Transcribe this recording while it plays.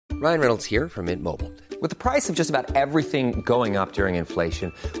Ryan Reynolds here from Mint Mobile. With the price of just about everything going up during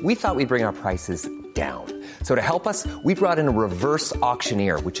inflation, we thought we'd bring our prices down. So to help us, we brought in a reverse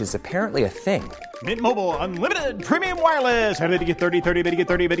auctioneer, which is apparently a thing. Mint Mobile Unlimited Premium Wireless. How to get 30, 30, bit to get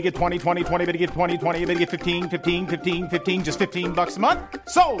 30, bit to get 20, 20, 20, bit to get 20, 20, bit to get 15, 15, 15, 15, just $15 a month?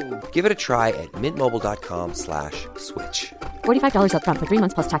 Sold! Give it a try at mintmobile.com/switch. $45 up front for 3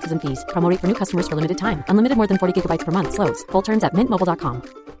 months plus taxes and fees. Promo rate for new customers for limited time. Unlimited more than 40 gigabytes per month. Slows full terms at mintmobile.com.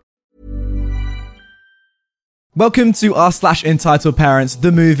 Welcome to r/Entitled Parents,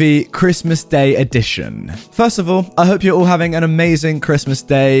 the movie Christmas Day edition. First of all, I hope you're all having an amazing Christmas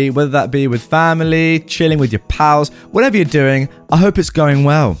day, whether that be with family, chilling with your pals, whatever you're doing, I hope it's going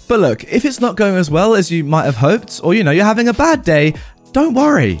well. But look, if it's not going as well as you might have hoped, or you're having a bad day, don't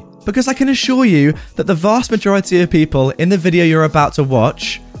worry, because I can assure you that the vast majority of people in the video you're about to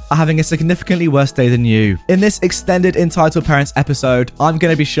watch are having a significantly worse day than you. In this extended Entitled Parents episode, I'm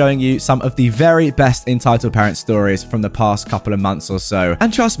going to be showing you some of the very best Entitled Parents stories from the past couple of months or so.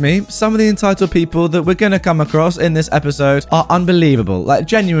 And trust me, some of the entitled people that we're going to come across in this episode are unbelievable, like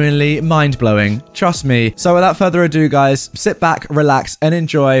genuinely mind-blowing. Trust me. So without further ado, guys, sit back, relax, and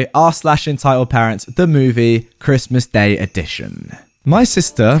enjoy r/Entitled Parents, the movie Christmas Day edition. My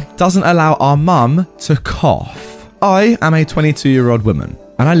sister doesn't allow our mum to cough. I am a 22-year-old woman,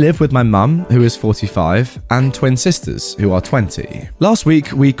 and I live with my mum, who is 45, and twin sisters, who are 20. Last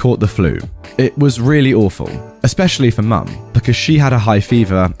week, we caught the flu. It was really awful, especially for mum, because she had a high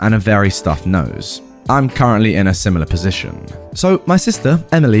fever and a very stuffed nose. I'm currently in a similar position. So my sister,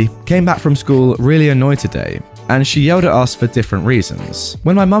 Emily, came back from school really annoyed today, and she yelled at us for different reasons.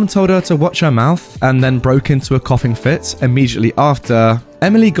 When my mum told her to watch her mouth and then broke into a coughing fit immediately after,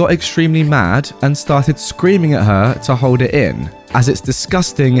 Emily got extremely mad and started screaming at her to hold it in, as it's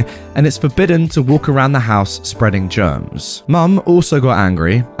disgusting and it's forbidden to walk around the house spreading germs. Mum also got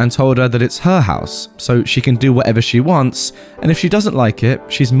angry and told her that it's her house, so she can do whatever she wants, and if she doesn't like it,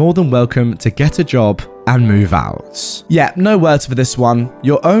 she's more than welcome to get a job and move out. Yeah, no words for this one.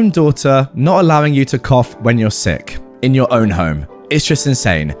 Your own daughter not allowing you to cough when you're sick in your own home. It's just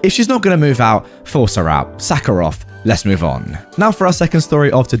insane. If she's not going to move out, force her out. Sack her off. Let's move on. Now for our second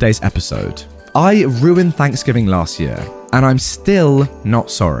story of today's episode. I ruined Thanksgiving last year, and I'm still not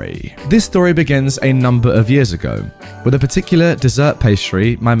sorry. This story begins a number of years ago, with a particular dessert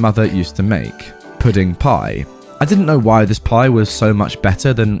pastry my mother used to make, pudding pie. I didn't know why this pie was so much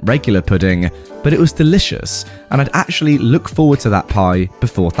better than regular pudding, but it was delicious, and I'd actually look forward to that pie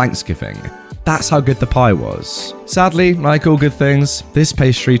before Thanksgiving. That's how good the pie was. Sadly, like all good things, this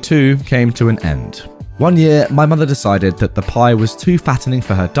pastry too came to an end. One year, my mother decided that the pie was too fattening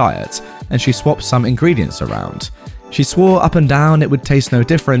for her diet, and she swapped some ingredients around. She swore up and down it would taste no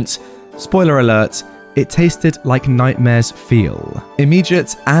different. Spoiler alert, it tasted like nightmares feel.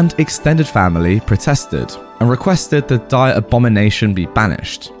 Immediate and extended family protested and requested the diet abomination be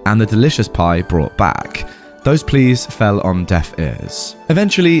banished and the delicious pie brought back. Those pleas fell on deaf ears.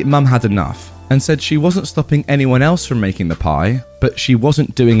 Eventually, Mum had enough and said she wasn't stopping anyone else from making the pie, but she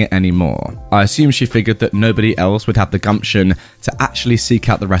wasn't doing it anymore. I assume she figured that nobody else would have the gumption to actually seek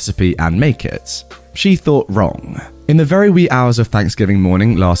out the recipe and make it. She thought wrong. In the very wee hours of Thanksgiving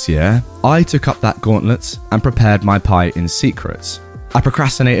morning last year, I took up that gauntlet and prepared my pie in secret. I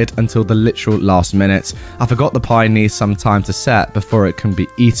procrastinated until the literal last minute. I forgot the pie needs some time to set before it can be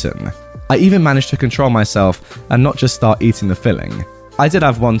eaten. I even managed to control myself and not just start eating the filling. I did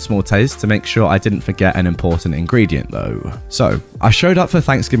have one small taste to make sure I didn't forget an important ingredient though. So, I showed up for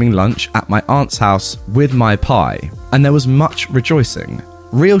Thanksgiving lunch at my aunt's house with my pie, and there was much rejoicing.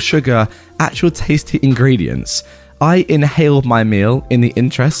 Real sugar, actual tasty ingredients. I inhaled my meal in the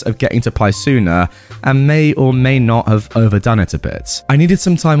interest of getting to pie sooner and may or may not have overdone it a bit. I needed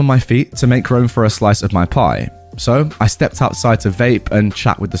some time on my feet to make room for a slice of my pie, so I stepped outside to vape and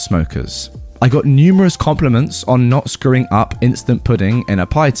chat with the smokers. I got numerous compliments on not screwing up instant pudding in a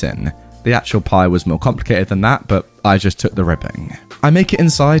pie tin. The actual pie was more complicated than that, but I just took the ribbing. I make it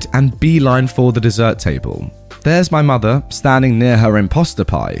inside and beeline for the dessert table. There's my mother standing near her imposter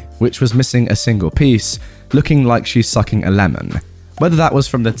pie, which was missing a single piece, looking like she's sucking a lemon. Whether that was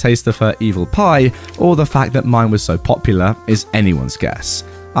from the taste of her evil pie or the fact that mine was so popular is anyone's guess.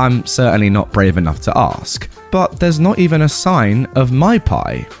 I'm certainly not brave enough to ask. But there's not even a sign of my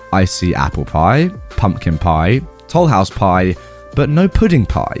pie. I see apple pie, pumpkin pie, Toll House pie, but no pudding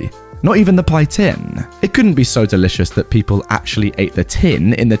pie. Not even the pie tin. It couldn't be so delicious that people actually ate the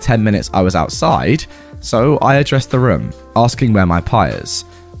tin in the 10 minutes I was outside, so I addressed the room, asking where my pie is.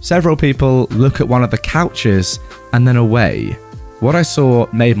 Several people look at one of the couches and then away. What I saw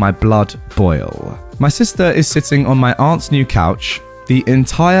made my blood boil. My sister is sitting on my aunt's new couch, the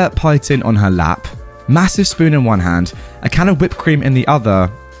entire pie tin on her lap, massive spoon in one hand, a can of whipped cream in the other,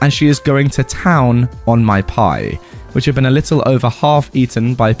 and she is going to town on my pie, which had been a little over half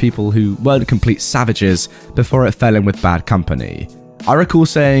eaten by people who weren't complete savages before it fell in with bad company. I recall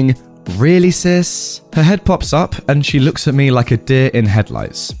saying, "Really, sis?" Her head pops up and she looks at me like a deer in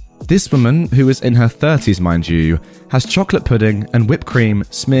headlights. This woman, who is in her 30s mind you, has chocolate pudding and whipped cream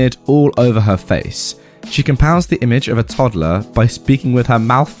smeared all over her face. She compounds the image of a toddler by speaking with her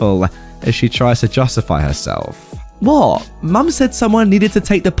mouth full as she tries to justify herself. What? Mum said someone needed to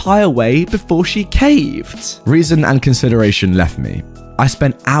take the pie away before she caved. Reason and consideration left me. I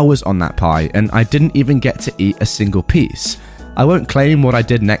spent hours on that pie and I didn't even get to eat a single piece. I won't claim what I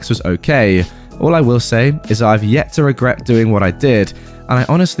did next was okay. All I will say is I've yet to regret doing what I did, and I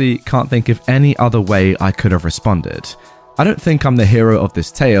honestly can't think of any other way I could have responded. I don't think I'm the hero of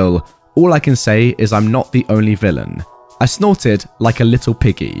this tale. All I can say is I'm not the only villain. I snorted like a little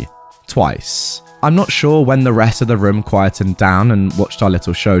piggy. Twice. I'm not sure when the rest of the room quietened down and watched our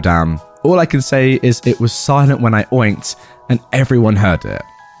little showdown. All I can say is it was silent when I oinked, and everyone heard it.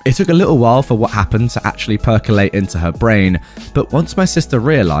 It took a little while for what happened to actually percolate into her brain, but once my sister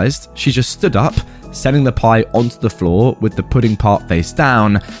realised, she just stood up, sending the pie onto the floor with the pudding part face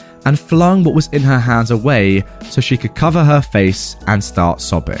down, and flung what was in her hands away so she could cover her face and start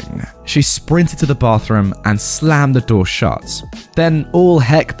sobbing. She sprinted to the bathroom and slammed the door shut. Then all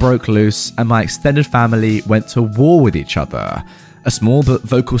heck broke loose and my extended family went to war with each other. A small but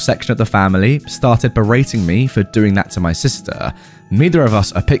vocal section of the family started berating me for doing that to my sister. Neither of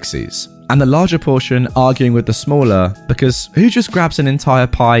us are pixies. And the larger portion arguing with the smaller, because who just grabs an entire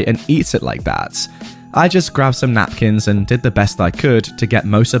pie and eats it like that? I just grabbed some napkins and did the best I could to get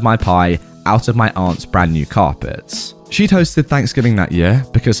most of my pie out of my aunt's brand new carpets. She'd hosted Thanksgiving that year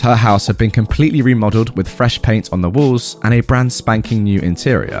because her house had been completely remodeled with fresh paint on the walls and a brand spanking new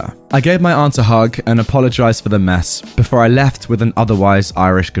interior. I gave my aunt a hug and apologised for the mess before I left with an otherwise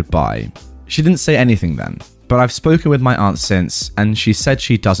Irish goodbye. She didn't say anything then, but I've spoken with my aunt since and she said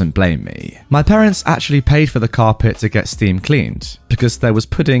she doesn't blame me. My parents actually paid for the carpet to get steam cleaned because there was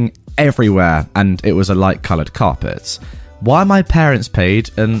pudding everywhere and it was a light coloured carpet. Why my parents paid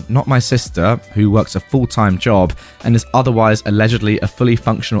and not my sister, who works a full-time job and is otherwise allegedly a fully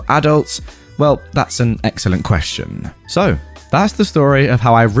functional adult? Well, that's an excellent question. So, that's the story of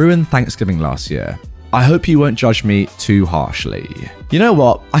how I ruined Thanksgiving last year. I hope you won't judge me too harshly. You know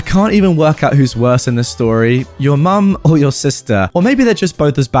what? I can't even work out who's worse in this story, your mum or your sister. Or maybe they're just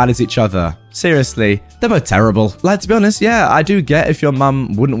both as bad as each other. Seriously, they're both terrible. Like, to be honest, yeah, I do get if your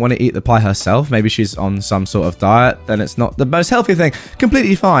mum wouldn't want to eat the pie herself. Maybe she's on some sort of diet, then it's not the most healthy thing.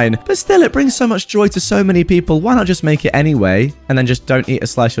 Completely fine. But still, it brings so much joy to so many people. Why not just make it anyway and then just don't eat a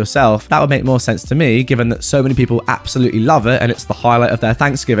slice yourself? That would make more sense to me, given that so many people absolutely love it and it's the highlight of their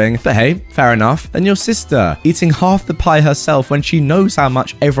Thanksgiving. But hey, fair enough. Then your sister eating half the pie herself when she knows how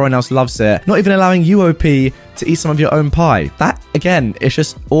much everyone else loves it, not even allowing you, OP, to eat some of your own pie. That, again, is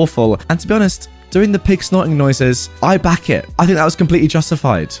just awful. And to be honest, doing the pig snorting noises, I back it. I think that was completely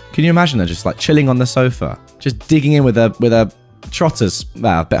justified. Can you imagine her just like chilling on the sofa, just digging in with a trotters?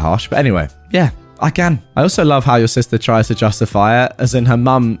 Well, a bit harsh, but anyway, yeah, I can. I also love how your sister tries to justify it, as in her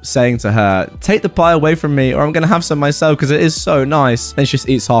mum saying to her, "Take the pie away from me or I'm going to have some myself because it is so nice." Then she just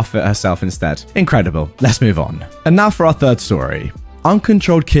eats half of it herself instead. Incredible. Let's move on. And now for our third story.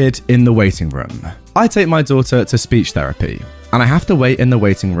 Uncontrolled kid in the waiting room. I take my daughter to speech therapy, and I have to wait in the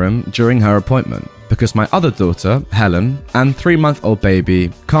waiting room during her appointment because my other daughter, Helen, and 3-month-old baby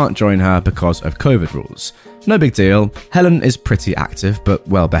can't join her because of COVID rules. No big deal. Helen is pretty active but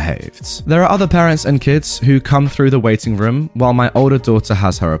well behaved. There are other parents and kids who come through the waiting room while my older daughter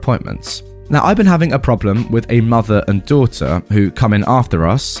has her appointments. Now, I've been having a problem with a mother and daughter who come in after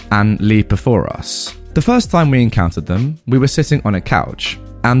us and leave before us. The first time we encountered them, we were sitting on a couch,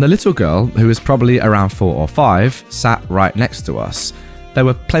 and the little girl, who was probably around 4 or 5, sat right next to us. There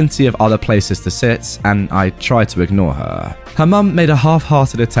were plenty of other places to sit, and I tried to ignore her. Her mum made a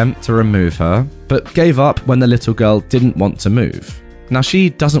half-hearted attempt to remove her, but gave up when the little girl didn't want to move. Now, she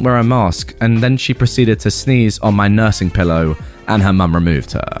doesn't wear a mask, and then she proceeded to sneeze on my nursing pillow, and her mum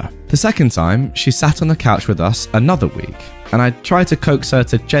removed her. The second time, she sat on the couch with us another week, and I tried to coax her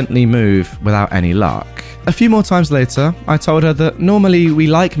to gently move without any luck. A few more times later, I told her that normally we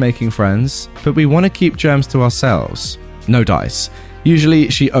like making friends, but we want to keep germs to ourselves. No dice. Usually,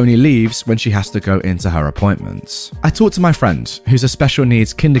 she only leaves when she has to go into her appointments. I talked to my friend, who's a special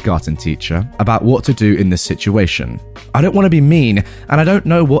needs kindergarten teacher, about what to do in this situation. I don't want to be mean, and I don't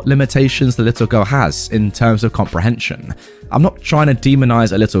know what limitations the little girl has in terms of comprehension. I'm not trying to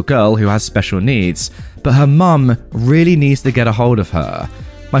demonize a little girl who has special needs, but her mum really needs to get a hold of her.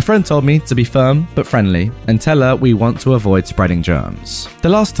 My friend told me to be firm but friendly and tell her we want to avoid spreading germs. The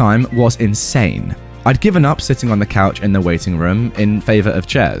last time was insane. I'd given up sitting on the couch in the waiting room in favour of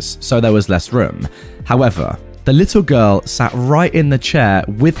chairs, so there was less room. However, the little girl sat right in the chair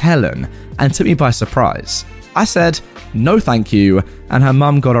with Helen and took me by surprise. I said, "No thank you," and her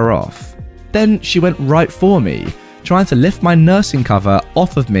mum got her off. Then she went right for me, trying to lift my nursing cover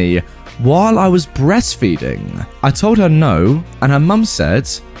off of me while I was breastfeeding. I told her no, and her mum said,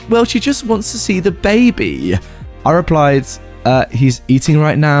 "Well, she just wants to see the baby." I replied, "He's eating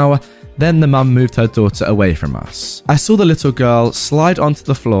right now." Then the mum moved her daughter away from us. I saw the little girl slide onto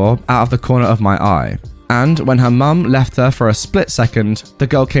the floor out of the corner of my eye. And when her mum left her for a split second, the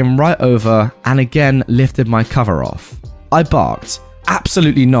girl came right over and again lifted my cover off. I barked,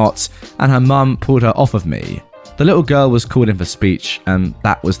 "Absolutely not," and her mum pulled her off of me. The little girl was called in for speech, and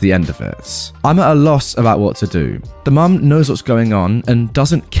that was the end of it. I'm at a loss about what to do. The mum knows what's going on and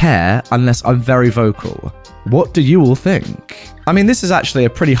doesn't care unless I'm very vocal. What do you all think? I mean, this is actually a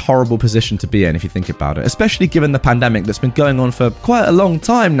pretty horrible position to be in if you think about it, especially given the pandemic that's been going on for quite a long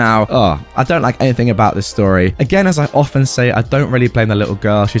time now. I don't like anything about this story. Again, as I often say, I don't really blame the little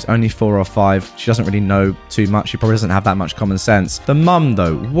girl. She's only 4 or 5. She doesn't really know too much. She probably doesn't have that much common sense. The mum,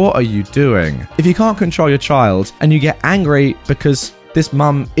 though, what are you doing? If you can't control your child and you get angry because this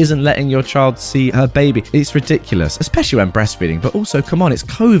mum isn't letting your child see her baby, it's ridiculous, especially when breastfeeding. But also, come on, it's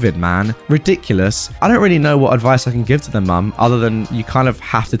COVID, man. Ridiculous. I don't really know what advice I can give to the mum other than you kind of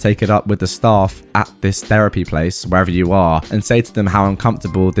have to take it up with the staff at this therapy place, wherever you are, and say to them how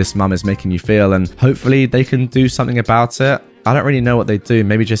uncomfortable this mum is making you feel, and hopefully they can do something about it. I don't really know what they do.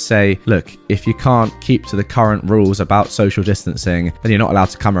 Maybe just say, look, if you can't keep to the current rules about social distancing, then you're not allowed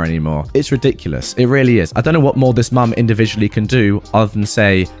to come here anymore. It's ridiculous. It really is. I don't know what more this mum individually can do other than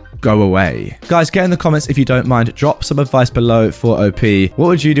say, go away. Guys, get in the comments if you don't mind. Drop some advice below for OP. What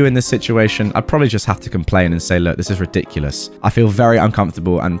would you do in this situation? I'd probably just have to complain and say, look, this is ridiculous. I feel very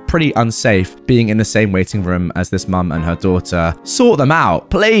uncomfortable and pretty unsafe being in the same waiting room as this mum and her daughter. Sort them out,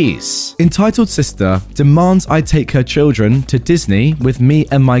 please. Entitled sister demands I take her children to Disney with me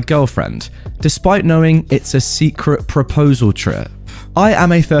and my girlfriend, despite knowing it's a secret proposal trip. I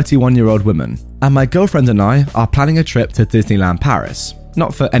am a 31-year-old woman, and my girlfriend and I are planning a trip to Disneyland Paris.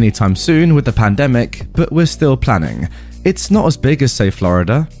 Not for any time soon with the pandemic, but we're still planning. It's not as big as, say,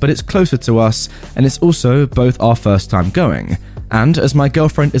 Florida, but it's closer to us, and it's also both our first time going. And as my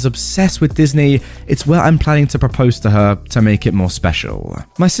girlfriend is obsessed with Disney, it's where I'm planning to propose to her to make it more special.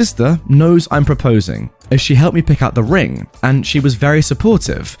 My sister knows I'm proposing, as she helped me pick out the ring, and she was very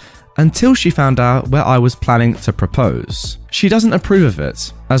supportive, until she found out where I was planning to propose. She doesn't approve of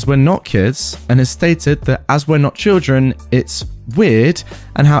it, as we're not kids, and has stated that as we're not children, it's weird,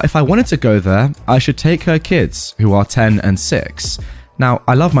 and how if I wanted to go there, I should take her kids, who are 10 and 6. Now,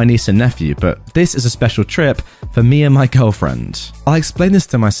 I love my niece and nephew, but this is a special trip for me and my girlfriend. I explained this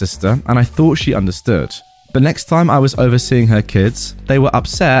to my sister, and I thought she understood. But next time I was overseeing her kids, they were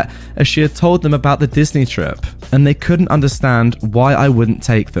upset as she had told them about the Disney trip, and they couldn't understand why I wouldn't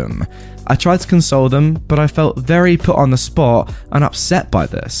take them. I tried to console them, but I felt very put on the spot and upset by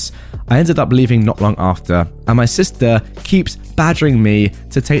this. I ended up leaving not long after, and my sister keeps badgering me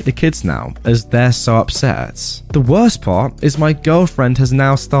to take the kids now, as they're so upset. The worst part is my girlfriend has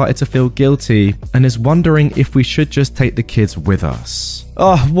now started to feel guilty and is wondering if we should just take the kids with us.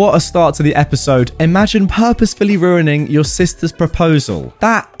 Oh, what a start to the episode. Imagine purposefully ruining your sister's proposal.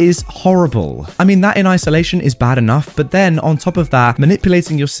 That is horrible. I mean, that in isolation is bad enough, but then on top of that,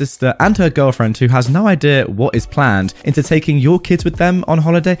 manipulating your sister and her girlfriend, who has no idea what is planned, into taking your kids with them on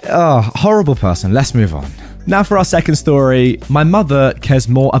holiday. Oh, horrible person. Let's move on. Now for our second story. My mother cares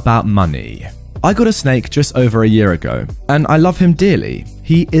more about money. I got a snake just over a year ago, and I love him dearly.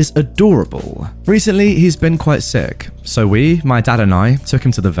 He is adorable. Recently, he's been quite sick, so my dad and I, took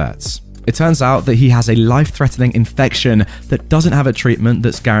him to the vets. It turns out that he has a life-threatening infection that doesn't have a treatment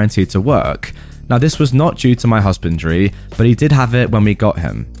that's guaranteed to work. Now, this was not due to my husbandry, but he did have it when we got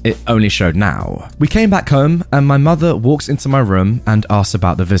him. It only showed now. We came back home, and my mother walks into my room and asks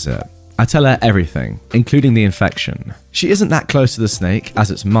about the visit. I tell her everything, including the infection. She isn't that close to the snake, as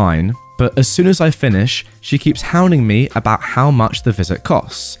it's mine, but as soon as I finish, she keeps hounding me about how much the visit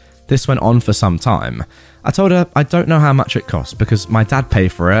costs. This went on for some time. I told her I don't know how much it costs because my dad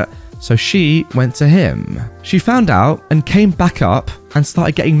paid for it, so she went to him. She found out and came back up and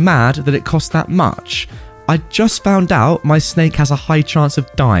started getting mad that it cost that much. I just found out my snake has a high chance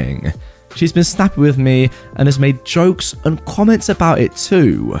of dying. She's been snappy with me and has made jokes and comments about it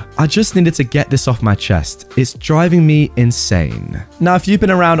too. I just needed to get this off my chest. It's driving me insane. Now, if you've been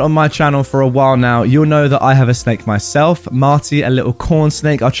around on my channel for a while now, you'll know that I have a snake myself, Marty, a little corn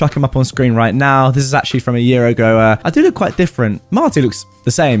snake. I'll chuck him up on screen right now. This is actually from a year ago. I do look quite different. Marty looks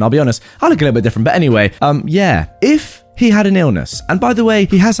the same, I'll be honest. I look a little bit different, but anyway, yeah. If he had an illness, and by the way,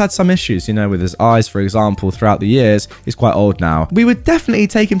 he has had some issues, with his eyes, for example, throughout the years. He's quite old now. We would definitely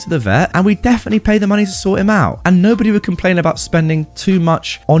take him to the vet, and we'd definitely pay the money to sort him out. And nobody would complain about spending too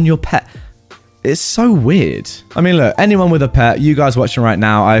much on your pet. It's so weird. I mean, look, anyone with a pet, you guys watching right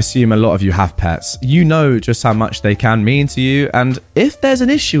now, I assume a lot of you have pets. You know just how much they can mean to you. And if there's an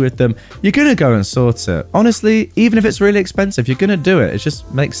issue with them, you're going to go and sort it. Honestly, even if it's really expensive, you're going to do it. It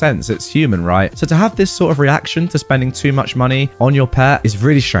just makes sense. It's human, right? So to have this sort of reaction to spending too much money on your pet is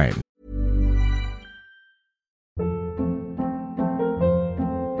really strange.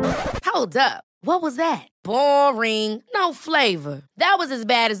 Hold up. What was that? Boring. No flavor. That was as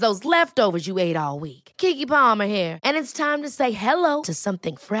bad as those leftovers you ate all week. Keke Palmer here. And it's time to say hello to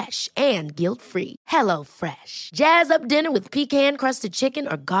something fresh and guilt-free. Hello Fresh. Jazz up dinner with pecan-crusted chicken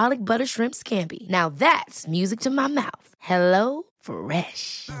or garlic butter shrimp scampi. Now that's music to my mouth. Hello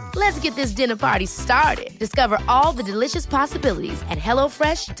Fresh. Let's get this dinner party started. Discover all the delicious possibilities at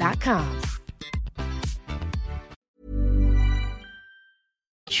HelloFresh.com.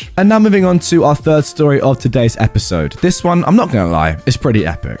 And now moving on to our third story of today's episode. This one, I'm not gonna lie, is pretty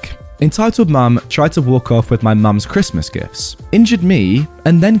epic. Entitled Mum tried to walk off with my mum's Christmas gifts, injured me,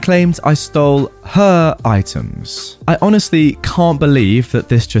 and then claimed I stole her items. I honestly can't believe that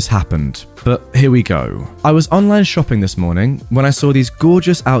this just happened, but here we go. I was online shopping this morning when I saw these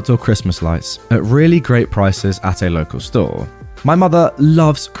gorgeous outdoor Christmas lights at really great prices at a local store. My mother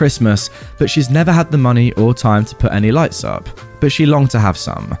loves Christmas, but she's never had the money or time to put any lights up, but she longed to have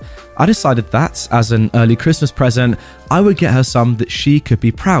some. I decided that, as an early Christmas present, I would get her some that she could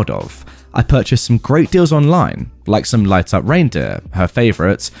be proud of. I purchased some great deals online, like some light-up reindeer, her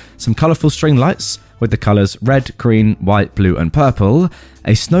favourites, some colourful string lights with the colours red, green, white, blue and purple,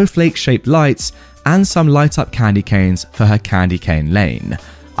 a snowflake-shaped light, and some light-up candy canes for her candy cane lane.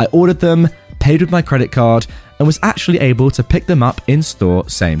 I ordered them, paid with my credit card, and was actually able to pick them up in store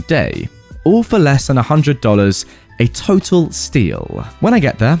same day. All for less than $100, a total steal. When I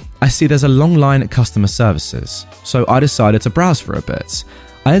get there, I see there's a long line at customer services, so I decided to browse for a bit.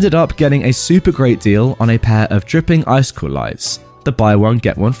 I ended up getting a super great deal on a pair of dripping icicle lights, the buy one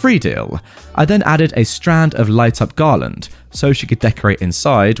get one free deal. I then added a strand of light up garland, so she could decorate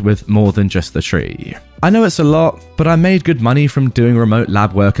inside with more than just the tree. I know it's a lot, but I made good money from doing remote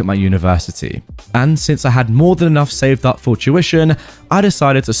lab work at my university. And since I had more than enough saved up for tuition, I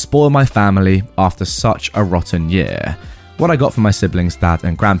decided to spoil my family after such a rotten year. What I got from my siblings, dad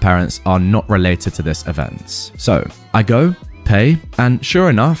and grandparents are not related to this event. So I go, pay, and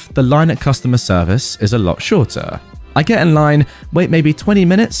sure enough, the line at customer service is a lot shorter. I get in line, wait maybe 20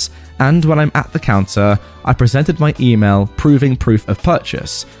 minutes, and when I'm at the counter, I presented my email proving proof of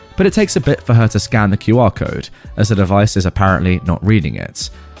purchase, but it takes a bit for her to scan the QR code, as the device is apparently not reading it.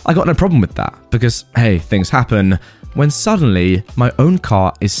 I got no problem with that, because hey, things happen, when suddenly my own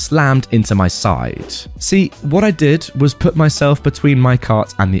cart is slammed into my side. See, what I did was put myself between my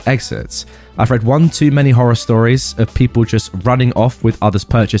cart and the exit. I've read one too many horror stories of people just running off with others'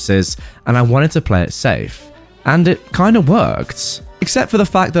 purchases, and I wanted to play it safe. And it kind of worked. Except for the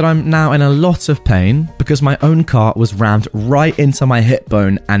fact that I'm now in a lot of pain because my own cart was rammed right into my hip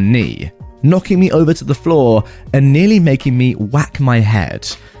bone and knee, knocking me over to the floor and nearly making me whack my head.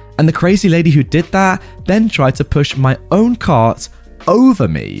 And the crazy lady who did that then tried to push my own cart over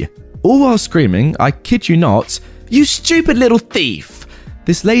me, all while screaming, I kid you not, "You stupid little thief!"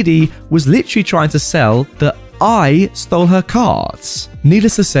 This lady was literally trying to sell that I stole her cart.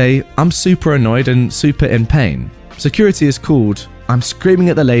 Needless to say, I'm super annoyed and super in pain. Security is called. I'm screaming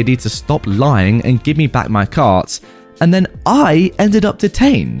at the lady to stop lying and give me back my cart, and then I ended up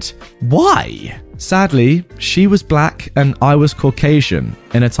detained. Why? Sadly, she was black and I was Caucasian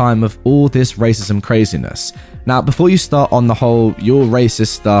in a time of all this racism craziness. Now, before you start on the whole "you're racist"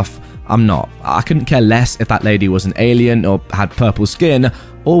 stuff, I'm not. I couldn't care less if that lady was an alien or had purple skin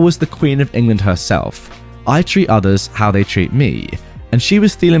or was the Queen of England herself. I treat others how they treat me, and she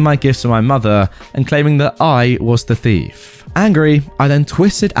was stealing my gifts from my mother and claiming that I was the thief. Angry, I then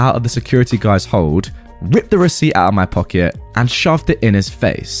twisted out of the security guy's hold, ripped the receipt out of my pocket, and shoved it in his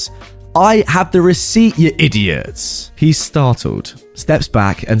face. I have the receipt, you idiots. He's startled, steps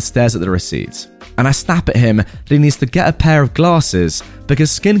back and stares at the receipt. And I snap at him that he needs to get a pair of glasses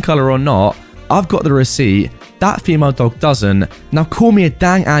because skin colour or not, I've got the receipt, that female dog doesn't. Now call me a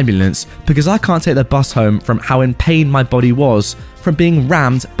dang ambulance because I can't take the bus home from how in pain my body was from being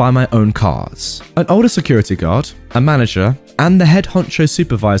rammed by my own cars. An older security guard, a manager, and the head honcho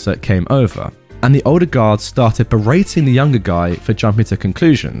supervisor came over. And the older guard started berating the younger guy for jumping to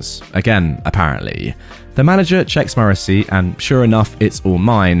conclusions. Again, apparently. The manager checks my receipt and sure enough, it's all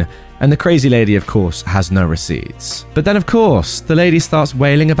mine. And the crazy lady, of course, has no receipts. But then, of course, the lady starts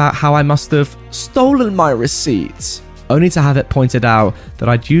wailing about how I must have stolen my receipts, only to have it pointed out that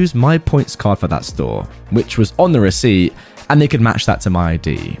I'd used my points card for that store, which was on the receipt, and they could match that to my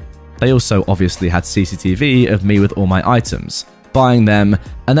ID. They also obviously had CCTV of me with all my items, buying them,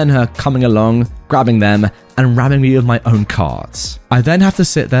 and then her coming along, grabbing them, and ramming me with my own cards. I then have to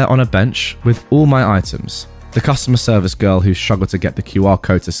sit there on a bench with all my items. The customer service girl who struggled to get the QR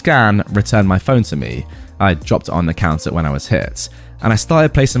code to scan returned my phone to me. I dropped it on the counter when I was hit, and I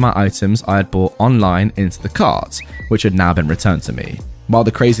started placing my items I had bought online into the cart, which had now been returned to me, while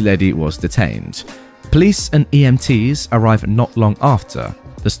the crazy lady was detained. Police and EMTs arrived not long after.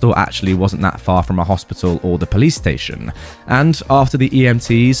 The store actually wasn't that far from a hospital or the police station, and after the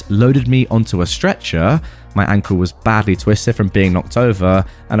EMTs loaded me onto a stretcher, my ankle was badly twisted from being knocked over,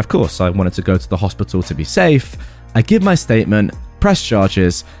 and of course I wanted to go to the hospital to be safe. I give my statement, press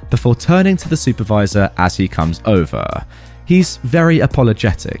charges, before turning to the supervisor as he comes over. He's very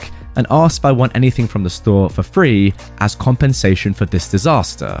apologetic and asks if I want anything from the store for free as compensation for this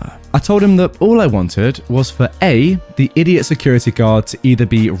disaster. I told him that all I wanted was for A, the idiot security guard to either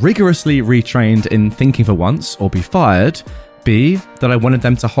be rigorously retrained in thinking for once or be fired, B, that I wanted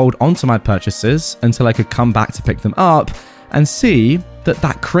them to hold on to my purchases until I could come back to pick them up, and C,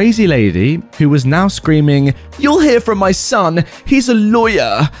 that crazy lady who was now screaming, "You'll hear from my son, he's a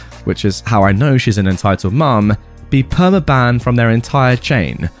lawyer," which is how I know she's an entitled mum, be perma-banned from their entire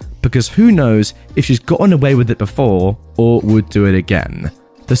chain, because who knows if she's gotten away with it before or would do it again.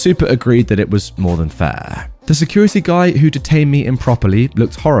 The super agreed that it was more than fair. The security guy who detained me improperly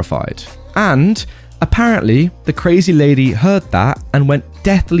looked horrified, and apparently the crazy lady heard that and went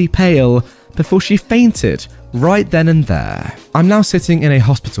deathly pale before she fainted right then and there. I'm now sitting in a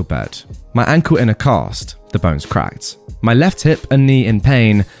hospital bed, my ankle in a cast, the bones cracked, my left hip and knee in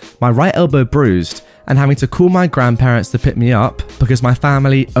pain, my right elbow bruised, and having to call my grandparents to pick me up because my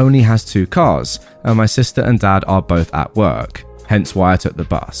family only has 2 cars and my sister and dad are both at work, hence why I took the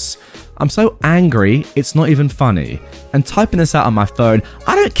bus. I'm so angry, it's not even funny. And typing this out on my phone,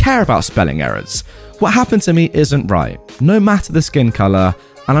 I don't care about spelling errors. What happened to me isn't right, no matter the skin colour,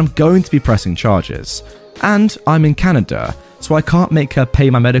 and I'm going to be pressing charges. And I'm in Canada, so I can't make her pay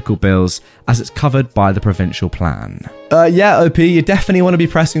my medical bills as it's covered by the provincial plan. Yeah, OP, you definitely want to be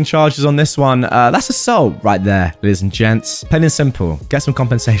pressing charges on this one. That's assault right there, ladies and gents. Plain and simple, get some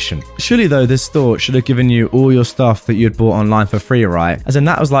compensation. Surely though, this store should have given you all your stuff that you'd bought online for free, right? As in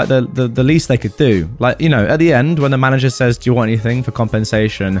that was like the least they could do. Like, you know, at the end, when the manager says, do you want anything for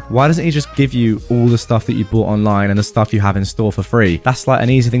compensation? Why doesn't he just give you all the stuff that you bought online and the stuff you have in store for free? That's like an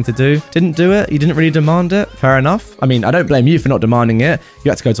easy thing to do. Didn't do it? You didn't really demand it? Fair enough. I mean, I don't blame you for not demanding it.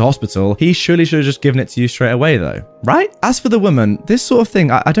 You had to go to hospital. He surely should have just given it to you straight away though, right? As for the woman, this sort of thing,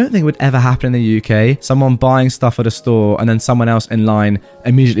 I don't think would ever happen in the UK. Someone buying stuff at a store and then someone else in line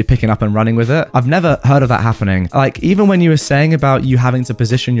immediately picking up and running with it. I've never heard of that happening. Like, even when you were saying about you having to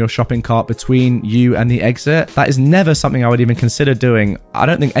position your shopping cart between you and the exit, that is never something I would even consider doing. I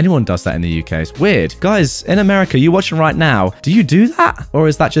don't think anyone does that in the UK. It's weird. Guys, in America, you watching right now, do you do that? Or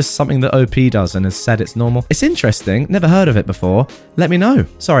is that just something that OP does and has said it's normal? It's interesting. Never heard of it before. Let me know.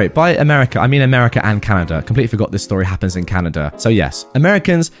 Sorry, by America, I mean America and Canada. Completely forgot this story happens in Canada. So yes,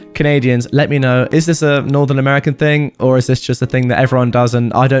 Americans, Canadians, let me know. Is this a Northern American thing or is this just a thing that everyone does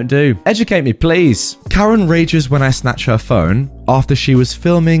and I don't do? Educate me, please. Karen rages when I snatch her phone after she was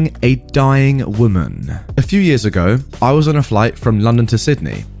filming a dying woman. A few years ago, I was on a flight from London to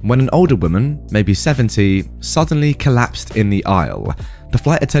Sydney when an older woman, maybe 70, suddenly collapsed in the aisle. The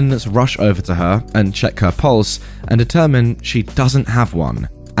flight attendants rush over to her and check her pulse and determine she doesn't have one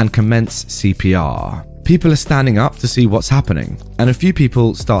and commence CPR. People are standing up to see what's happening, and a few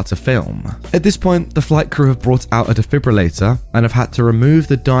people start to film. At this point, the flight crew have brought out a defibrillator and have had to remove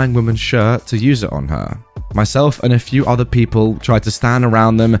the dying woman's shirt to use it on her. Myself and a few other people tried to stand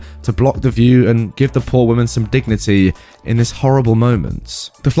around them to block the view and give the poor woman some dignity in this horrible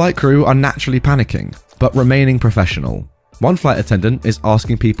moment. The flight crew are naturally panicking, but remaining professional. One flight attendant is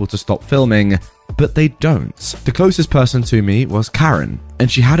asking people to stop filming, but they don't. The closest person to me was Karen, and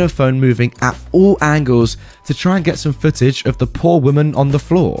she had her phone moving at all angles to try and get some footage of the poor woman on the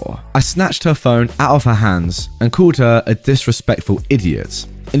floor. I snatched her phone out of her hands and called her a disrespectful idiot,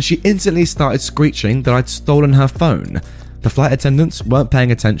 and she instantly started screeching that I'd stolen her phone. The flight attendants weren't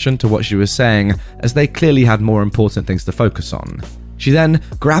paying attention to what she was saying, as they clearly had more important things to focus on. She then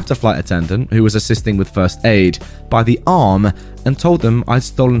grabbed a flight attendant who was assisting with first aid by the arm and told them I'd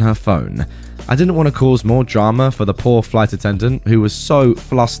stolen her phone. I didn't want to cause more drama for the poor flight attendant who was so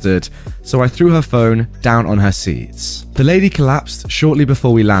flustered, so I threw her phone down on her seats. The lady collapsed shortly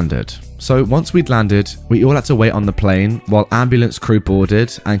before we landed. So once we'd landed, we all had to wait on the plane while ambulance crew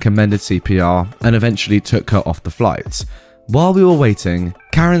boarded and commended CPR and eventually took her off the flight. While we were waiting,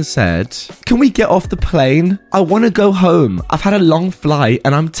 Karen said, "Can we get off the plane? I want to go home. I've had a long flight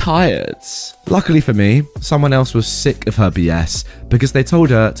and I'm tired." Luckily for me, someone else was sick of her BS because they told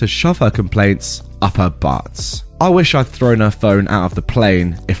her to shove her complaints up her butt. I wish I'd thrown her phone out of the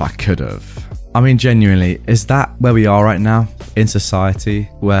plane if I could have. I mean, genuinely, is that where we are right now in society,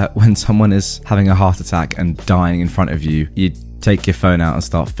 where when someone is having a heart attack and dying in front of you, you take your phone out and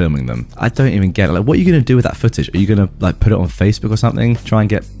start filming them? I don't even get it. Like, what are you going to do with that footage? Are you going to like put it on Facebook or something? Try and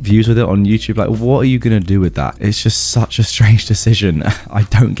get views with it on YouTube? Like, what are you going to do with that? It's just such a strange decision. I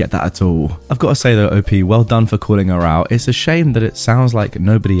don't get that at all. I've got to say though, OP, well done for calling her out. It's a shame that it sounds like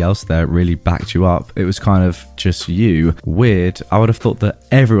nobody else there really backed you up. It was kind of just you. Weird. I would have thought that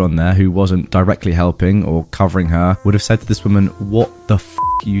everyone there who wasn't directly helping or covering her would have said to this woman, "What the f***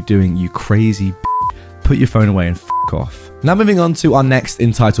 are you doing, you crazy b***? Put your phone away and f*** off." Now moving on to our next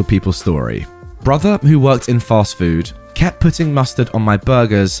entitled people story. Brother who worked in fast food kept putting mustard on my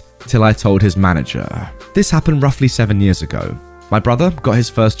burgers till I told his manager. This happened roughly 7 years ago. My brother got his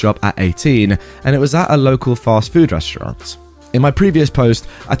first job at 18 and it was at a local fast food restaurant. In my previous post,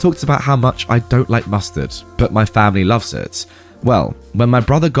 I talked about how much I don't like mustard, but my family loves it. Well, when my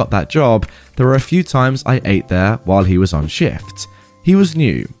brother got that job, there were a few times I ate there while he was on shift. He was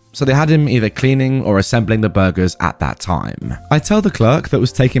new, so they had him either cleaning or assembling the burgers at that time. I tell the clerk that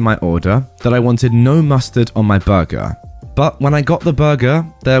was taking my order that I wanted no mustard on my burger. But when I got the burger,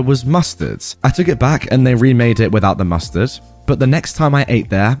 there was mustard. I took it back and they remade it without the mustard. But the next time I ate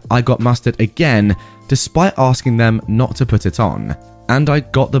there, I got mustard again, despite asking them not to put it on. And I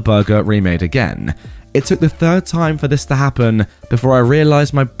got the burger remade again. It took the third time for this to happen before I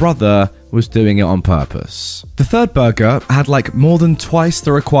realized my brother was doing it on purpose. The third burger had like more than twice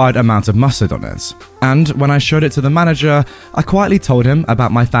the required amount of mustard on it. And when I showed it to the manager, I quietly told him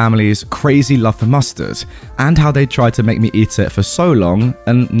about my family's crazy love for mustard and how they tried to make me eat it for so long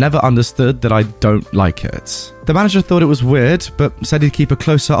and never understood that I don't like it. The manager thought it was weird, but said he'd keep a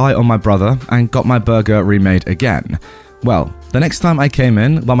closer eye on my brother and got my burger remade again. Well, the next time I came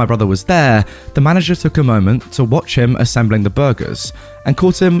in while my brother was there, the manager took a moment to watch him assembling the burgers and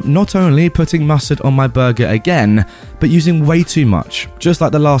caught him not only putting mustard on my burger again, but using way too much, just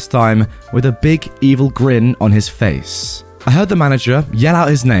like the last time, with a big evil grin on his face. I heard the manager yell out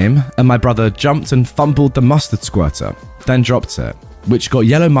his name and my brother jumped and fumbled the mustard squirter, then dropped it, which got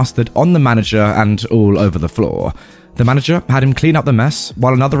yellow mustard on the manager and all over the floor. The manager had him clean up the mess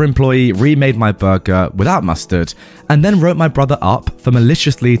while another employee remade my burger without mustard and then wrote my brother up for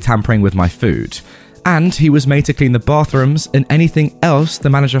maliciously tampering with my food. And he was made to clean the bathrooms and anything else the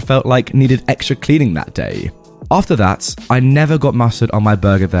manager felt like needed extra cleaning that day. After that, I never got mustard on my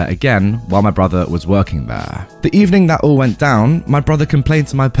burger there again while my brother was working there. The evening that all went down, my brother complained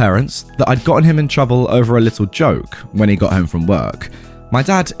to my parents that I'd gotten him in trouble over a little joke when he got home from work. My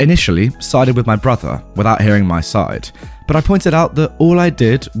dad initially sided with my brother without hearing my side, but I pointed out that all I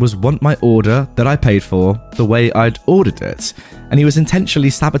did was want my order that I paid for the way I'd ordered it, and he was intentionally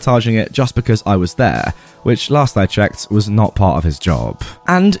sabotaging it just because I was there, which last I checked was not part of his job.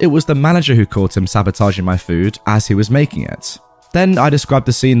 And it was the manager who caught him sabotaging my food as he was making it. Then I described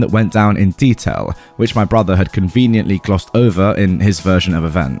the scene that went down in detail, which my brother had conveniently glossed over in his version of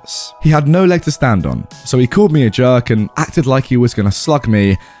events. He had no leg to stand on, so he called me a jerk and acted like he was going to slug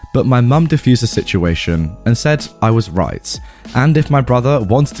me, but my mum diffused the situation and said I was right. And if my brother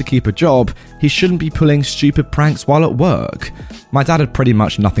wanted to keep a job, he shouldn't be pulling stupid pranks while at work. My dad had pretty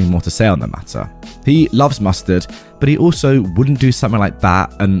much nothing more to say on the matter. He loves mustard, but he also wouldn't do something like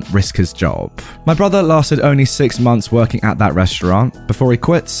that and risk his job. My brother lasted only 6 months working at that restaurant before he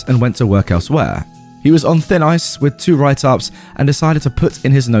quit and went to work elsewhere. He was on thin ice with 2 write-ups and decided to put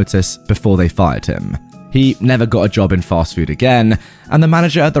in his notice before they fired him. He never got a job in fast food again, and the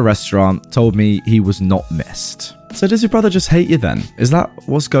manager at the restaurant told me he was not missed. So does your brother just hate you then? Is that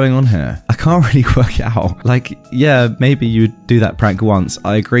what's going on here? I can't really work it out. Like, yeah, maybe you'd do that prank once.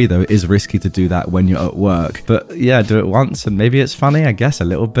 I agree though, it is risky to do that when you're at work. But yeah, do it once and maybe it's funny, I guess, a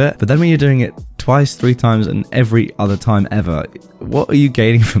little bit. But then when you're doing it twice, 3 times, and every other time ever, what are you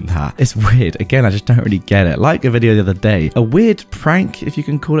gaining from that? It's weird. Again, I just don't really get it. Like a video the other day, a weird prank, if you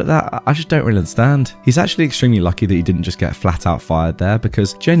can call it that, I just don't really understand. He's actually extremely lucky that he didn't just get flat out fired there,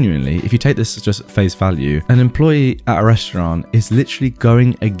 because genuinely, if you take this as just face value, an employee at a restaurant is literally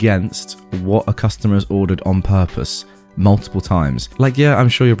going against what a customer has ordered on purpose multiple times. Like, yeah, I'm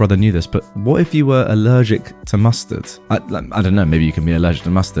sure your brother knew this, but what if you were allergic to mustard? I don't know, maybe you can be allergic to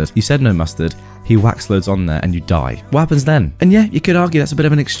mustard. You said no mustard, he whacks loads on there and you die. What happens then? And yeah, you could argue that's a bit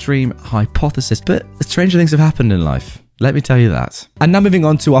of an extreme hypothesis, but stranger things have happened in life. Let me tell you that. And now moving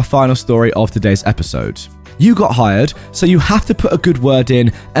on to our final story of today's episode. You got hired, so you have to put a good word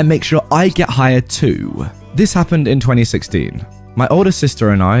in and make sure I get hired too. This happened in 2016. My older sister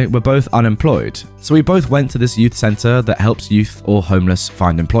and I were both unemployed, so we both went to this youth centre that helps youth or homeless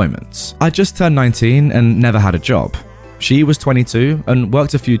find employment. I just turned 19 and never had a job. She was 22 and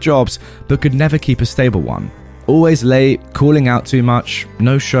worked a few jobs, but could never keep a stable one. Always late, calling out too much,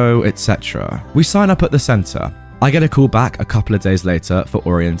 no show, etc. We sign up at the centre. I get a call back a couple of days later for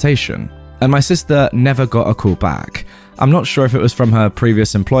orientation, and my sister never got a call back. I'm not sure if it was from her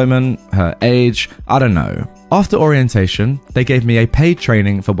previous employment, her age, I don't know. After orientation, they gave me a paid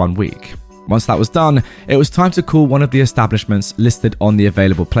training for 1 week. Once that was done, it was time to call one of the establishments listed on the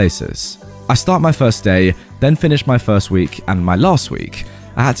available places. I start my first day, then finish my first week and my last week.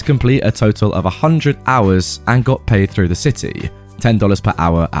 I had to complete a total of 100 hours and got paid through the city, $10 per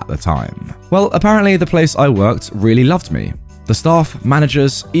hour at the time. Well, apparently the place I worked really loved me. The staff,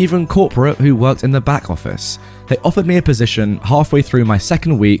 managers, even corporate who worked in the back office. They offered me a position halfway through my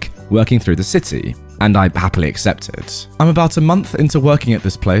second week working through the city, and I happily accepted. I'm about a month into working at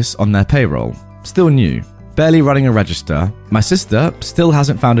this place on their payroll. Still new, barely running a register. My sister still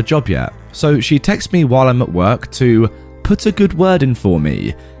hasn't found a job yet, so she texts me while I'm at work to put a good word in for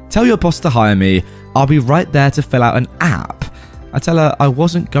me. Tell your boss to hire me, I'll be right there to fill out an app. I tell her I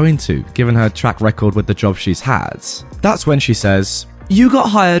wasn't going to, given her track record with the job she's had. That's when she says, "You got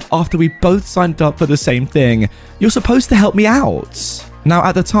hired after we both signed up for the same thing. You're supposed to help me out." Now,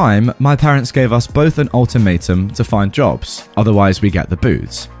 at the time, my parents gave us both an ultimatum to find jobs, otherwise we get the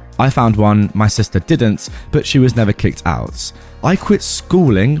boot. I found one, my sister didn't, but she was never kicked out. I quit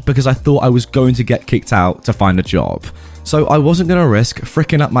schooling because I thought I was going to get kicked out to find a job. So I wasn't going to risk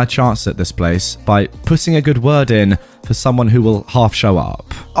fricking up my chance at this place by putting a good word in for someone who will half show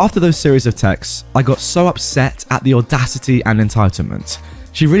up. After those series of texts, I got so upset at the audacity and entitlement.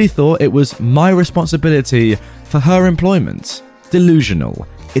 She really thought it was my responsibility for her employment. Delusional.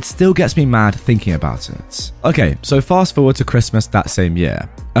 It still gets me mad thinking about it. Okay, so fast forward to Christmas that same year,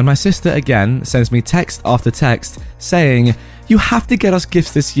 and my sister again sends me text after text saying, "You have to get us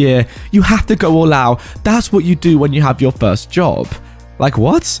gifts this year. You have to go all out. That's what you do when you have your first job." Like,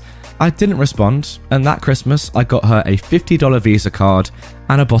 what? I didn't respond, and that Christmas I got her a $50 Visa card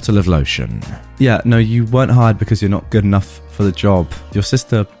and a bottle of lotion. Yeah, no, you weren't hired because you're not good enough for the job. Your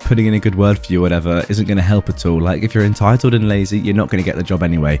sister putting in a good word for you or whatever isn't going to help at all. Like, if you're entitled and lazy, you're not going to get the job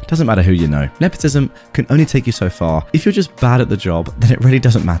anyway. Doesn't matter who you know. Nepotism can only take you so far. If you're just bad at the job, then it really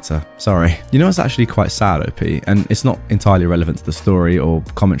doesn't matter. Sorry. You know, it's actually quite sad, OP, and it's not entirely relevant to the story or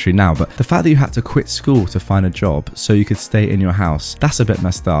commentary now, but the fact that you had to quit school to find a job so you could stay in your house, that's a bit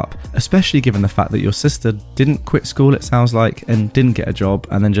messed up. Especially given the fact that your sister didn't quit school, it sounds like, and didn't get a job,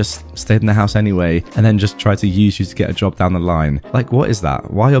 and then just stayed in the house anyway, and then just tried to use you to get a job down the line. Like, what is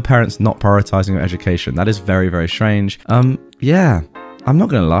that? Why are your parents not prioritizing your education? That is very, very strange. Yeah. I'm not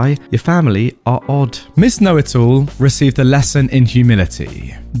gonna lie, your family are odd. Miss Know-It-All received a lesson in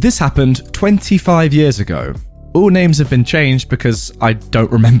humility. This happened 25 years ago. All names have been changed because I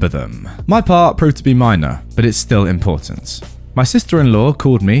don't remember them. My part proved to be minor, but it's still important. My sister-in-law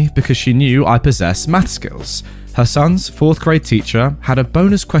called me because she knew I possess math skills. Her son's 4th grade teacher had a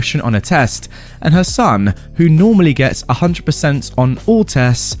bonus question on a test, and her son, who normally gets 100% on all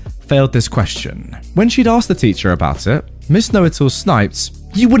tests, failed this question. When she'd asked the teacher about it, Miss Know-It-All sniped,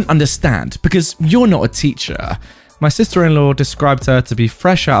 "You wouldn't understand because you're not a teacher." My sister-in-law described her to be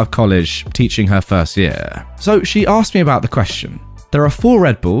fresh out of college, teaching her first year. So she asked me about the question. There are 4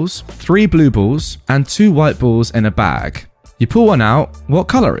 red balls, 3 blue balls, and 2 white balls in a bag. You pull one out, what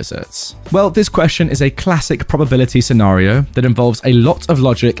colour is it? Well, this question is a classic probability scenario that involves a lot of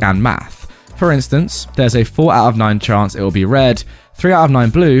logic and math. For instance, there's a 4 out of 9 chance it will be red, 3 out of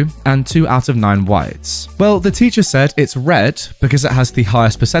 9 blue, and 2 out of 9 whites. Well, the teacher said it's red because it has the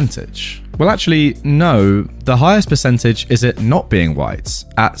highest percentage. Well, actually, no. The highest percentage is it not being white,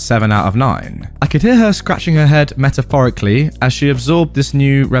 at 7 out of 9. I could hear her scratching her head metaphorically as she absorbed this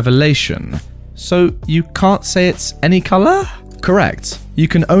new revelation. So you can't say it's any colour? Correct. You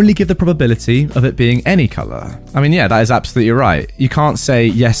can only give the probability of it being any colour. I mean, yeah, that is absolutely right. You can't say,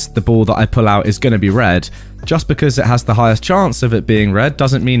 yes, the ball that I pull out is going to be red. Just because it has the highest chance of it being red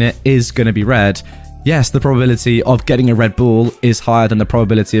doesn't mean it is going to be red. Yes, the probability of getting a red ball is higher than the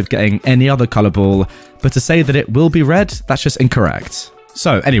probability of getting any other colour ball, but to say that it will be red, that's just incorrect.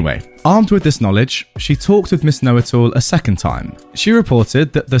 So anyway, armed with this knowledge, she talked with Miss Know-It-All a second time. She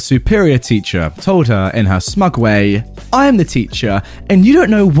reported that the superior teacher told her in her smug way, "I am the teacher, and you don't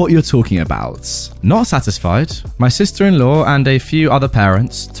know what you're talking about." Not satisfied, my sister-in-law and a few other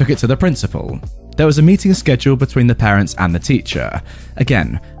parents took it to the principal. There was a meeting scheduled between the parents and the teacher.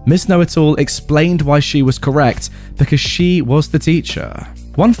 Again, Miss Know-It-All explained why she was correct, because she was the teacher.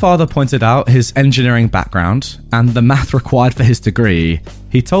 One father pointed out his engineering background and the math required for his degree.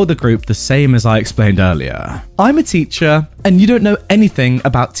 He told the group the same as I explained earlier. "I'm a teacher, and you don't know anything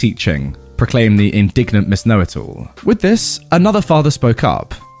about teaching," proclaimed the indignant Miss Know-It-All. With this, another father spoke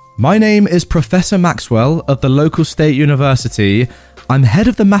up. "My name is Professor Maxwell of the local state university. I'm head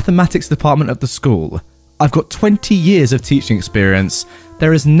of the mathematics department of the school. I've got 20 years of teaching experience.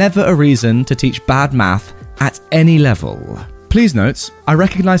 There is never a reason to teach bad math at any level." Please note, I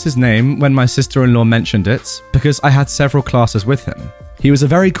recognise his name when my sister-in-law mentioned it because I had several classes with him. He was a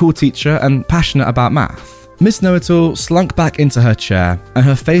very cool teacher and passionate about math. Miss Know-It-All slunk back into her chair and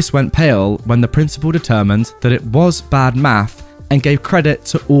her face went pale when the principal determined that it was bad math and gave credit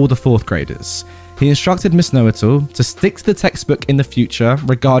to all the 4th graders. He instructed Miss Know-It-All to stick to the textbook in the future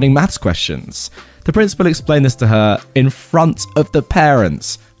regarding maths questions. The principal explained this to her in front of the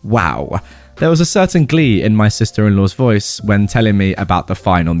parents. Wow. There was a certain glee in my sister-in-law's voice when telling me about the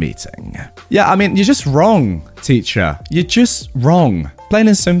final meeting. Yeah, I mean, you're just wrong, teacher. You're just wrong. Plain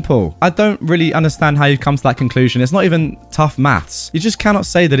and simple. I don't really understand how you come to that conclusion. It's not even tough maths. You just cannot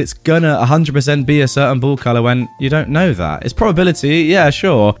say that it's gonna 100% be a certain ball colour when you don't know that. It's probability, yeah,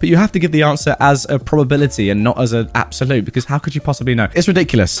 sure, but you have to give the answer as a probability and not as an absolute, because how could you possibly know? It's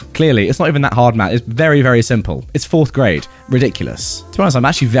ridiculous. Clearly, it's not even that hard math. It's very, very simple. It's 4th grade. Ridiculous. To be honest, I'm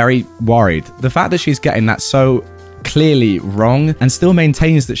actually very worried. The fact that she's getting that so clearly wrong and still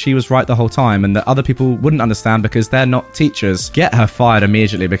maintains that she was right the whole time and that other people wouldn't understand because they're not teachers, get her fired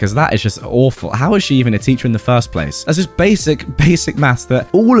immediately, because that is just awful. How is she even a teacher in the first place? That's just basic maths that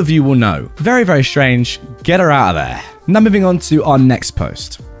all of you will know. Very, very strange. Get her out of there. Now moving on to our next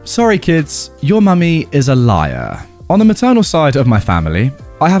post. "Sorry kids, your mummy is a liar." On the maternal side of my family,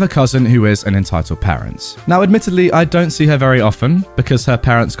 I have a cousin who is an entitled parent. Now, admittedly, I don't see her very often because her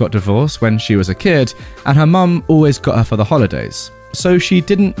parents got divorced when she was a kid and her mum always got her for the holidays. So she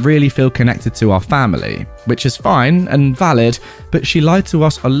didn't really feel connected to our family, which is fine and valid, but she lied to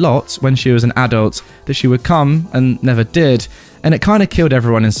us a lot when she was an adult that she would come and never did, and it kind of killed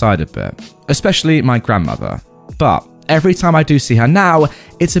everyone inside a bit, especially my grandmother. But every time I do see her now,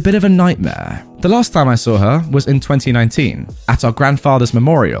 it's a bit of a nightmare. The last time I saw her was in 2019 at our grandfather's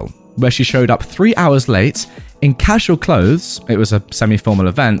memorial, where she showed up 3 hours late in casual clothes, it was a semi-formal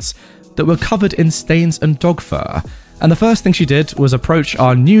event, that were covered in stains and dog fur. And the first thing she did was approach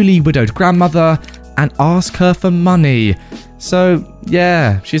our newly widowed grandmother and ask her for money. So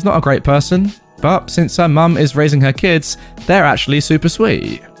yeah, she's not a great person, but since her mum is raising her kids, they're actually super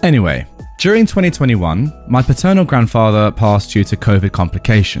sweet. Anyway, during 2021, my paternal grandfather passed due to COVID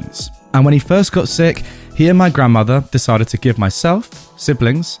complications. And when he first got sick, he and my grandmother decided to give myself,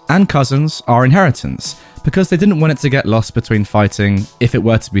 siblings, and cousins our inheritance because they didn't want it to get lost between fighting if it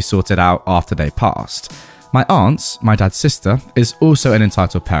were to be sorted out after they passed. My aunt, my dad's sister, is also an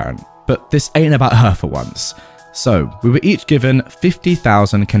entitled parent, but this ain't about her for once. So we were each given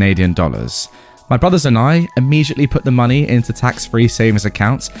 50,000 Canadian dollars. My brothers and I immediately put the money into tax-free savings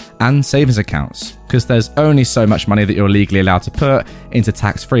accounts and savings accounts because there's only so much money that you're legally allowed to put into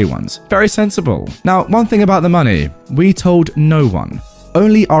tax-free ones. Very sensible. Now, one thing about the money, we told no one.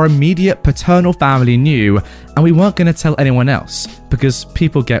 Only our immediate paternal family knew, and we weren't going to tell anyone else because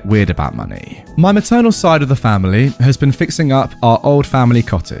people get weird about money. My maternal side of the family has been fixing up our old family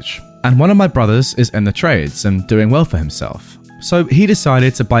cottage, and one of my brothers is in the trades and doing well for himself. So he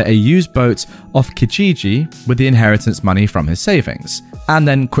decided to buy a used boat off Kijiji with the inheritance money from his savings, and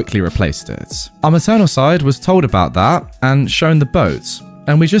then quickly replaced it. Our maternal side was told about that and shown the boat,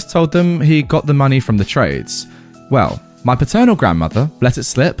 and we just told them he got the money from the trades. Well, My paternal grandmother let it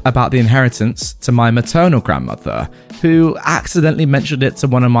slip about the inheritance to my maternal grandmother, who accidentally mentioned it to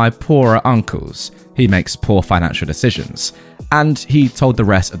one of my poorer uncles. He makes poor financial decisions, and he told the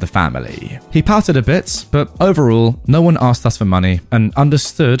rest of the family. He pouted a bit, but overall, no one asked us for money and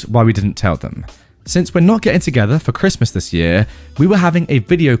understood why we didn't tell them. Since we're not getting together for Christmas this year, we were having a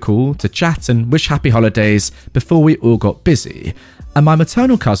video call to chat and wish happy holidays before we all got busy, and my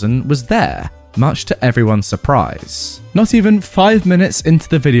maternal cousin was there, much to everyone's surprise. Not even 5 minutes into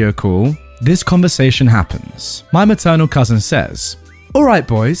the video call, this conversation happens. My maternal cousin says, "All right,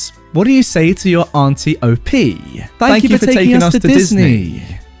 boys, what do you say to your Auntie OP? Thank you for taking us to Disney."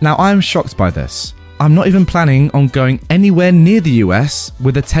 Now, I'm shocked by this. I'm not even planning on going anywhere near the US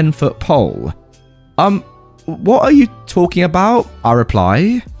with a 10-foot pole. What are you talking about? I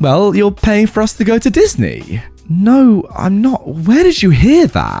reply. "Well, you're paying for us to go to Disney." "No, I'm not. Where did you hear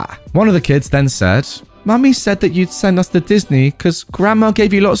that?" One of the kids then said, "Mummy said that you'd send us to Disney because Grandma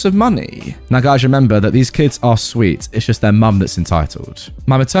gave you lots of money." Now guys, remember that these kids are sweet, it's just their mum that's entitled.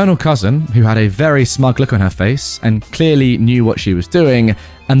 My maternal cousin, who had a very smug look on her face and clearly knew what she was doing,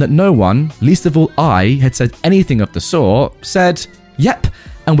 and that no one, least of all I, had said anything of the sort, said, "Yep,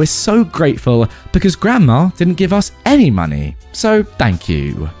 and we're so grateful because Grandma didn't give us any money, so thank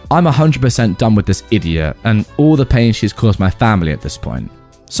you." I'm 100% done with this idiot and all the pain she's caused my family at this point.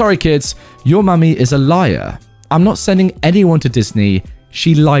 Sorry kids, your mummy is a liar. I'm not sending anyone to Disney,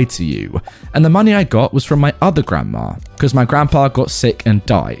 she lied to you. And the money I got was from my other grandma, because my grandpa got sick and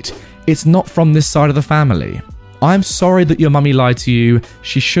died. It's not from this side of the family. I'm sorry that your mummy lied to you,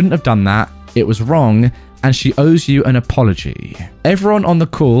 she shouldn't have done that, it was wrong, and she owes you an apology. Everyone on the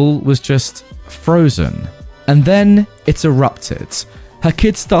call was just frozen. And then it erupted. Her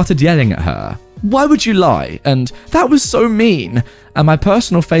kids started yelling at her. "Why would you lie?" And "That was so mean." And my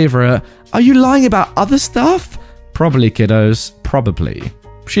personal favourite, "Are you lying about other stuff?" Probably, kiddos, probably.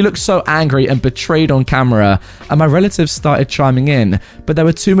 She looked so angry and betrayed on camera, and my relatives started chiming in, but there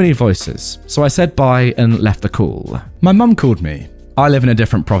were too many voices, so I said bye and left the call. My mum called me. I live in a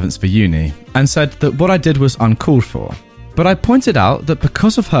different province for uni, and said that what I did was uncalled for. But I pointed out that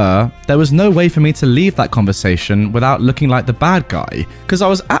because of her, there was no way for me to leave that conversation without looking like the bad guy, because I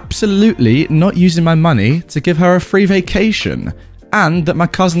was absolutely not using my money to give her a free vacation, and that my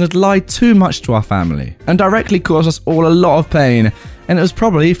cousin had lied too much to our family, and directly caused us all a lot of pain, and it was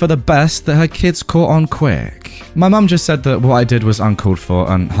probably for the best that her kids caught on quick. My mum just said that what I did was uncalled for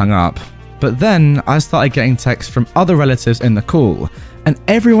and hung up. But then I started getting texts from other relatives in the call, and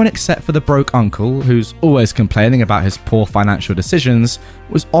everyone except for the broke uncle, who's always complaining about his poor financial decisions,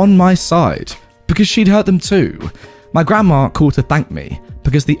 was on my side, because she'd hurt them too. My grandma called to thank me,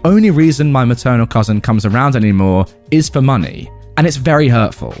 because the only reason my maternal cousin comes around anymore is for money, and it's very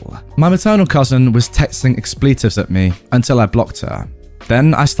hurtful. My maternal cousin was texting expletives at me until I blocked her.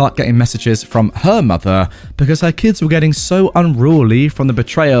 Then I start getting messages from her mother because her kids were getting so unruly from the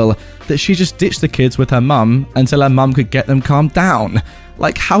betrayal that she just ditched the kids with her mum until her mum could get them calmed down.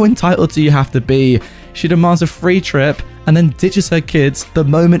 Like, how entitled do you have to be? She demands a free trip and then ditches her kids the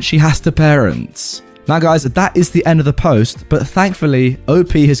moment she has to parent. Now guys, that is the end of the post, but thankfully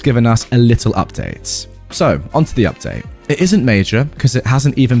OP has given us a little update. So, onto the update. It isn't major because it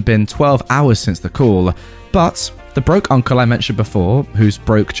hasn't even been 12 hours since the call, but the broke uncle I mentioned before, who's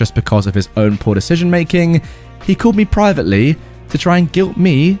broke just because of his own poor decision making, he called me privately to try and guilt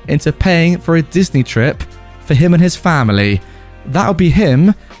me into paying for a Disney trip for him and his family. That'll be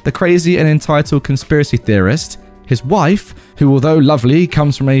him, the crazy and entitled conspiracy theorist, his wife, who although lovely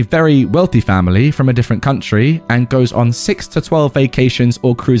comes from a very wealthy family from a different country and goes on 6 to 12 vacations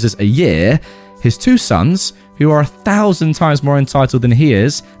or cruises a year, his 2 sons, who are 1,000 times more entitled than he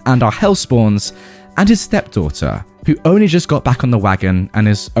is and are hellspawns, and his stepdaughter, who only just got back on the wagon and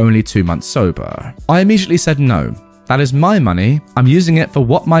is only 2 months sober. I immediately said no. That is my money. I'm using it for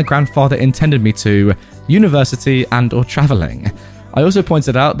what my grandfather intended me to, university and or traveling. I also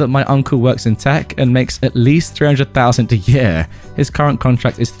pointed out that my uncle works in tech and makes at least $300,000 a year. His current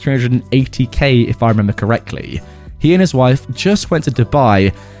contract is $380K if I remember correctly. He and his wife just went to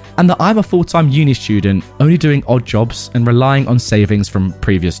Dubai, and that I'm a full-time uni student, only doing odd jobs and relying on savings from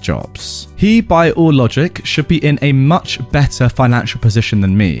previous jobs. He, by all logic, should be in a much better financial position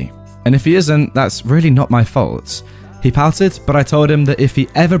than me. And if he isn't, that's really not my fault. He pouted, but I told him that if he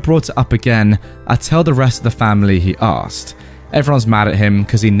ever brought it up again, I'd tell the rest of the family he asked. Everyone's mad at him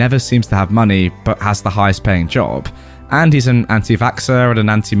because he never seems to have money, but has the highest paying job. And he's an anti-vaxxer and an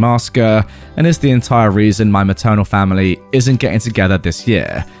anti-masker, and is the entire reason my maternal family isn't getting together this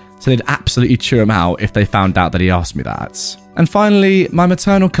year. So they'd absolutely chew him out if they found out that he asked me that. And finally, my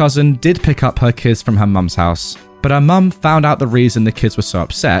maternal cousin did pick up her kids from her mum's house, but her mum found out the reason the kids were so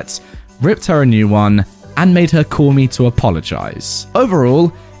upset, ripped her a new one, and made her call me to apologise.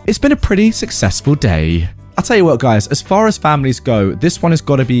 Overall, it's been a pretty successful day. I'll tell you what, guys, as far as families go, this one has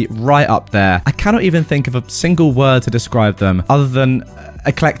got to be right up there. I cannot even think of a single word to describe them other than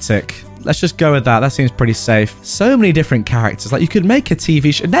eclectic. Let's just go with that. That seems pretty safe. So many different characters. Like, you could make a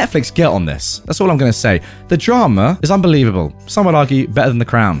TV show. Netflix, get on this. That's all I'm going to say. The drama is unbelievable. Some would argue better than The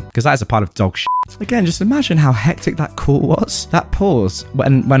Crown, because that is a part of dog shit. Again, just imagine how hectic that call was. That pause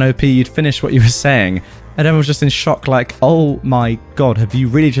when OP, you'd finish what you were saying, and everyone was just in shock, like, oh my god, have you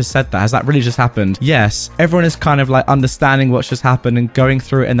really just said that? Has that really just happened? Yes. Everyone is kind of like understanding what's just happened and going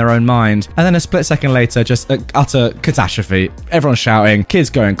through it in their own mind. And then a split second later, just utter catastrophe. Everyone's shouting, kids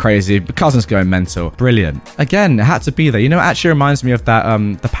going crazy, cousins going mental. Brilliant. Again, it had to be there. You know, it actually reminds me of that,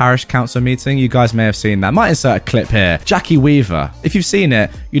 the parish council meeting. You guys may have seen that. Might insert a clip here. Jackie Weaver. If you've seen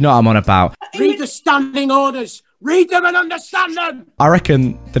it, you know what I'm on about. Read the standing orders. Read them and understand them. I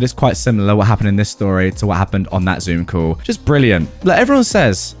reckon that it's quite similar what happened in this story to what happened on that Zoom call. Just brilliant. Like, everyone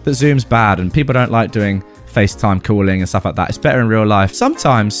says that Zoom's bad and people don't like doing FaceTime calling and stuff like that. It's better in real life.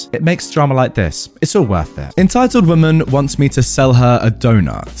 Sometimes it makes drama like this. It's all worth it. Entitled Woman wants me to sell her a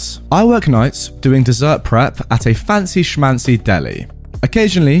donut. I work nights doing dessert prep at a fancy schmancy deli.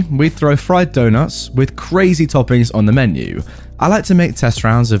 Occasionally, we throw fried donuts with crazy toppings on the menu. I like to make test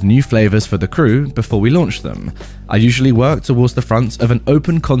rounds of new flavours for the crew before we launch them. I usually work towards the front of an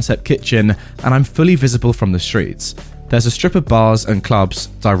open concept kitchen and I'm fully visible from the streets. There's a strip of bars and clubs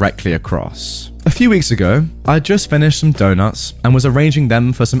directly across. A few weeks ago, I just finished some donuts and was arranging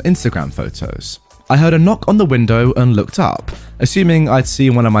them for some Instagram photos. I heard a knock on the window and looked up, assuming I'd see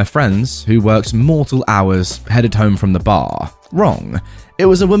one of my friends who works mortal hours headed home from the bar. Wrong. It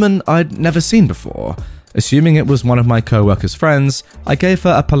was a woman I'd never seen before. Assuming it was one of my co-workers' friends, I gave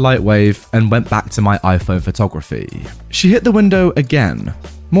her a polite wave and went back to my iPhone photography. She hit the window again,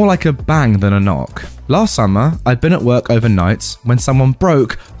 more like a bang than a knock. Last summer, I'd been at work overnight when someone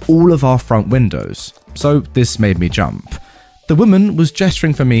broke all of our front windows, so this made me jump. The woman was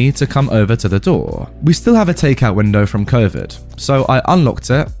gesturing for me to come over to the door. We still have a takeout window from COVID, so I unlocked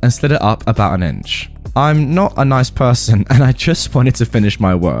it and slid it up about an inch. I'm not a nice person and I just wanted to finish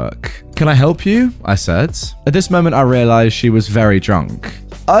my work. Can I help you? I said. At this moment I realised she was very drunk.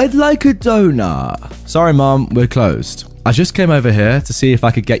 I'd like a donut. Sorry mom, we're closed. I just came over here to see if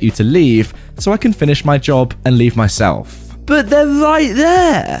I could get you to leave so I can finish my job and leave myself. But they're right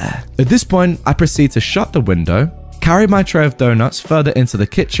there. At this point I proceed to shut the window, carry my tray of donuts further into the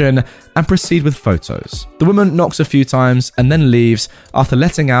kitchen, and proceed with photos. The woman knocks a few times and then leaves after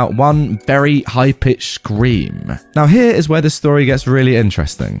letting out one very high-pitched scream. Now here is where the story gets really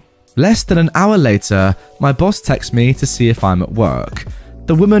interesting. Less than an hour later, my boss texts me to see if I'm at work.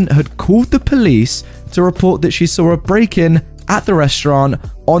 The woman had called the police to report that she saw a break-in at the restaurant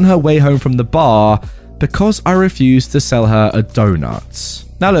on her way home from the bar because I refused to sell her a donut.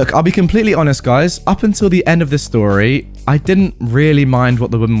 Now look, I'll be completely honest guys, up until the end of this story, I didn't really mind what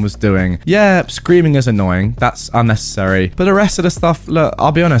the woman was doing. Yeah, screaming is annoying, that's unnecessary. But the rest of the stuff, look,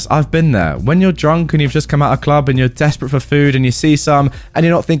 I'll be honest, I've been there. When you're drunk and you've just come out of a club and you're desperate for food and you see some and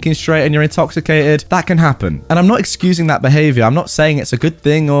you're not thinking straight and you're intoxicated, that can happen. And I'm not excusing that behavior. I'm not saying it's a good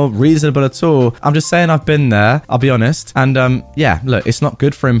thing or reasonable at all. I'm just saying I've been there, I'll be honest. And yeah, look, it's not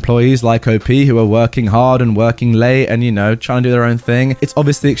good for employees like OP who are working hard and working late and, you know, trying to do their own thing. It's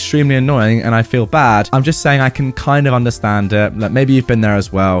obviously extremely annoying and I feel bad. I'm just saying I can kind of understand it. Like, maybe you've been there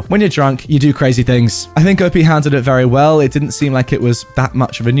as well. When you're drunk, you do crazy things. I think OP handled it very well. It didn't seem like it was that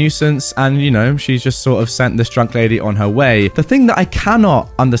much of a nuisance and, you know, she just sort of sent this drunk lady on her way. The thing that I cannot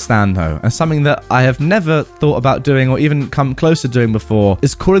understand though, and something that I have never thought about doing or even come close to doing before,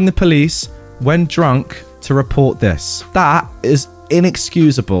 is calling the police when drunk to report this. That is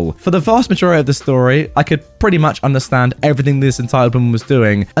inexcusable. For the vast majority of the story, I could pretty much understand everything this entitled woman was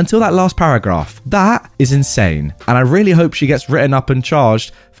doing until that last paragraph. That is insane, and I really hope she gets written up and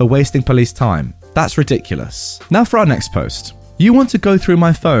charged for wasting police time. That's ridiculous. Now for our next post. You want to go through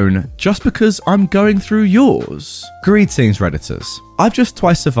my phone just because I'm going through yours? Greetings, Redditors. I've just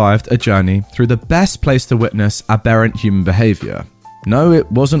twice survived a journey through the best place to witness aberrant human behaviour. No,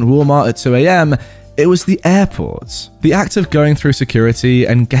 it wasn't Walmart at 2 a.m, it was the airport. The act of going through security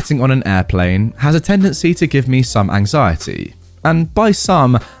and getting on an airplane has a tendency to give me some anxiety. And by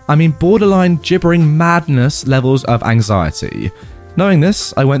some, I mean borderline gibbering madness levels of anxiety. Knowing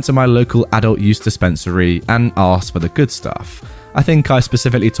this, I went to my local adult use dispensary and asked for the good stuff. I think I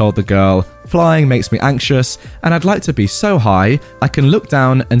specifically told the girl, flying makes me anxious, and I'd like to be so high I can look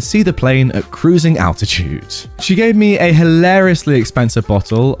down and see the plane at cruising altitude. She gave me a hilariously expensive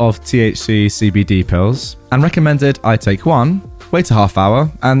bottle of THC CBD pills and recommended I take one, wait a half hour,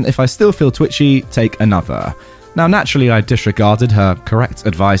 and if I still feel twitchy, take another. Now, naturally, I disregarded her correct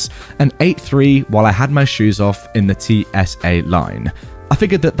advice and ate 3 while I had my shoes off in the TSA line. I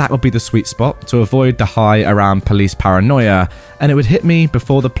figured that would be the sweet spot to avoid the high around police paranoia, and it would hit me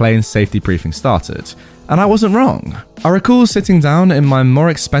before the plane's safety briefing started. And I wasn't wrong. I recall sitting down in my more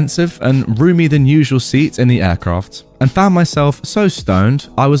expensive and roomy than usual seat in the aircraft, and found myself so stoned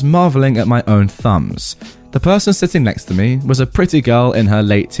I was marveling at my own thumbs. The person sitting next to me was a pretty girl in her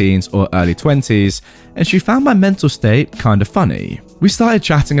late teens or early 20s, and she found my mental state kind of funny. We started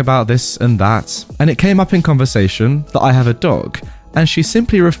chatting about this and that, and it came up in conversation that I have a dog, and she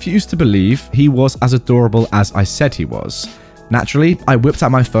simply refused to believe he was as adorable as I said he was. Naturally, I whipped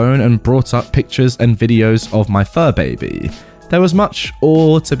out my phone and brought up pictures and videos of my fur baby. There was much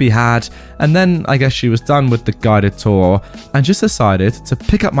awe to be had, and then I guess she was done with the guided tour and just decided to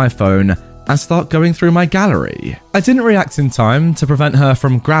pick up my phone and start going through my gallery. I didn't react in time to prevent her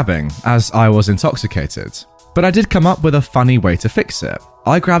from grabbing, as I was intoxicated. But I did come up with a funny way to fix it.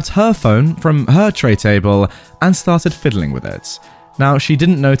 I grabbed her phone from her tray table and started fiddling with it. Now, she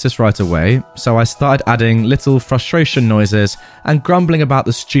didn't notice right away, so I started adding little frustration noises and grumbling about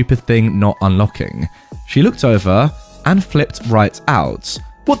the stupid thing not unlocking. She looked over and flipped right out.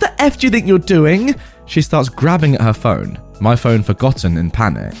 "What the F do you think you're doing?" She starts grabbing at her phone, my phone forgotten in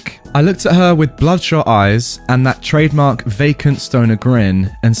panic. I looked at her with bloodshot eyes and that trademark vacant stoner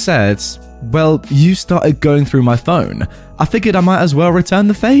grin and said, "Well, you started going through my phone. I figured I might as well return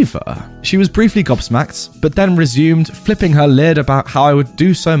the favor." She was briefly gobsmacked, but then resumed flipping her lid about how I would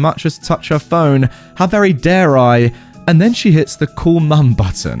do so much as touch her phone. How very dare I? And then she hits the cool mum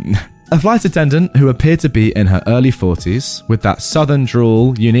button. A flight attendant who appeared to be in her early 40s, with that southern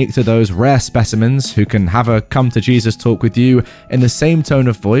drawl unique to those rare specimens who can have a come to Jesus talk with you in the same tone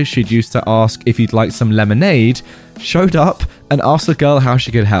of voice she'd used to ask if you'd like some lemonade, showed up and asked the girl how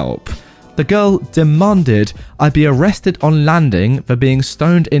she could help. The girl demanded I be arrested on landing for being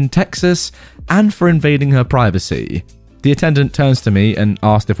stoned in Texas and for invading her privacy. The attendant turns to me and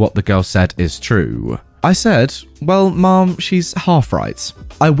asked if what the girl said is true. I said, "Well, Mom, she's half right.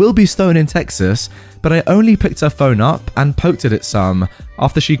 I will be stoned in Texas, but I only picked her phone up and poked at it some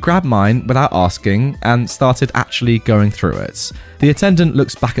after she grabbed mine without asking and started actually going through it." The attendant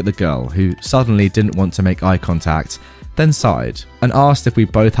looks back at the girl, who suddenly didn't want to make eye contact, then sighed and asked if we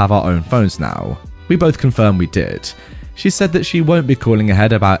both have our own phones now. We both confirmed we did. She said that she won't be calling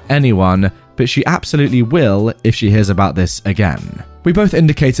ahead about anyone, but she absolutely will if she hears about this again. We both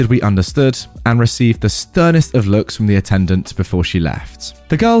indicated we understood and received the sternest of looks from the attendant before she left.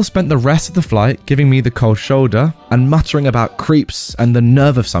 The girl spent the rest of the flight giving me the cold shoulder and muttering about creeps and the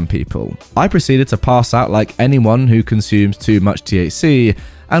nerve of some people. I proceeded to pass out like anyone who consumes too much THC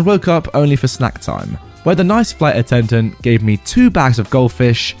and woke up only for snack time, where the nice flight attendant gave me 2 bags of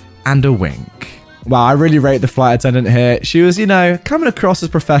goldfish and a wink. Wow, I really rate the flight attendant here. She was, coming across as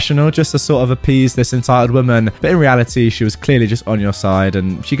professional just to sort of appease this entitled woman. But in reality, she was clearly just on your side.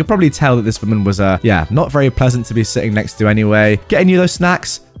 And she could probably tell that this woman was, not very pleasant to be sitting next to anyway. Getting you those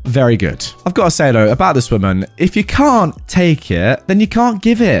snacks, very good. I've got to say though, about this woman, if you can't take it, then you can't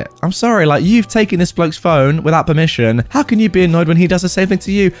give it. I'm sorry, you've taken this bloke's phone without permission. How can you be annoyed when he does the same thing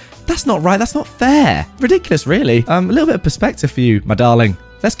to you? That's not right, that's not fair. Ridiculous, really. A little bit of perspective for you, my darling.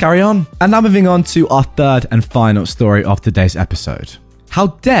 Let's carry on. And now moving on to our third and final story of today's episode. How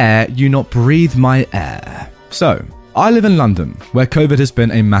dare you not breathe my air? So, I live in London, where COVID has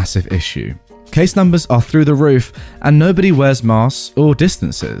been a massive issue. Case numbers are through the roof and nobody wears masks or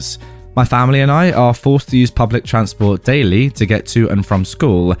distances. My family and I are forced to use public transport daily to get to and from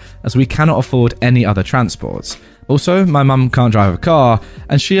school, as we cannot afford any other transport. Also, my mum can't drive a car,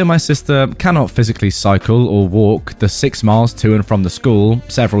 and she and my sister cannot physically cycle or walk the 6 miles to and from the school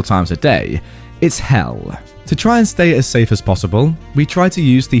several times a day. It's hell. To try and stay as safe as possible, we try to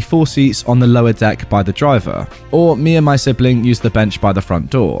use the 4 seats on the lower deck by the driver, or me and my sibling use the bench by the front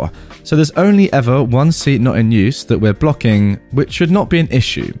door. So there's only ever 1 seat not in use that we're blocking, which should not be an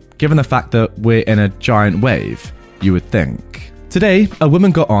issue, given the fact that we're in a giant wave, you would think. Today, a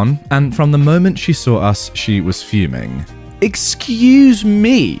woman got on, and from the moment she saw us, she was fuming. "Excuse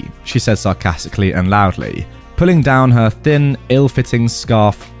me," she said sarcastically and loudly, pulling down her thin, ill-fitting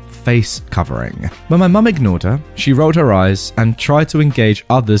scarf face covering. When my mum ignored her, she rolled her eyes and tried to engage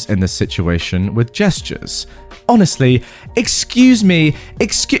others in the situation with gestures. "Honestly, excuse me,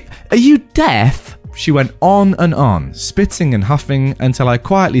 are you deaf?" She went on and on, spitting and huffing until I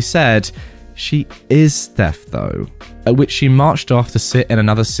quietly said, "She is deaf though," at which she marched off to sit in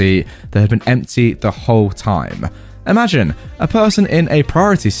another seat that had been empty the whole time. Imagine a person in a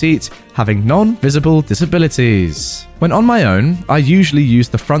priority seat having non-visible disabilities. When on my own, I usually use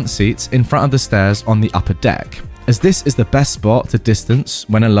the front seats in front of the stairs on the upper deck, as this is the best spot to distance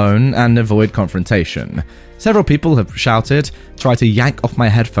when alone and avoid confrontation. Several people have shouted, tried to yank off my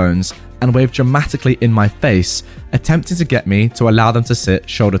headphones, and waved dramatically in my face, attempting to get me to allow them to sit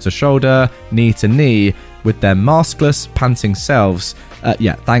shoulder to shoulder, knee to knee, with their maskless, panting selves.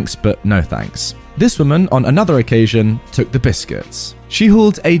 Yeah, thanks, but no thanks. This woman, on another occasion, took the biscuits. She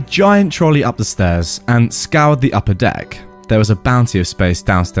hauled a giant trolley up the stairs and scoured the upper deck. There was a bounty of space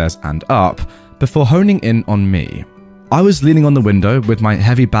downstairs and up, before honing in on me. I was leaning on the window with my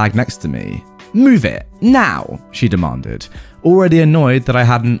heavy bag next to me. "Move it, now," she demanded, already annoyed that I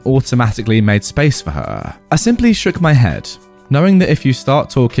hadn't automatically made space for her. I simply shook my head, knowing that if you start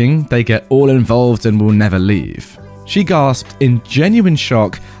talking, they get all involved and will never leave. She gasped in genuine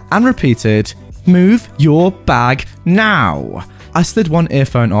shock and repeated, "Move your bag now." I slid one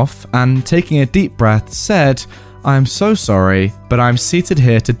earphone off and, taking a deep breath, said, "I am so sorry, but I'm seated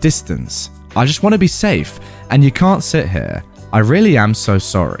here to distance. I just want to be safe, and you can't sit here. I really am so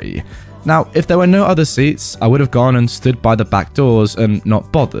sorry." Now, if there were no other seats, I would have gone and stood by the back doors and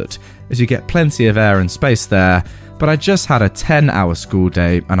not bothered, as you get plenty of air and space there, but I just had a 10-hour school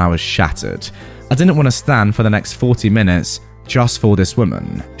day and I was shattered. I didn't want to stand for the next 40 minutes just for this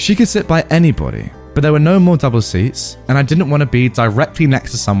woman. She could sit by anybody, but there were no more double seats, and I didn't want to be directly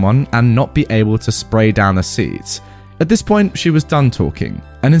next to someone and not be able to spray down the seats. At this point, she was done talking,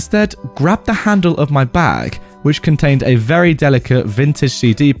 and instead grabbed the handle of my bag, which contained a very delicate vintage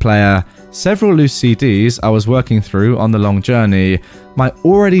CD player, several loose CDs I was working through on the long journey, my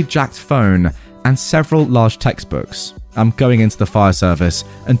already jacked phone, and several large textbooks. I'm going into the fire service,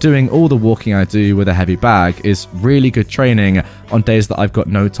 and doing all the walking I do with a heavy bag is really good training on days that I've got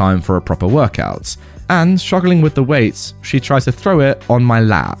no time for a proper workout. And struggling with the weights, she tries to throw it on my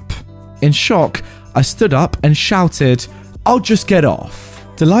lap. In shock, I stood up and shouted, "I'll just get off."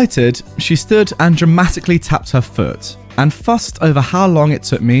 Delighted, she stood and dramatically tapped her foot, and fussed over how long it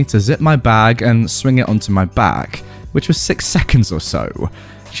took me to zip my bag and swing it onto my back, which was 6 seconds or so.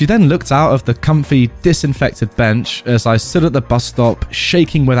 She then looked out of the comfy, disinfected bench as I stood at the bus stop,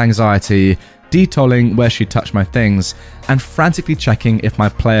 shaking with anxiety, detolling where she touched my things, and frantically checking if my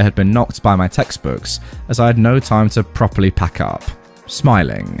player had been knocked by my textbooks, as I had no time to properly pack up.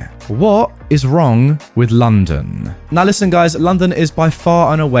 Smiling. What is wrong with London? Now listen guys, London is by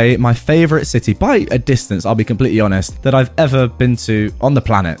far and away my favourite city, by a distance, I'll be completely honest, that I've ever been to on the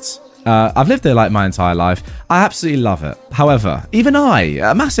planet. I've lived there like my entire life. I absolutely love it. However, even I,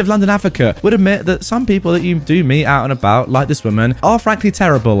 a massive London advocate, would admit that some people that you do meet out and about, like this woman, are frankly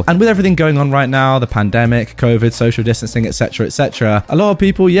terrible. And with everything going on right now, the pandemic, COVID, social distancing, etc., a lot of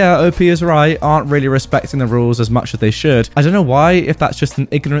people, yeah, OP is right, aren't really respecting the rules as much as they should. I don't know why, if that's just an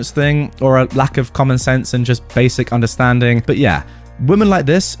ignorance thing or a lack of common sense and just basic understanding, but yeah. Women like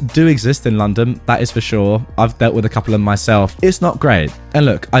this do exist in London, that is for sure. I've dealt with a couple of them myself. It's not great. And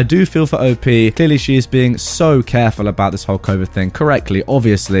look, I do feel for OP. Clearly she is being so careful about this whole COVID thing, correctly,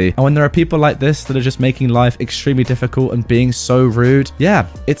 obviously. And when there are people like this that are just making life extremely difficult and being so rude, yeah,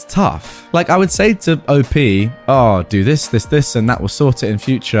 it's tough. Like I would say to OP, oh, do this, and that will sort it in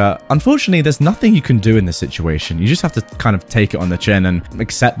future. Unfortunately, there's nothing you can do in this situation. You just have to kind of take it on the chin and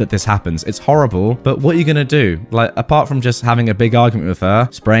accept that this happens. It's horrible, but what are you going to do? Like, apart from just having a big argument with her,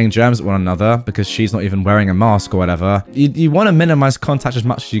 spraying germs at one another because she's not even wearing a mask or whatever, you want to minimize contact as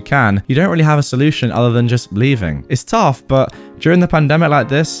much as you can. You don't really have a solution other than just leaving. It's tough, but during the pandemic like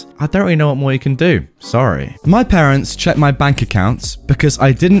this, I don't really know what more you can do. Sorry. My parents checked my bank accounts because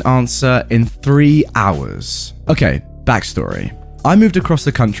I didn't answer in 3 hours. Okay, backstory. I moved across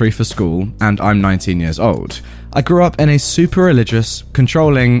the country for school and I'm 19 years old. I grew up in a super religious,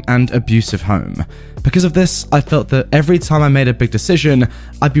 controlling and abusive home. Because of this, I felt that every time I made a big decision,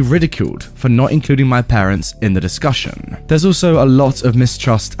 I'd be ridiculed for not including my parents in the discussion. There's also a lot of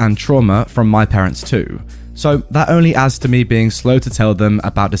mistrust and trauma from my parents too. So that only adds to me being slow to tell them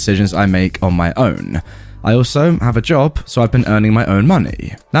about decisions I make on my own. I also have a job, so I've been earning my own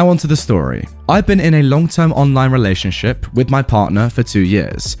money. Now on to the story. I've been in a long-term online relationship with my partner for 2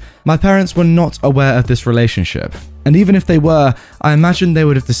 years. My parents were not aware of this relationship, and even if they were, I imagine they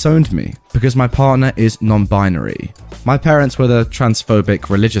would have disowned me because my partner is non-binary. My parents were the transphobic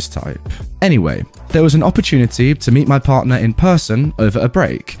religious type. Anyway, there was an opportunity to meet my partner in person over a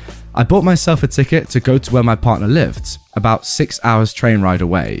break. I bought myself a ticket to go to where my partner lived, about 6 hours train ride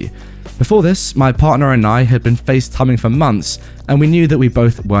away. Before this, my partner and I had been FaceTiming for months, and we knew that we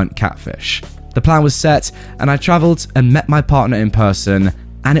both weren't catfish. The plan was set, and I travelled and met my partner in person,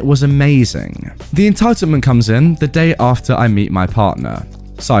 and it was amazing. The entitlement comes in the day after I meet my partner.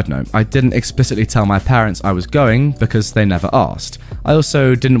 Side note, I didn't explicitly tell my parents I was going because they never asked. I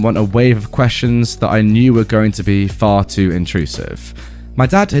also didn't want a wave of questions that I knew were going to be far too intrusive. My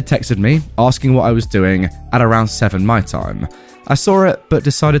dad had texted me asking what I was doing at around 7 my time. I saw it but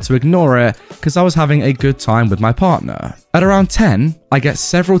decided to ignore it because I was having a good time with my partner. At around 10, I get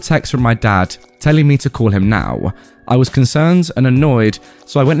several texts from my dad telling me to call him now. I was concerned and annoyed,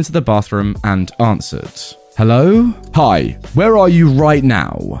 so I went into the bathroom and answered. Hello? Hi, where are you right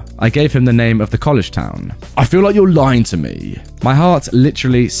now? I gave him the name of the college town. I feel like you're lying to me. My heart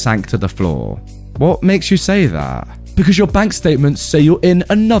literally sank to the floor. What makes you say that? Because your bank statements say you're in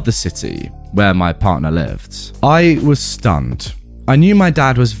another city, where my partner lived. I was stunned. I knew my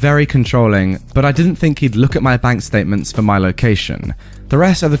dad was very controlling, but I didn't think he'd look at my bank statements for my location. The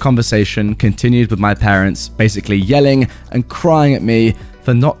rest of the conversation continued with my parents basically yelling and crying at me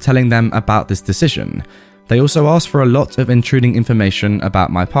for not telling them about this decision. They also asked for a lot of intruding information about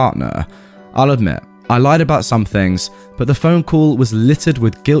my partner. I'll admit, I lied about some things, but the phone call was littered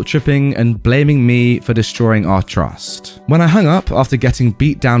with guilt-tripping and blaming me for destroying our trust. When I hung up after getting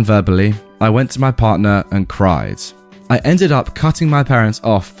beat down verbally, I went to my partner and cried. I ended up cutting my parents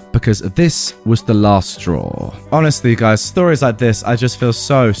off because this was the last straw. Honestly, guys, stories like this, I just feel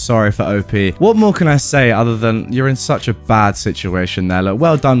so sorry for OP. What more can I say other than you're in such a bad situation there? Like,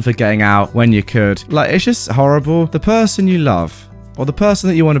 well done for getting out when you could. Like, it's just horrible. The person you love, or the person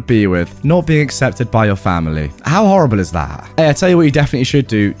that you want to be with, not being accepted by your family. How horrible is that? Hey, I tell you what you definitely should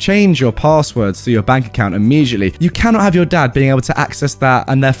do. Change your passwords to your bank account immediately. You cannot have your dad being able to access that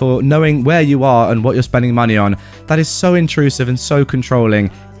and therefore knowing where you are and what you're spending money on. That is so intrusive and so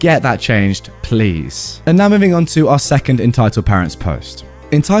controlling. Get that changed, please. And now moving on to our second Entitled Parents post.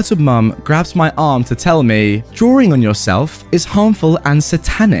 Entitled Mum grabs my arm to tell me, drawing on yourself is harmful and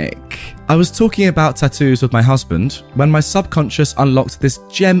satanic. I was talking about tattoos with my husband when my subconscious unlocked this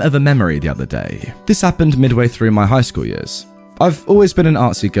gem of a memory the other day. This happened midway through my high school years. I've always been an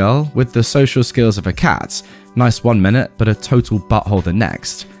artsy girl with the social skills of a cat. Nice 1 minute, but a total butthole the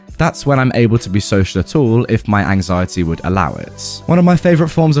next. That's when I'm able to be social at all if my anxiety would allow it. One of my favourite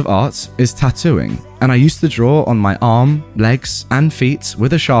forms of art is tattooing, and I used to draw on my arm, legs, and feet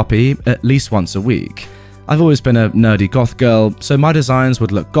with a Sharpie at least once a week. I've always been a nerdy goth girl, so my designs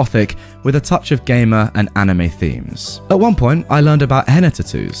would look gothic with a touch of gamer and anime themes. At one point, I learned about henna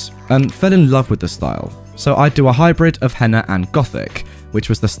tattoos and fell in love with the style, so I'd do a hybrid of henna and gothic, which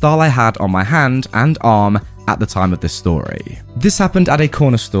was the style I had on my hand and arm at the time of this story. This happened at a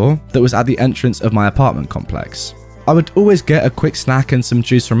corner store that was at the entrance of my apartment complex. I would always get a quick snack and some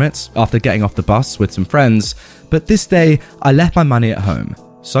juice from it after getting off the bus with some friends, but this day I left my money at home.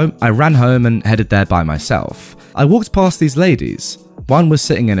 So I ran home and headed there by myself. I walked past these ladies. One was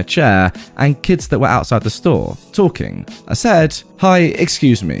sitting in a chair and kids that were outside the store, talking. I said, "Hi,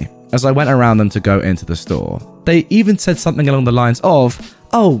 excuse me," as I went around them to go into the store. They even said something along the lines of,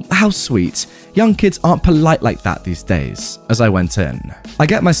 "Oh, how sweet. Young kids aren't polite like that these days," as I went in. I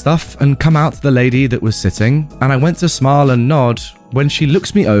get my stuff and come out to the lady that was sitting, and I went to smile and nod when she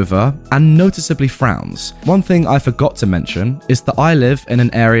looks me over and noticeably frowns. One thing I forgot to mention is that I live in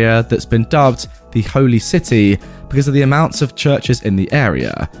an area that's been dubbed the Holy City because of the amounts of churches in the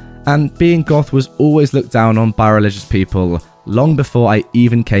area, and being goth was always looked down on by religious people long before I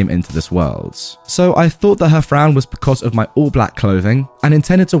even came into this world. So I thought that her frown was because of my all-black clothing and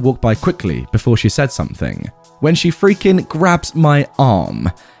intended to walk by quickly before she said something, when she freaking grabs my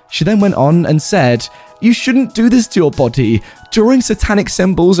arm. She then went on and said, "You shouldn't do this to your body. Drawing satanic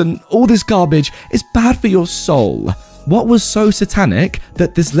symbols and all this garbage is bad for your soul." What was so satanic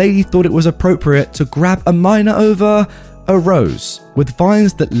that this lady thought it was appropriate to grab a minor over? A rose with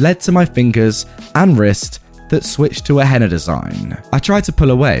vines that led to my fingers and wrist that switched to a henna design. I tried to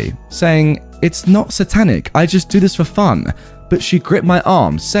pull away, saying, "It's not satanic, I just do this for fun." But she gripped my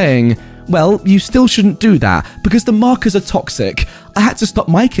arm, saying, "Well, you still shouldn't do that because the markers are toxic. I had to stop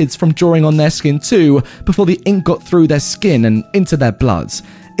my kids from drawing on their skin too before the ink got through their skin and into their bloods.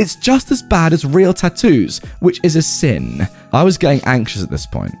 It's just as bad as real tattoos, which is a sin." I was getting anxious at this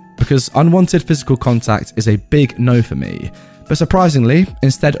point because unwanted physical contact is a big no for me. But surprisingly,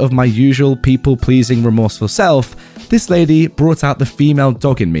 instead of my usual people-pleasing remorseful self, this lady brought out the female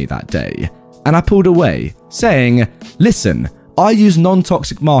dog in me that day. And I pulled away, saying, "Listen, I use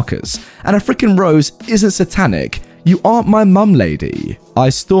non-toxic markers, and a freaking rose isn't satanic. You aren't my mum, lady." I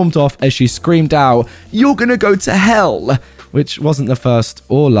stormed off as she screamed out, "You're gonna go to hell!" which wasn't the first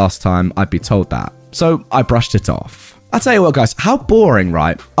or last time I'd be told that. So I brushed it off. I tell you what, guys, how boring,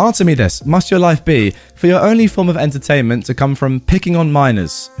 right? Answer me this. Must your life be for your only form of entertainment to come from picking on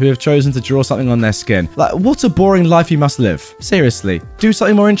minors who have chosen to draw something on their skin? Like, what a boring life you must live. Seriously. Do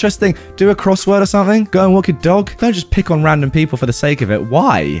something more interesting. Do a crossword or something. Go and walk your dog. Don't just pick on random people for the sake of it.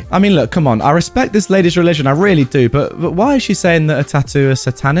 Why? I mean, look, come on. I respect this lady's religion. I really do. But why is she saying that a tattoo is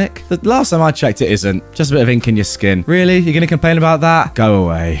satanic? The last time I checked, it isn't. Just a bit of ink in your skin. Really? You're going to complain about that? Go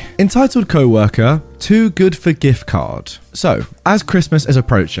away. Entitled co-worker, too good for gift card. So, as Christmas is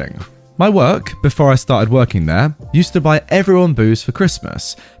approaching, my work, before I started working there, used to buy everyone booze for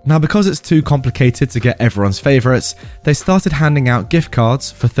Christmas. Now, because it's too complicated to get everyone's favourites, they started handing out gift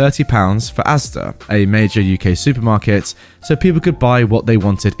cards for £30 for Asda, a major UK supermarket, so people could buy what they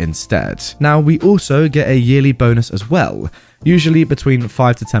wanted instead. Now, we also get a yearly bonus as well, usually between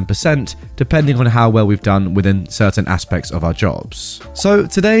 5 to 10%, depending on how well we've done within certain aspects of our jobs. So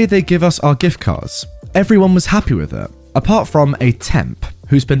today they give us our gift cards. Everyone was happy with it, apart from a temp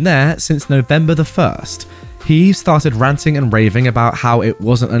who's been there since November the 1st. He started ranting and raving about how it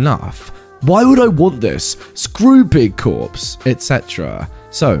wasn't enough. Why would I want this? Screw Big Corps, etc.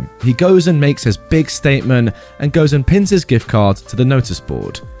 So he goes and makes his big statement and goes and pins his gift card to the notice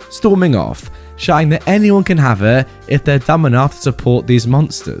board, storming off, shouting that anyone can have it if they're dumb enough to support these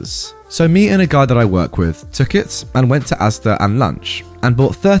monsters. So me and a guy that I work with took it and went to Asda and lunch and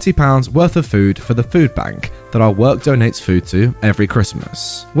bought £30 worth of food for the food bank that our work donates food to every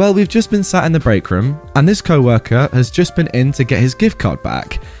Christmas. Well, we've just been sat in the break room and this co-worker has just been in to get his gift card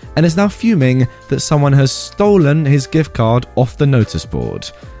back and is now fuming that someone has stolen his gift card off the notice board.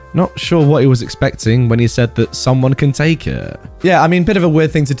 Not sure what he was expecting when he said that someone can take it. Yeah, I mean, bit of a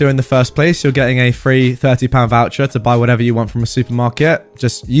weird thing to do in the first place. You're getting a free £30 voucher to buy whatever you want from a supermarket.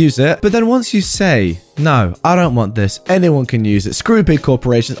 Just use it. But then once you say, no, I don't want this, anyone can use it, screw big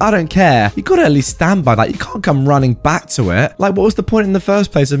corporations, I don't care, you gotta at least stand by that. You can't come running back to it. Like, what was the point in the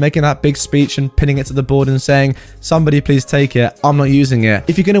first place of making that big speech and pinning it to the board and saying, somebody please take it, I'm not using it,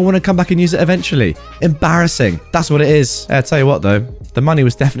 if you're gonna want to come back and use it eventually? Embarrassing. That's what it is. I'll tell you what though, the money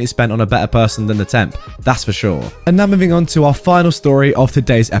was definitely spent on a better person than the temp, that's for sure. And now moving on to our final story of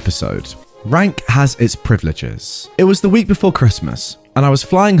today's episode. Rank has its privileges. It was the week before Christmas, and I was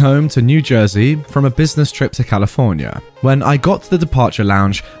flying home to New Jersey from a business trip to California. When I got to the departure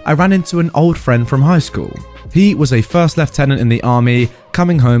lounge, I ran into an old friend from high school. He was a first lieutenant in the army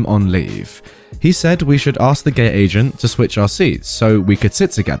coming home on leave. He said we should ask the gate agent to switch our seats so we could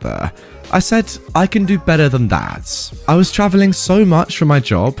sit together. I said I can do better than that. I was traveling so much for my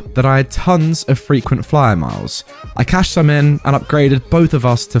job that I had tons of frequent flyer miles. I cashed some in and upgraded both of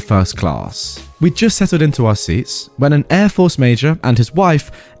us to first class. We'd just settled into our seats when an Air Force major and his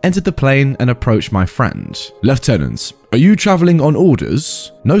wife entered the plane and approached my friend. Lieutenant, are you traveling on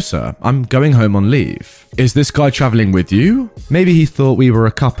orders? No, sir. I'm going home on leave. Is this guy traveling with you? Maybe he thought we were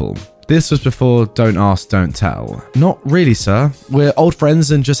a couple. This was before Don't Ask, Don't Tell. Not really, sir. We're old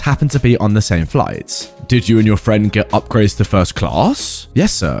friends and just happen to be on the same flight. Did you and your friend get upgrades to first class?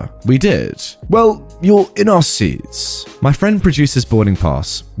 Yes, sir. We did. Well, you're in our seats. My friend produced his boarding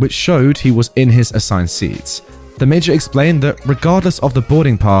pass, which showed he was in his assigned seats. The major explained that regardless of the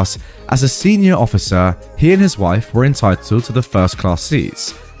boarding pass, as a senior officer, he and his wife were entitled to the first class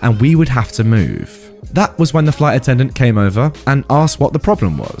seats, and we would have to move. That was when the flight attendant came over and asked what the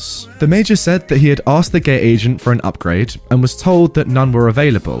problem was. The major said that he had asked the gate agent for an upgrade and was told that none were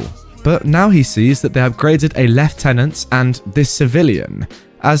available. But now he sees that they upgraded a lieutenant and this civilian.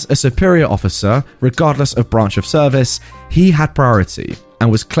 As a superior officer, regardless of branch of service, he had priority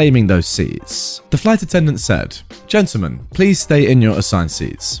and was claiming those seats. The flight attendant said, "Gentlemen, please stay in your assigned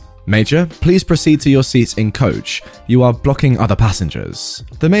seats. Major, please proceed to your seats in coach. You are blocking other passengers."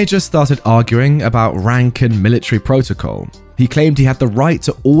 The major started arguing about rank and military protocol. He claimed he had the right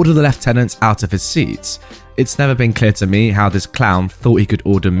to order the lieutenants out of his seats. It's never been clear to me how this clown thought he could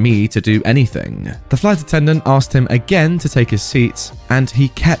order me to do anything. The flight attendant asked him again to take his seat, and he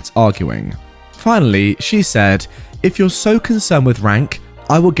kept arguing. Finally, she said, "If you're so concerned with rank,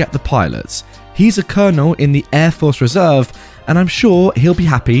 I will get the pilot. He's a colonel in the Air Force Reserve, and I'm sure he'll be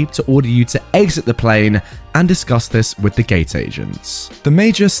happy to order you to exit the plane and discuss this with the gate agents." The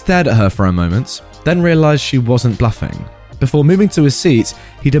major stared at her for a moment, then realized she wasn't bluffing. Before moving to his seat,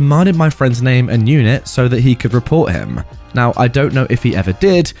 he demanded my friend's name and unit so that he could report him. Now, I don't know if he ever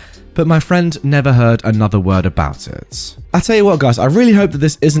did, but my friend never heard another word about it. I tell you what, guys, I really hope that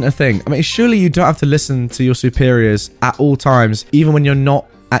this isn't a thing. I mean, surely you don't have to listen to your superiors at all times, even when you're not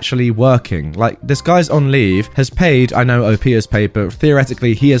actually working. Like, this guy's on leave, has paid, I know OP has paid, but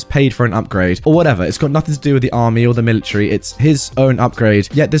theoretically he has paid for an upgrade or whatever. It's got nothing to do with the army or the military. It's his own upgrade.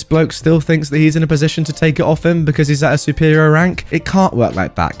 Yet this bloke still thinks that he's in a position to take it off him because he's at a superior rank. It can't work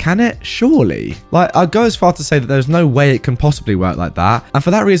like that, can it? Surely. Like, I'd go as far to say that there's no way it can possibly work like that. And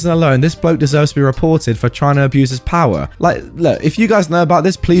for that reason alone, this bloke deserves to be reported for trying to abuse his power. Like, look, if you guys know about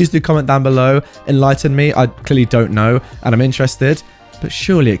this, please do comment down below. Enlighten me. I clearly don't know and I'm interested. But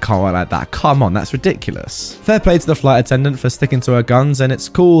surely it can't work like that. Come on, that's ridiculous. Fair play to the flight attendant for sticking to her guns, and it's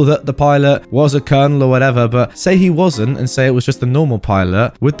cool that the pilot was a colonel or whatever, but say he wasn't and say it was just a normal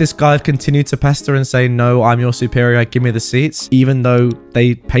pilot, would this guy have continued to pester and say, no, I'm your superior, give me the seats, even though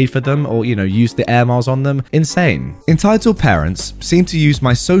they paid for them or, you know, used the air miles on them? Insane. Entitled parents seem to use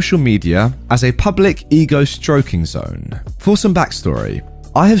my social media as a public ego stroking zone. For some backstory,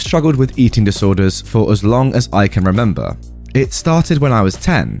 I have struggled with eating disorders for as long as I can remember. It started when I was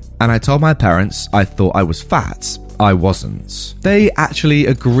 10, and I told my parents I thought I was fat. I wasn't. They actually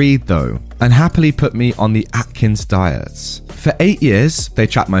agreed though, and happily put me on the Atkins diet. For 8 years, they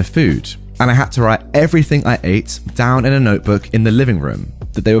tracked my food, and I had to write everything I ate down in a notebook in the living room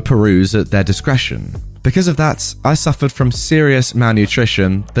that they would peruse at their discretion. Because of that, I suffered from serious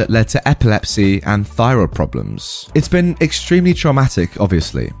malnutrition that led to epilepsy and thyroid problems. It's been extremely traumatic,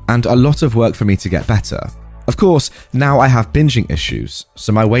 obviously, and a lot of work for me to get better. Of course, now I have binging issues,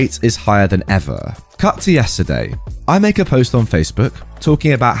 so my weight is higher than ever. Cut to yesterday. I make a post on Facebook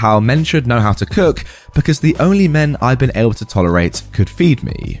talking about how men should know how to cook because the only men I've been able to tolerate could feed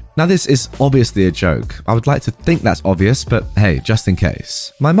me. Now this is obviously a joke. I would like to think that's obvious, but hey, just in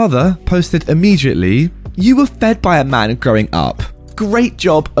case. My mother posted immediately, "You were fed by a man growing up. Great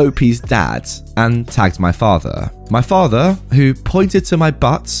job, OP's dad," and tagged my father. My father, who pointed to my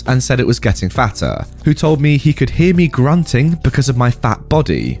butt and said it was getting fatter, who told me he could hear me grunting because of my fat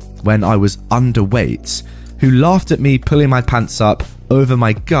body when I was underweight, who laughed at me pulling my pants up over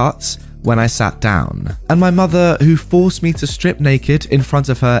my gut when I sat down, and my mother, who forced me to strip naked in front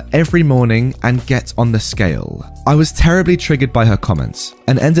of her every morning and get on the scale. I was terribly triggered by her comments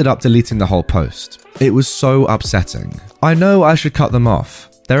and ended up deleting the whole post. It was so upsetting. I know I should cut them off.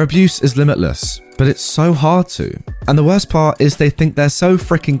 Their abuse is limitless, but it's so hard to. And the worst part is they think they're so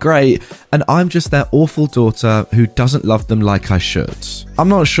freaking great, and I'm just their awful daughter who doesn't love them like I should. I'm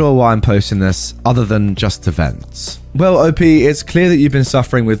not sure why I'm posting this, other than just to vent. Well, OP, it's clear that you've been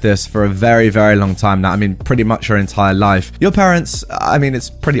suffering with this for a very, very long time now. I mean, pretty much your entire life. Your parents, I mean, it's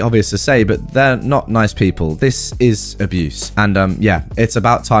pretty obvious to say, but they're not nice people. This is abuse. And yeah, it's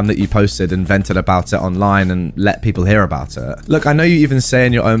about time that you posted and vented about it online and let people hear about it. Look, I know you even say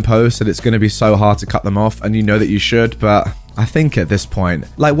in your own post that it's going to be so hard to cut them off, and you know that you should, but I think at this point,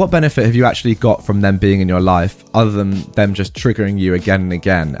 like, what benefit have you actually got from them being in your life other than them just triggering you again and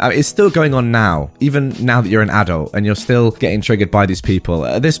again? I mean, it's still going on now, even now that you're an adult and you're still getting triggered by these people.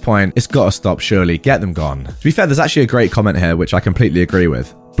 At this point, it's got to stop, surely. Get them gone. To be fair, there's actually a great comment here, which I completely agree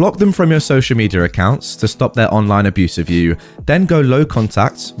with. Block them from your social media accounts to stop their online abuse of you, then go low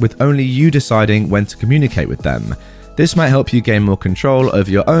contact with only you deciding when to communicate with them. This might help you gain more control over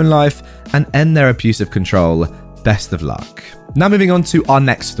your own life and end their abusive control. Best of luck. Now moving on to our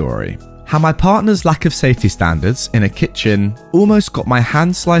next story. How my partner's lack of safety standards in a kitchen almost got my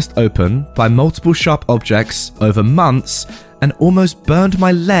hand sliced open by multiple sharp objects over months and almost burned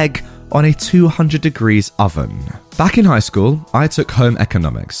my leg on a 200 degrees oven. Back in high school, I took home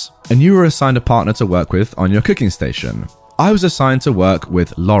economics, and you were assigned a partner to work with on your cooking station. I was assigned to work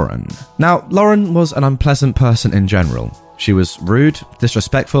with Lauren. Now, Lauren was an unpleasant person in general. She was rude,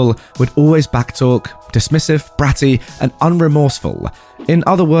 disrespectful, would always backtalk, dismissive, bratty, and unremorseful. In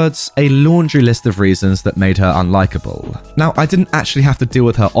other words, a laundry list of reasons that made her unlikable. Now, I didn't actually have to deal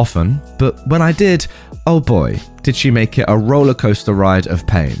with her often, but when I did, oh boy, did she make it a roller coaster ride of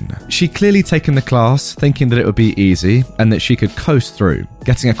pain. She'd clearly taken the class thinking that it would be easy and that she could coast through,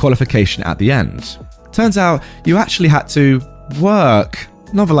 getting a qualification at the end. Turns out, you actually had to work.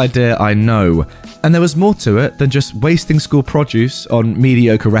 Novel idea, I know. And there was more to it than just wasting school produce on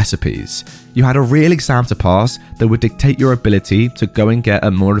mediocre recipes. You had a real exam to pass that would dictate your ability to go and get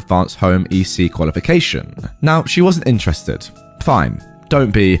a more advanced home EC qualification. Now, she wasn't interested. Fine,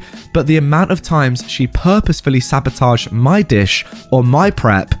 don't be. But the amount of times she purposefully sabotaged my dish or my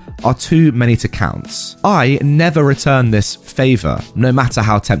prep are too many to count. I never returned this favour, no matter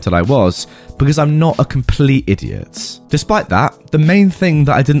how tempted I was, because I'm not a complete idiot. Despite that, the main thing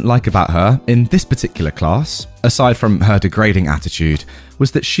that I didn't like about her in this particular class, aside from her degrading attitude, was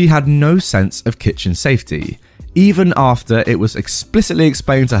that she had no sense of kitchen safety, even after it was explicitly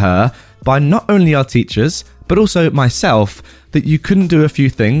explained to her by not only our teachers, but also myself, that you couldn't do a few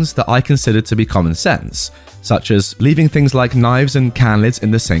things that I considered to be common sense, such as leaving things like knives and can lids in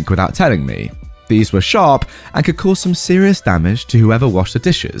the sink without telling me. These were sharp and could cause some serious damage to whoever washed the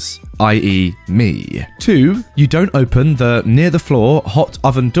dishes, i.e. me. 2, you don't open the near the floor hot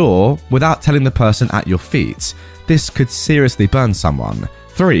oven door without telling the person at your feet. This could seriously burn someone.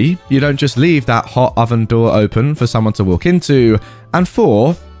 3, you don't just leave that hot oven door open for someone to walk into. And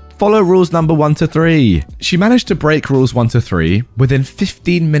 4, follow rules number 1 to 3. She managed to break rules 1 to 3 within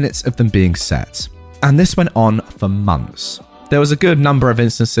 15 minutes of them being set. And this went on for months. There was a good number of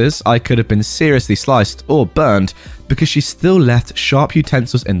instances I could have been seriously sliced or burned because she still left sharp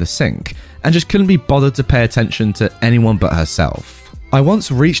utensils in the sink and just couldn't be bothered to pay attention to anyone but herself. I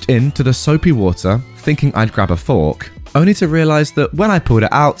once reached into the soapy water thinking I'd grab a fork, only to realise that when I pulled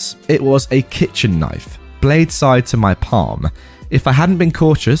it out, it was a kitchen knife, blade side to my palm. If I hadn't been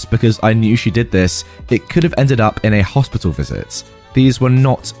cautious because I knew she did this, it could have ended up in a hospital visit. These were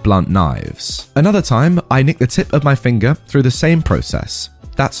not blunt knives. Another time, I nicked the tip of my finger through the same process.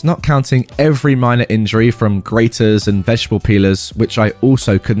 That's not counting every minor injury from graters and vegetable peelers, which I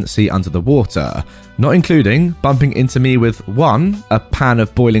also couldn't see under the water, not including bumping into me with 1, a pan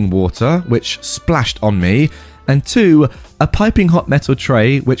of boiling water, which splashed on me, and 2, a piping hot metal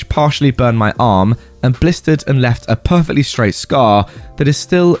tray which partially burned my arm and blistered and left a perfectly straight scar that is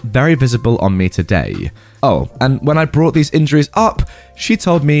still very visible on me today. Oh, and when I brought these injuries up, she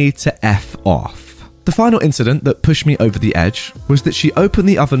told me to F off. The final incident that pushed me over the edge was that she opened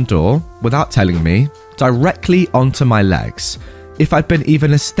the oven door, without telling me, directly onto my legs. If I'd been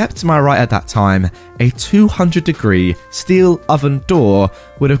even a step to my right at that time, a 200-degree steel oven door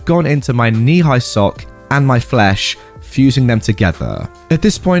would have gone into my knee-high sock and my flesh, fusing them together. At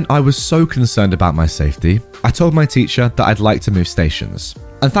this point, I was so concerned about my safety, I told my teacher that I'd like to move stations.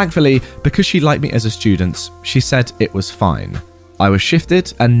 And thankfully, because she liked me as a student, she said it was fine. I was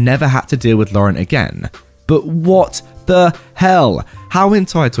shifted and never had to deal with Lauren again. But what the hell? How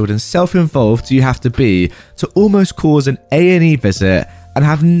entitled and self-involved do you have to be to almost cause an A&E visit and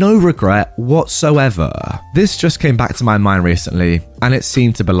have no regret whatsoever? This just came back to my mind recently, and it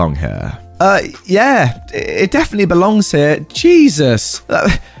seemed to belong here. Yeah, it definitely belongs here. Jesus.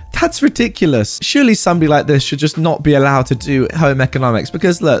 That's ridiculous. Surely somebody like this should just not be allowed to do home economics,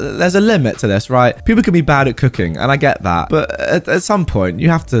 because look, there's a limit to this, right? People can be bad at cooking, and I get that, but at some point you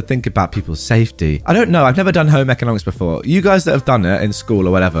have to think about people's safety. I don't know, I've never done home economics before. You guys that have done it in school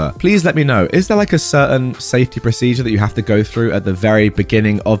or whatever, please let me know. Is there like a certain safety procedure that you have to go through at the very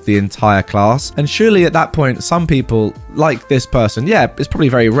beginning of the entire class? And surely at that point, some people, like this person, yeah, it's probably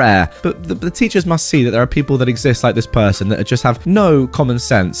very rare, but the teachers must see that there are people that exist like this person that just have no common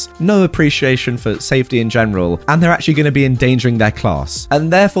sense, no appreciation for safety in general, and they're actually going to be endangering their class,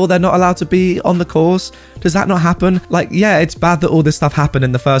 and therefore they're not allowed to be on the course. Does that not happen? Like, yeah, it's bad that all this stuff happened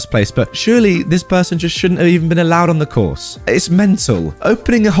in the first place, but surely this person just shouldn't have even been allowed on the course. It's mental.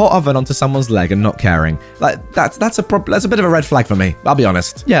 Opening a hot oven onto someone's leg and not caring, like that's a bit of a red flag for me, I'll be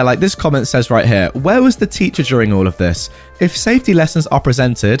honest. Yeah, like this comment says right here, where was the teacher during all of this? If safety lessons are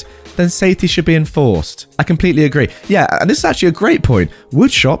presented, then safety should be enforced. I completely agree. Yeah, and this is actually a great point.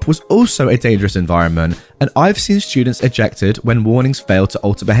 Woodshop was also a dangerous environment, and I've seen students ejected when warnings failed to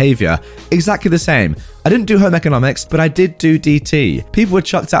alter behaviour. Exactly the same. I didn't do home economics, but I did do DT. People were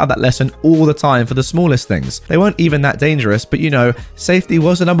chucked out of that lesson all the time for the smallest things. They weren't even that dangerous, but you know, safety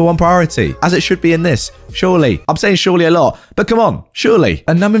was the number one priority, as it should be in this. Surely. I'm saying surely a lot, but come on, surely.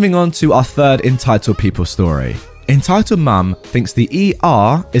 And now moving on to our third entitled people story. Entitled Mum thinks the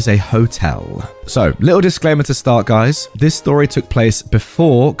ER is a hotel. So, little disclaimer to start, guys. This story took place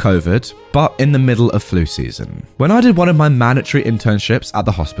before COVID, but in the middle of flu season. When I did one of my mandatory internships at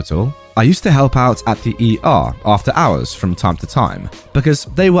the hospital, I used to help out at the ER after hours from time to time, because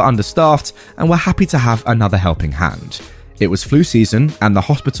they were understaffed and were happy to have another helping hand. It was flu season and the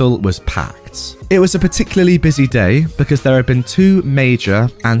hospital was packed. It was a particularly busy day because there had been 2 major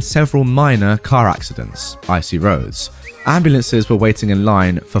and several minor car accidents, icy roads. Ambulances were waiting in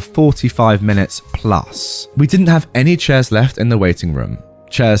line for 45 minutes plus. We didn't have any chairs left in the waiting room.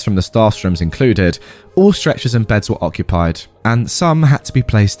 Chairs from the staff's rooms included. All stretchers and beds were occupied, and some had to be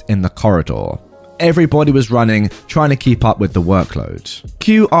placed in the corridor. Everybody was running, trying to keep up with the workload.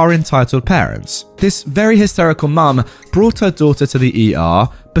 Cue our entitled parents. This very hysterical mum brought her daughter to the ER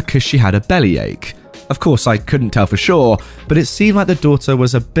because she had a bellyache. Of course, I couldn't tell for sure, but it seemed like the daughter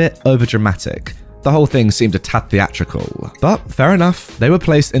was a bit overdramatic. The whole thing seemed a tad theatrical. But fair enough, they were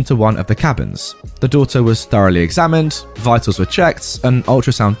placed into one of the cabins. The daughter was thoroughly examined, vitals were checked, an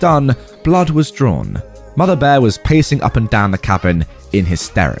ultrasound done, blood was drawn. Mother Bear was pacing up and down the cabin in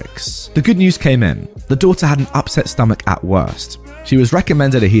hysterics. The good news came in. The daughter had an upset stomach at worst. She was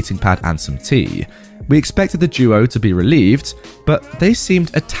recommended a heating pad and some tea. We expected the duo to be relieved, but they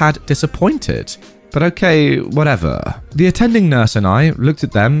seemed a tad disappointed. But okay, whatever. The attending nurse and I looked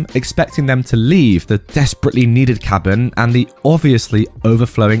at them, expecting them to leave the desperately needed cabin and the obviously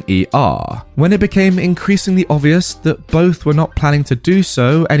overflowing ER. When it became increasingly obvious that both were not planning to do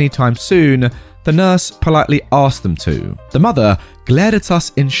so anytime soon, the nurse politely asked them to. The mother glared at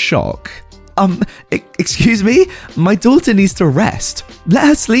us in shock. Excuse me? My daughter needs to rest. Let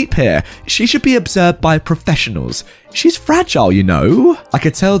her sleep here. She should be observed by professionals. She's fragile, you know. I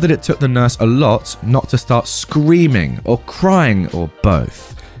could tell that it took the nurse a lot not to start screaming or crying or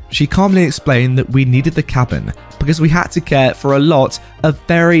both. She calmly explained that we needed the cabin because we had to care for a lot of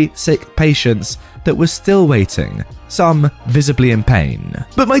very sick patients that were still waiting, some visibly in pain.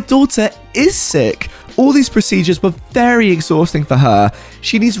 But my daughter is sick. All these procedures were very exhausting for her.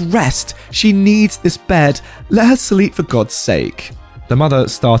 She needs rest. She needs this bed. Let her sleep for God's sake. The mother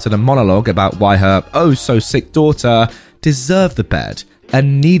started a monologue about why her oh-so-sick daughter deserved the bed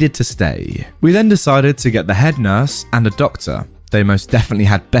and needed to stay. We then decided to get the head nurse and a doctor. They most definitely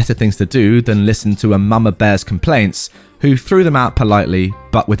had better things to do than listen to a Mama Bear's complaints, who threw them out politely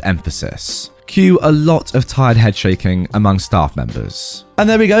but with emphasis. Cue a lot of tired head shaking among staff members. And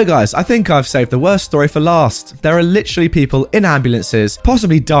there we go, guys. I think I've saved the worst story for last. There are literally people in ambulances,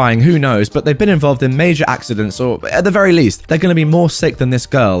 possibly dying, who knows, but they've been involved in major accidents, or at the very least, they're going to be more sick than this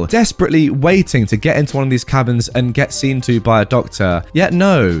girl, desperately waiting to get into one of these cabins and get seen to by a doctor. Yet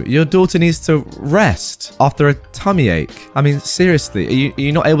no, your daughter needs to rest after a tummy ache. I mean, seriously, are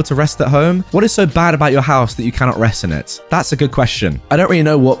you not able to rest at home? What is so bad about your house that you cannot rest in it? That's a good question. I don't really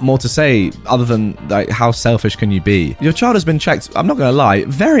know what more to say other than, like, how selfish can you be? Your child has been checked, I'm not going to lie,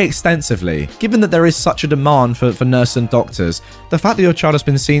 very extensively. Given that there is such a demand for nurses and doctors, the fact that your child has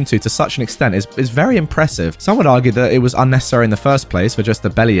been seen to such an extent is very impressive. Some would argue that it was unnecessary in the first place for just a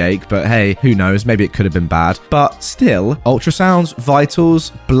bellyache, but hey, who knows, maybe it could have been bad. But still, ultrasounds,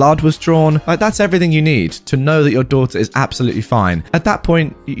 vitals, blood was drawn, like that's everything you need to know that your daughter is absolutely fine. At that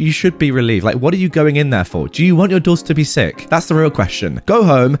point, you should be relieved. Like, what are you going in there for? Do you want your daughter to be sick? That's the real question. Go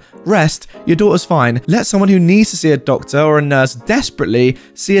home, rest, your daughter's fine. Let someone who needs to see a doctor or a nurse desperately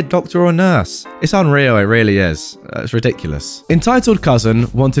see a doctor or nurse. It's unreal, it really is. It's ridiculous. Entitled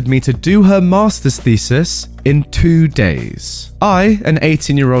Cousin wanted me to do her master's thesis in 2 days. I, an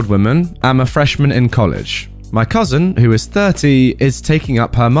 18-year-old woman, am a freshman in college. My cousin, who is 30, is taking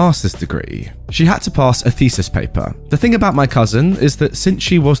up her master's degree. She had to pass a thesis paper. The thing about my cousin is that since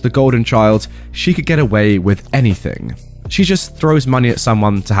she was the golden child, she could get away with anything. She just throws money at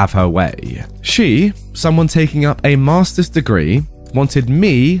someone to have her way. She, someone taking up a master's degree, wanted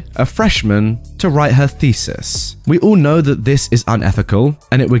me, a freshman, to write her thesis. We all know that this is unethical,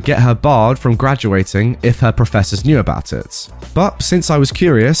 and it would get her barred from graduating if her professors knew about it. But since I was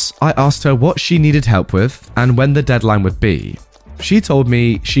curious, I asked her what she needed help with and when the deadline would be. She told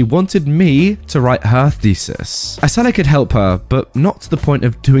me she wanted me to write her thesis. I said I could help her, but not to the point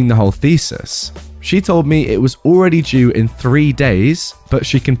of doing the whole thesis. She told me it was already due in 3 days, but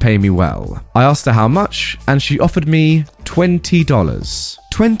she can pay me well. I asked her how much, and she offered me $20.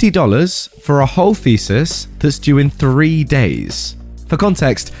 $20 for a whole thesis that's due in 3 days. For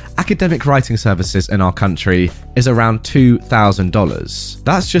context, academic writing services in our country is around $2,000.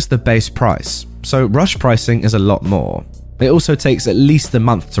 That's just the base price, so rush pricing is a lot more. It also takes at least a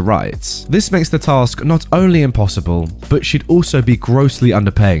month to write. This makes the task not only impossible, but she'd also be grossly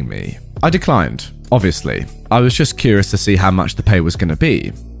underpaying me. I declined, obviously. I was just curious to see how much the pay was going to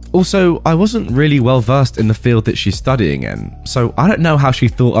be. Also, I wasn't really well versed in the field that she's studying in, so I don't know how she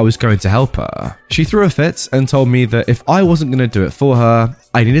thought I was going to help her. She threw a fit and told me that if I wasn't going to do it for her,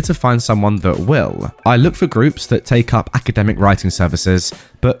 I needed to find someone that will. I looked for groups that take up academic writing services,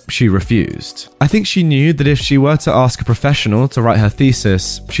 but she refused. I think she knew that if she were to ask a professional to write her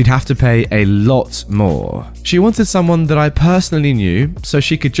thesis, she'd have to pay a lot more. She wanted someone that I personally knew, so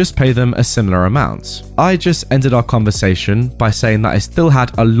she could just pay them a similar amount. I just ended our conversation by saying that I still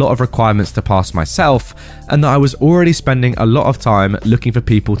had a lot of requirements to pass myself, and that I was already spending a lot of time looking for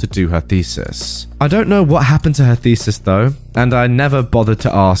people to do her thesis. I don't know what happened to her thesis though, and I never bothered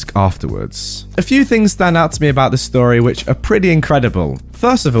to ask afterwards. A few things stand out to me about this story which are pretty incredible.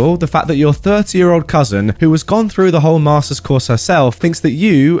 First of all, the fact that your 30-year-old cousin, who has gone through the whole master's course herself, thinks that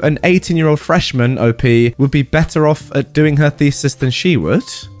you, an 18-year-old freshman OP, would be better off at doing her thesis than she would.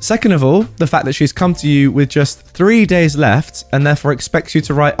 Second of all, the fact that she's come to you with just 3 days left and therefore expects you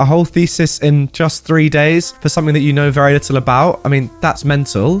to write a whole thesis in just 3 days for something that you know very little about. I mean, that's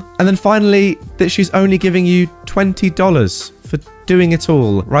mental. And then finally, that she's only giving you $20 for doing it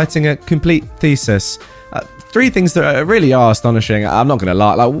all, writing a complete thesis. 3 things that really are astonishing. I'm not going to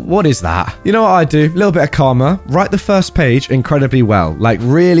lie. Like, what is that? You know what I do? A little bit of karma. Write the first page incredibly well. Like,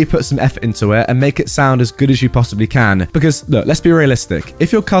 really put some effort into it and make it sound as good as you possibly can. Because, look, let's be realistic.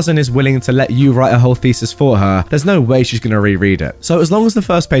 If your cousin is willing to let you write a whole thesis for her, there's no way she's going to reread it. So as long as the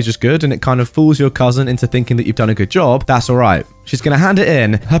first page is good and it kind of fools your cousin into thinking that you've done a good job, that's all right. She's going to hand it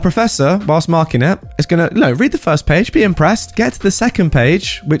in. Her professor, whilst marking it, is going to read the first page, be impressed, get to the second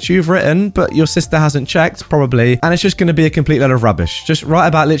page, which you've written, but your sister hasn't checked, probably, and it's just going to be a complete load of rubbish. Just write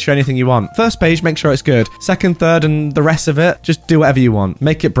about literally anything you want. First page, make sure it's good. Second, third, and the rest of it, just do whatever you want.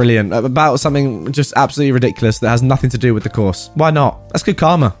 Make it brilliant. About something just absolutely ridiculous that has nothing to do with the course. Why not? That's good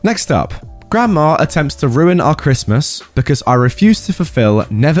karma. Next up. Grandma attempts to ruin our Christmas because I refuse to fulfill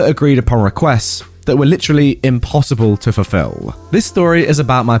never agreed upon requests that were literally impossible to fulfill. This story is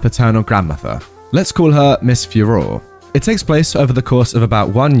about my paternal grandmother. Let's call her Miss Furore. It takes place over the course of about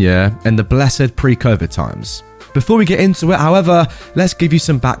 1 year in the blessed pre-COVID times. Before we get into it, however, let's give you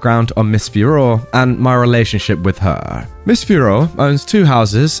some background on Miss Furore and my relationship with her. Miss Furore owns 2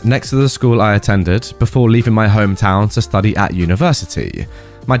 houses next to the school I attended before leaving my hometown to study at university.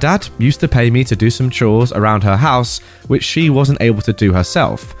 My dad used to pay me to do some chores around her house, which she wasn't able to do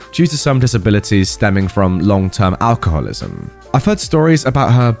herself, due to some disabilities stemming from long-term alcoholism. I've heard stories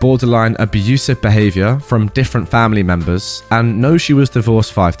about her borderline abusive behaviour from different family members, and know she was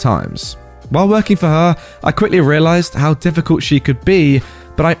divorced 5 times. While working for her, I quickly realised how difficult she could be,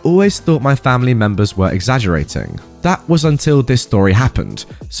 but I always thought my family members were exaggerating. That was until this story happened,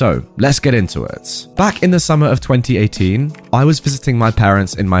 so let's get into it. Back in the summer of 2018, I was visiting my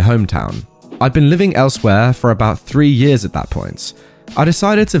parents in my hometown. I'd been living elsewhere for about 3 years at that point. I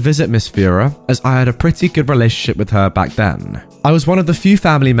decided to visit Miss Furore as I had a pretty good relationship with her back then. I was one of the few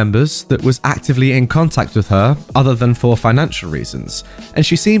family members that was actively in contact with her other than for financial reasons, and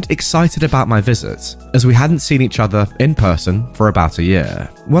she seemed excited about my visit, as we hadn't seen each other in person for about a year.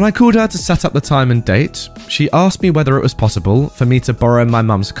 When I called her to set up the time and date, she asked me whether it was possible for me to borrow my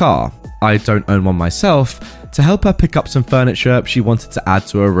mum's car, I don't own one myself, to help her pick up some furniture she wanted to add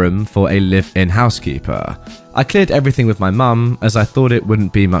to a room for a live-in housekeeper. I cleared everything with my mum as I thought it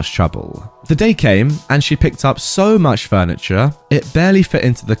wouldn't be much trouble. The day came and she picked up so much furniture, it barely fit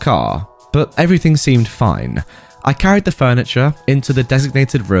into the car, but everything seemed fine. I carried the furniture into the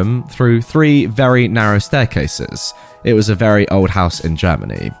designated room through 3 very narrow staircases. It was a very old house in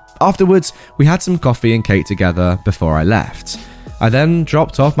Germany. Afterwards, we had some coffee and cake together before I left. I then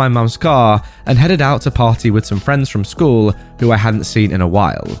dropped off my mum's car and headed out to party with some friends from school who I hadn't seen in a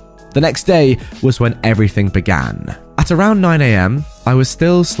while. The next day was when everything began. At around 9 a.m, I was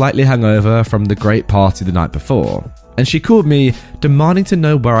still slightly hungover from the great party the night before, and she called me demanding to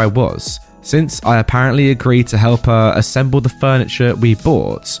know where I was, since I apparently agreed to help her assemble the furniture we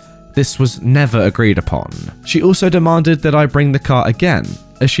bought. This was never agreed upon. She also demanded that I bring the car again,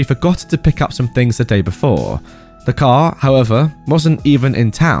 as she forgot to pick up some things the day before. The car, however, wasn't even in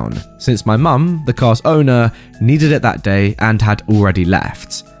town, since my mum, the car's owner, needed it that day and had already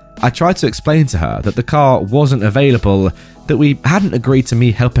left. I tried to explain to her that the car wasn't available, that we hadn't agreed to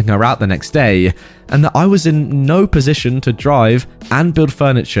me helping her out the next day, and that I was in no position to drive and build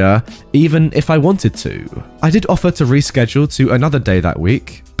furniture, even if I wanted to. I did offer to reschedule to another day that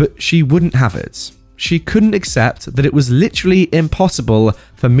week, but she wouldn't have it. She couldn't accept that it was literally impossible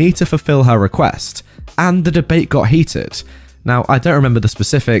for me to fulfill her request, and the debate got heated. Now, I don't remember the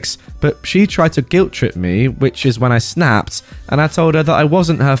specifics, but she tried to guilt trip me, which is when I snapped, and I told her that I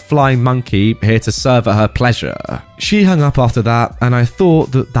wasn't her flying monkey here to serve at her pleasure. She hung up after that, and I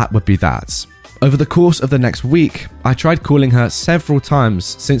thought that that would be that. Over the course of the next week, I tried calling her several times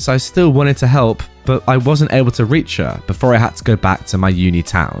since I still wanted to help, but I wasn't able to reach her before I had to go back to my uni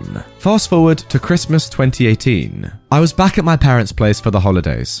town. Fast forward to Christmas 2018. I was back at my parents' place for the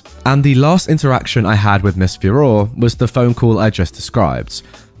holidays, and the last interaction I had with Miss Furore was the phone call I just described.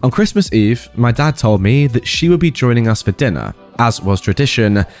 On Christmas Eve, my dad told me that she would be joining us for dinner, as was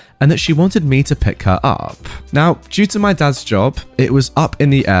tradition, and that she wanted me to pick her up. Now, due to my dad's job, it was up in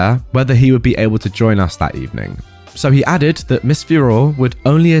the air whether he would be able to join us that evening. So he added that Miss Furore would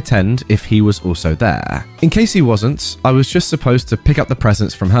only attend if he was also there. In case he wasn't, I was just supposed to pick up the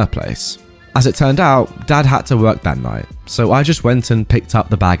presents from her place. As it turned out, Dad had to work that night, so I just went and picked up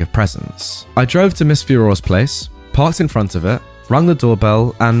the bag of presents. I drove to Miss Furore's place, parked in front of it, rang the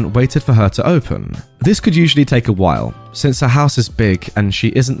doorbell, and waited for her to open. This could usually take a while, since her house is big and she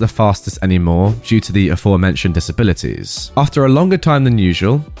isn't the fastest anymore due to the aforementioned disabilities. After a longer time than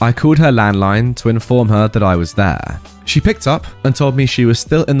usual, I called her landline to inform her that I was there. She picked up and told me she was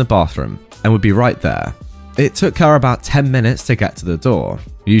still in the bathroom, and would be right there. It took her about 10 minutes to get to the door.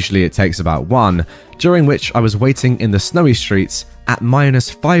 Usually it takes about 1, during which I was waiting in the snowy streets at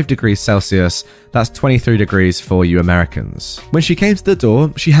 -5 degrees Celsius, that's 23 degrees for you Americans. When she came to the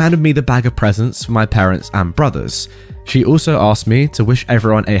door, she handed me the bag of presents for my parents and brothers. She also asked me to wish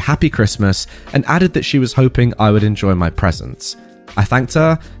everyone a happy Christmas and added that she was hoping I would enjoy my presents. I thanked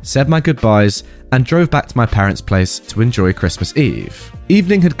her, said my goodbyes, and drove back to my parents' place to enjoy Christmas Eve.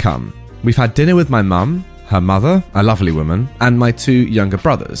 Evening had come. We've had dinner with my mum, her mother, a lovely woman, and my 2 younger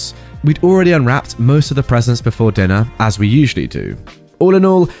brothers. We'd already unwrapped most of the presents before dinner, as we usually do. All in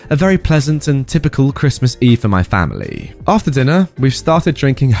all, a very pleasant and typical Christmas Eve for my family. After dinner, we've started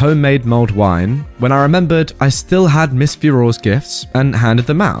drinking homemade mulled wine when I remembered I still had Miss Furore's gifts and handed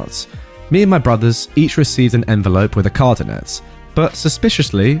them out. Me and my brothers each received an envelope with a card in it, but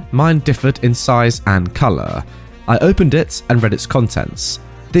suspiciously, mine differed in size and colour. I opened it and read its contents.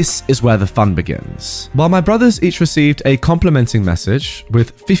 This is where the fun begins. While my brothers each received a complimenting message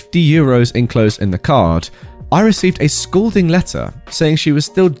with €50 enclosed in the card, I received a scolding letter saying she was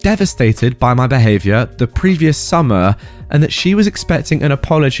still devastated by my behaviour the previous summer and that she was expecting an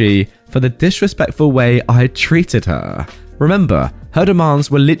apology for the disrespectful way I had treated her. Remember, her demands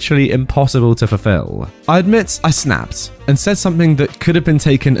were literally impossible to fulfill. I admit I snapped and said something that could have been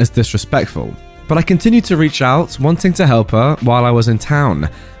taken as disrespectful, but I continued to reach out, wanting to help her while I was in town.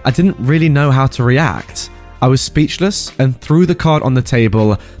 I didn't really know how to react. I was speechless and threw the card on the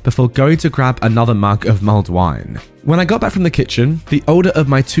table before going to grab another mug of mulled wine. When I got back from the kitchen, the older of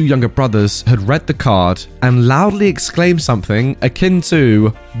my 2 younger brothers had read the card and loudly exclaimed something akin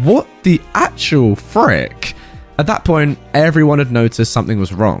to, "What the actual frick?" At that point, everyone had noticed something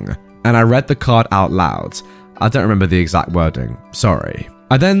was wrong, and I read the card out loud. I don't remember the exact wording, sorry.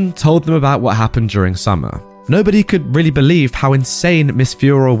 I then told them about what happened during summer. Nobody could really believe how insane Miss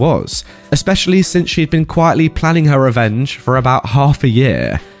Furore was, especially since she'd been quietly planning her revenge for about half a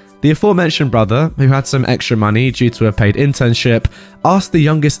year. The aforementioned brother, who had some extra money due to a paid internship, asked the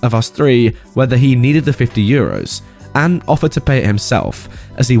youngest of us 3 whether he needed the €50 and offered to pay it himself,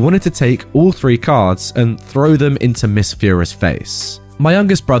 as he wanted to take all 3 cards and throw them into Miss Furore's face. My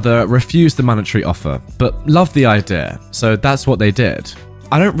youngest brother refused the monetary offer, but loved the idea, so that's what they did.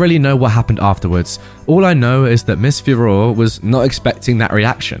 I don't really know what happened afterwards. All I know is that Miss Furore was not expecting that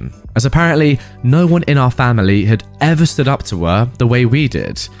reaction, as apparently no one in our family had ever stood up to her the way we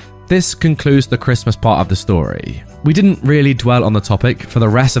did. This concludes the Christmas part of the story. We didn't really dwell on the topic for the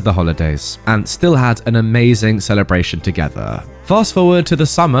rest of the holidays, and still had an amazing celebration together. Fast forward to the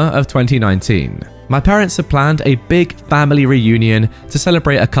summer of 2019. My parents had planned a big family reunion to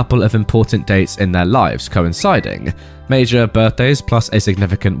celebrate a couple of important dates in their lives coinciding, major birthdays plus a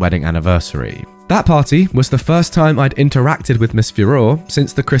significant wedding anniversary. That party was the first time I'd interacted with Miss Furore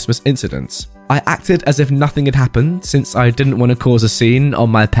since the Christmas incident. I acted as if nothing had happened since I didn't want to cause a scene on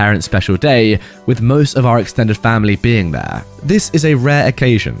my parents' special day, with most of our extended family being there. This is a rare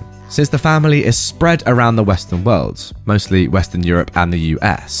occasion, since the family is spread around the Western world, mostly Western Europe and the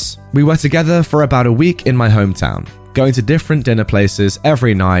US. We were together for about a week in my hometown, going to different dinner places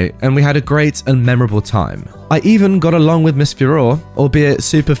every night, and we had a great and memorable time. I even got along with Miss Furore, albeit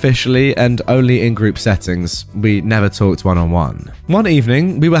superficially and only in group settings. We never talked one-on-one. One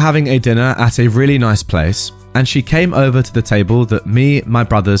evening, we were having a dinner at a really nice place, and she came over to the table that me, my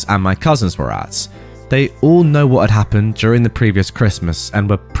brothers, and my cousins were at. They all know what had happened during the previous Christmas and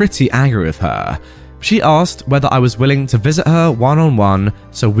were pretty angry with her. She asked whether I was willing to visit her one-on-one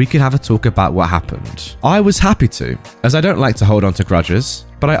so we could have a talk about what happened. I was happy to, as I don't like to hold on to grudges,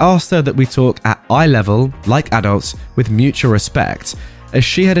 but I asked her that we talk at eye level, like adults, with mutual respect, as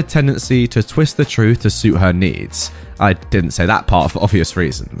she had a tendency to twist the truth to suit her needs. I didn't say that part for obvious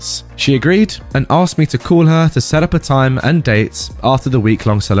reasons. She agreed and asked me to call her to set up a time and date after the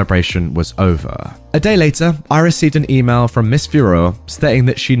week-long celebration was over. A day later, I received an email from Miss Furore stating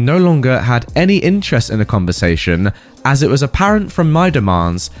that she no longer had any interest in the conversation, as it was apparent from my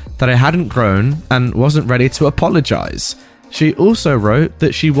demands that I hadn't grown and wasn't ready to apologize. She also wrote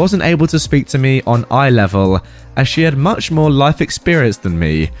that she wasn't able to speak to me on eye level, as she had much more life experience than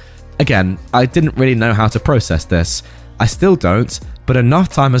me. Again, I didn't really know how to process this. I still don't, but enough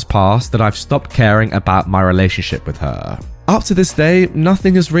time has passed that I've stopped caring about my relationship with her. Up to this day,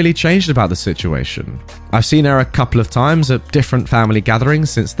 nothing has really changed about the situation. I've seen her a couple of times at different family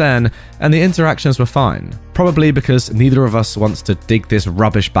gatherings since then, and the interactions were fine. Probably because neither of us wants to dig this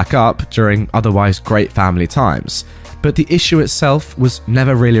rubbish back up during otherwise great family times. But the issue itself was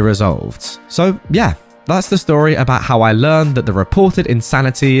never really resolved. So yeah, that's the story about how I learned that the reported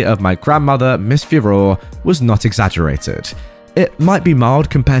insanity of my grandmother, Miss Furore, was not exaggerated. It might be mild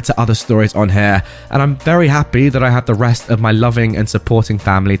compared to other stories on here, and I'm very happy that I have the rest of my loving and supporting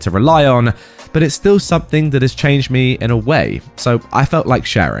family to rely on, but it's still something that has changed me in a way, so I felt like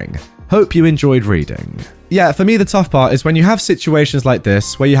sharing. Hope you enjoyed reading. Yeah, for me, the tough part is when you have situations like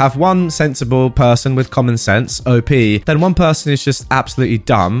this, where you have one sensible person with common sense, OP, then one person is just absolutely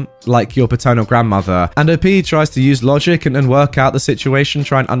dumb, like your paternal grandmother, and OP tries to use logic and work out the situation,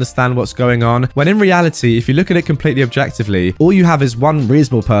 try and understand what's going on, when in reality, if you look at it completely objectively, all you have is one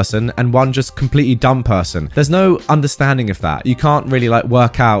reasonable person and one just completely dumb person. There's no understanding of that. You can't really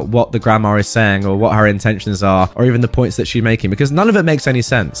work out what the grandma is saying or what her intentions are, or even the points that she's making, because none of it makes any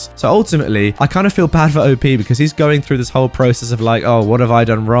sense. So ultimately, I kind of feel bad for OP because he's going through this whole process of oh, what have I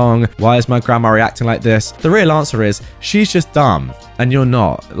done wrong? Why is my grandma reacting like this? The real answer is she's just dumb and you're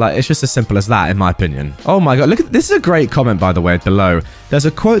not. It's just as simple as that, in my opinion. Oh my God, look at this. Is a great comment, by the way, below. There's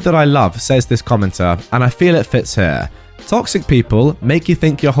a quote that I love, says this commenter, and I feel it fits here. Toxic people make you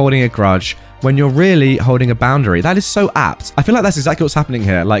think you're holding a grudge when you're really holding a boundary. That is so apt. I feel like that's exactly what's happening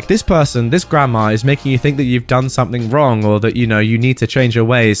here. This person, this grandma, is making you think that you've done something wrong or that, you need to change your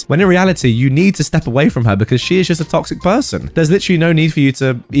ways, when in reality, you need to step away from her because she is just a toxic person. There's literally no need for you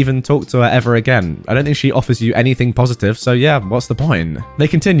to even talk to her ever again. I don't think she offers you anything positive, so yeah, what's the point? They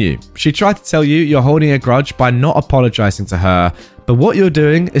continue. She tried to tell you you're holding a grudge by not apologizing to her, but what you're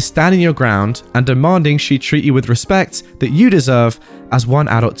doing is standing your ground and demanding she treat you with respect that you deserve as one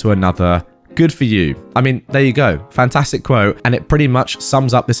adult to another. Good for you. I mean, there you go. Fantastic quote. And it pretty much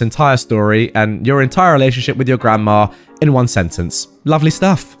sums up this entire story and your entire relationship with your grandma in one sentence. Lovely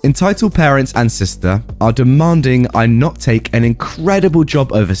stuff. Entitled parents and sister are demanding I not take an incredible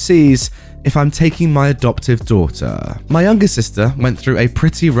job overseas if I'm taking my adoptive daughter. My younger sister went through a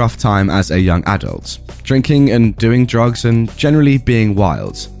pretty rough time as a young adult, drinking and doing drugs and generally being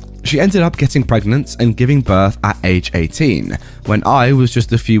wild. She ended up getting pregnant and giving birth at age 18, when I was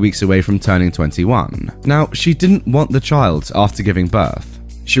just a few weeks away from turning 21. Now, she didn't want the child after giving birth.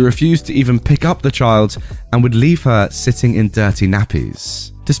 She refused to even pick up the child and would leave her sitting in dirty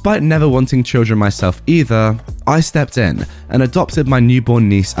nappies. Despite never wanting children myself either, I stepped in and adopted my newborn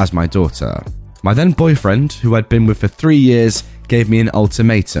niece as my daughter. My then boyfriend, who I'd been with for 3 years, gave me an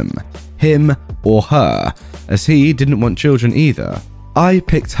ultimatum: him or her, as he didn't want children either. I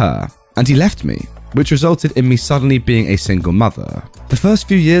picked her, and he left me, which resulted in me suddenly being a single mother. The first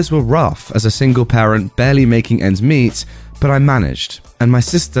few years were rough as a single parent barely making ends meet, but I managed, and my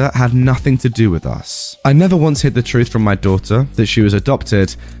sister had nothing to do with us. I never once hid the truth from my daughter that she was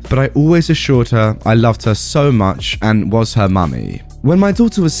adopted, but I always assured her I loved her so much and was her mummy. When my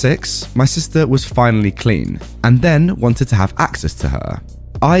daughter was 6, my sister was finally clean, and then wanted to have access to her.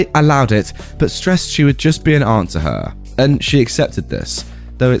 I allowed it, but stressed she would just be an aunt to her. And she accepted this,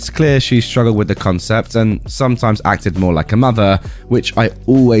 though it's clear she struggled with the concept and sometimes acted more like a mother, which I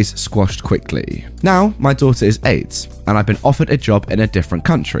always squashed quickly. Now, my daughter is 8, and I've been offered a job in a different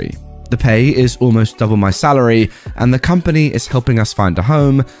country. The pay is almost double my salary, and the company is helping us find a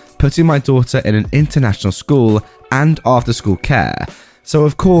home, putting my daughter in an international school and after-school care. So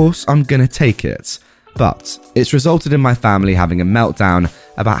of course, I'm gonna take it. But it's resulted in my family having a meltdown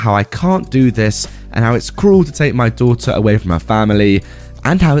about how I can't do this and how it's cruel to take my daughter away from her family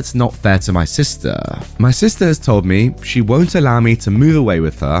and how it's not fair to my sister. My sister has told me she won't allow me to move away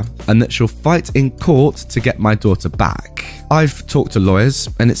with her and that she'll fight in court to get my daughter back. I've talked to lawyers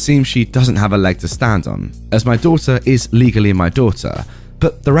and it seems she doesn't have a leg to stand on, as my daughter is legally my daughter.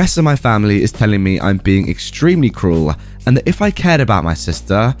 But the rest of my family is telling me I'm being extremely cruel and that if I cared about my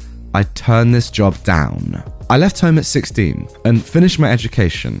sister, I'd turn this job down. I left home at 16 and finished my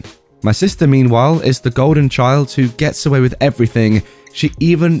education. My sister, meanwhile, is the golden child who gets away with everything. She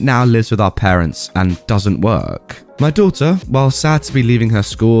even now lives with our parents and doesn't work. My daughter, while sad to be leaving her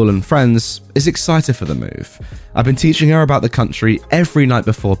school and friends, is excited for the move. I've been teaching her about the country every night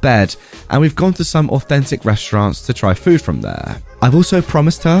before bed, and we've gone to some authentic restaurants to try food from there. I've also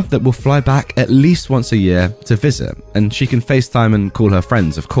promised her that we'll fly back at least once a year to visit, and she can FaceTime and call her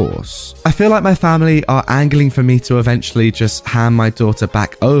friends, of course. I feel like my family are angling for me to eventually just hand my daughter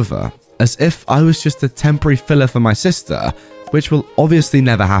back over, as if I was just a temporary filler for my sister, which will obviously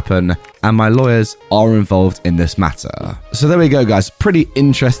never happen, and my lawyers are involved in this matter. So there we go, guys. Pretty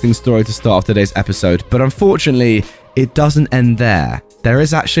interesting story to start off today's episode, but unfortunately, it doesn't end there. There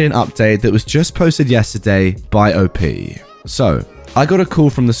is actually an update that was just posted yesterday by OP. So, I got a call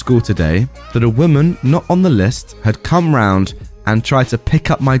from the school today that a woman not on the list had come round and tried to pick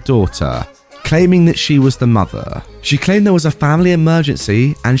up my daughter, claiming that she was the mother. She claimed there was a family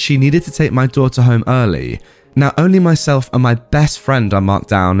emergency and she needed to take my daughter home early. Now, only myself and my best friend are marked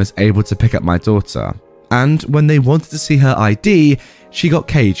down as able to pick up my daughter. and when they wanted to see her ID, she got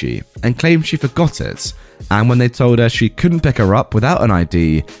cagey and claimed she forgot it. And when they told her she couldn't pick her up without an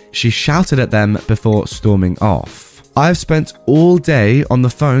ID, she shouted at them before storming off. I've spent all day on the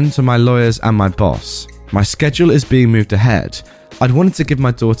phone to my lawyers and my boss. My schedule is being moved ahead. I'd wanted to give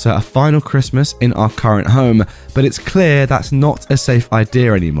my daughter a final Christmas in our current home, but it's clear that's not a safe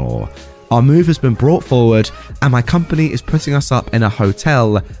idea anymore. Our move has been brought forward, and my company is putting us up in a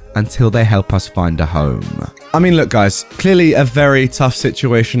hotel until they help us find a home. I mean, look, guys, clearly a very tough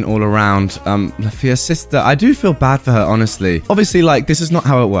situation all around. For your sister, I do feel bad for her, honestly. Obviously, this is not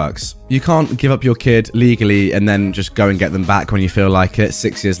how it works. You can't give up your kid legally and then just go and get them back when you feel like it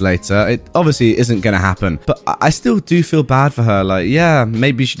 6 years later. It obviously isn't going to happen. But I still do feel bad for her. Yeah,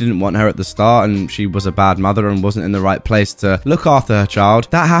 maybe she didn't want her at the start and she was a bad mother and wasn't in the right place to look after her child.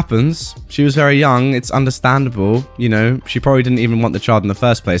 That happens. She was very young. It's understandable. She probably didn't even want the child in the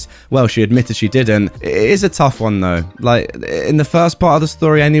first place. Well, she admitted she didn't. It is a tough one, though. In the first part of the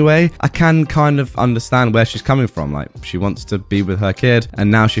story anyway, I can kind of understand where she's coming from. She wants to be with her kid, and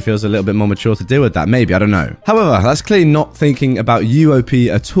now she feels a little bit more mature to deal with that. Maybe, I don't know. However, that's clearly not thinking about you, OP,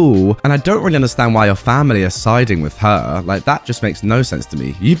 at all, and I don't really understand why your family are siding with her. That just makes no sense to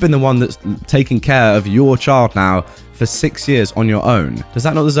me. You've been the one that's taking care of your child now for 6 years on your own. Does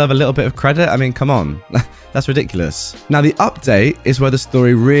that not deserve a little bit of credit? I mean, come on. That's ridiculous. Now, the update is where the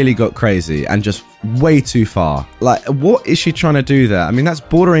story really got crazy and just way too far. What is she trying to do there? I mean, that's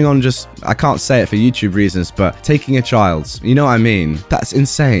bordering on just, I can't say it for YouTube reasons, but taking a child. You know what I mean? That's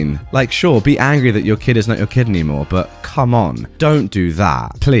insane. Sure, be angry that your kid is not your kid anymore, but come on, don't do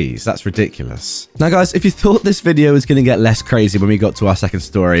that. Please, that's ridiculous. Now, guys, if you thought this video was going to get less crazy when we got to our second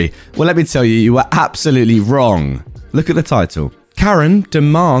story, well, let me tell you, you were absolutely wrong. Look at the title. Karen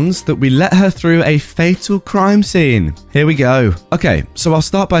demands that we let her through a fatal crime scene. Here we go. Okay, so I'll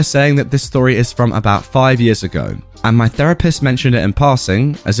start by saying that this story is from about 5 years ago, and my therapist mentioned it in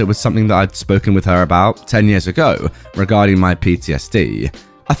passing as it was something that I'd spoken with her about 10 years ago regarding my PTSD.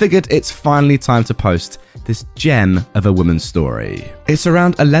 I figured it's finally time to post this gem of a woman's story. It's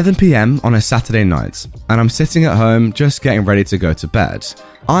around 11 PM on a Saturday night, and I'm sitting at home just getting ready to go to bed.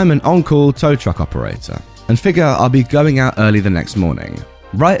 I'm an on-call tow truck operator, and figure I'll be going out early the next morning.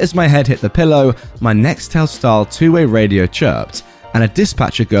 Right as my head hit the pillow, my Nextel-style two-way radio chirped, and a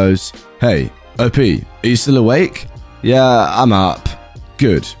dispatcher goes, "Hey, OP, are you still awake?" "Yeah, I'm up."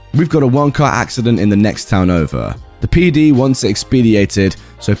 "Good. We've got a one-car accident in the next town over. The PD wants it expedited,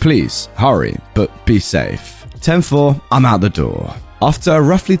 so please, hurry, but be safe." 10-4, I'm out the door. After a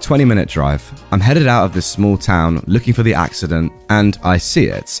roughly 20-minute drive, I'm headed out of this small town looking for the accident, and I see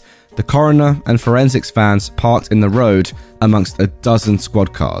it. The coroner and forensics vans parked in the road amongst a dozen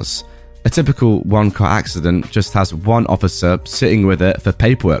squad cars. A typical one-car accident just has one officer sitting with it for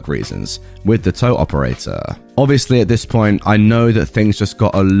paperwork reasons, with the tow operator. Obviously, at this point, I know that things just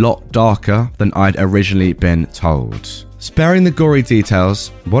got a lot darker than I'd originally been told. Sparing the gory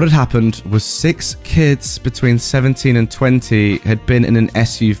details, what had happened was 6 kids between 17 and 20 had been in an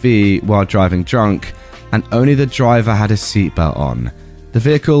SUV while driving drunk, and only the driver had a seatbelt on. The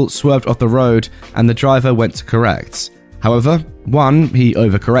vehicle swerved off the road and the driver went to correct. However, 1, he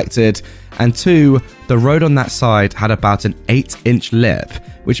overcorrected, and 2, the road on that side had about an 8-inch lip,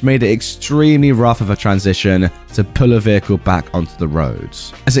 which made it extremely rough of a transition to pull a vehicle back onto the road.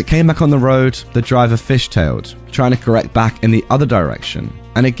 As it came back on the road, the driver fishtailed, trying to correct back in the other direction,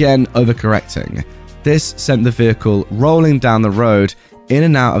 and again overcorrecting. This sent the vehicle rolling down the road in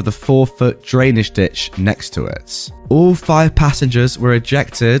and out of the 4-foot drainage ditch next to it. All 5 passengers were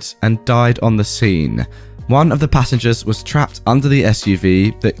ejected and died on the scene. One of the passengers was trapped under the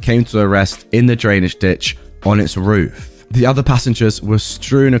SUV that came to a rest in the drainage ditch on its roof. The other passengers were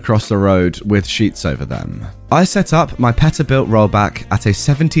strewn across the road with sheets over them. I set up my Peterbilt rollback at a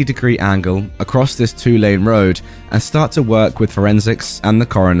 70-degree angle across this 2-lane road and start to work with forensics and the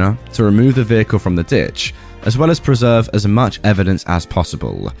coroner to remove the vehicle from the ditch, as well as preserve as much evidence as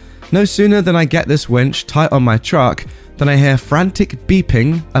possible. No sooner than I get this winch tight on my truck than I hear frantic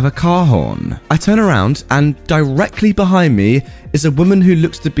beeping of a car horn. I turn around and directly behind me is a woman who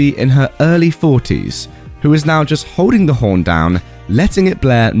looks to be in her early 40s, who is now just holding the horn down, letting it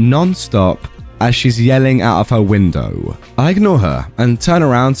blare non-stop as she's yelling out of her window. I ignore her and turn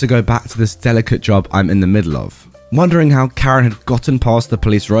around to go back to this delicate job I'm in the middle of, wondering how Karen had gotten past the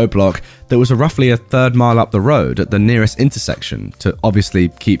police roadblock that was roughly a 1/3 mile up the road at the nearest intersection to obviously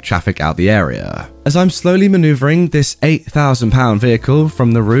keep traffic out the area. As I'm slowly maneuvering this £8,000 vehicle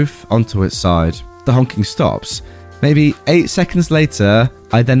from the roof onto its side, the honking stops. Maybe 8 seconds later,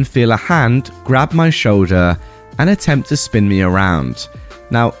 I then feel a hand grab my shoulder and attempt to spin me around.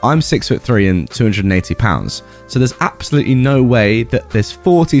 Now, I'm 6'3" and 280 pounds, so there's absolutely no way that this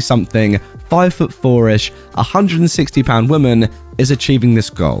 40-something, 5'4"-ish, 160-pound woman is achieving this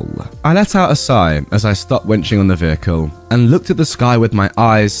goal. I let out a sigh as I stopped winching on the vehicle and looked at the sky with my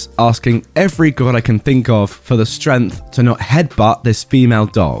eyes, asking every god I can think of for the strength to not headbutt this female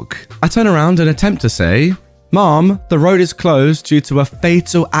dog. I turn around and attempt to say, "Mom, the road is closed due to a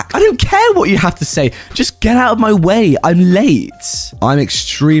fatal act." I don't care what you have to say. Just get out of my way. I'm late. I'm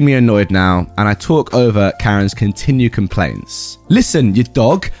extremely annoyed now, and I talk over Karen's continued complaints. "Listen, you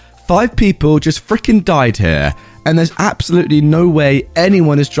dog. 5 people just freaking died here, and there's absolutely no way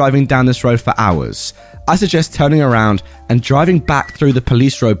anyone is driving down this road for hours. I suggest turning around and driving back through the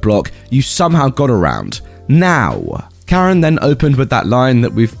police roadblock you somehow got around. Now." Karen then opened with that line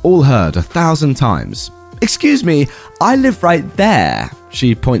that we've all heard 1,000 times. "Excuse me, I live right there."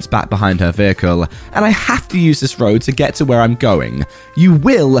 She points back behind her vehicle, "and I have to use this road to get to where I'm going. You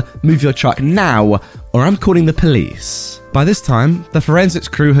will move your truck now, or I'm calling the police." By this time, the forensics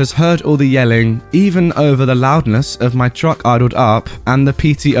crew has heard all the yelling, even over the loudness of my truck idled up and the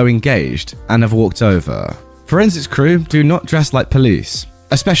PTO engaged, and have walked over. Forensics crew do not dress like police,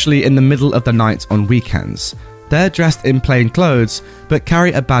 especially in the middle of the night on weekends. They're dressed in plain clothes, but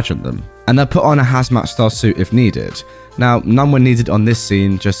carry a badge on them, and they'll put on a hazmat-style suit if needed. Now, none were needed on this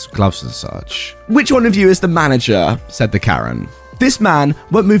scene, just gloves and such. "Which one of you is the manager?" said the Karen. "This man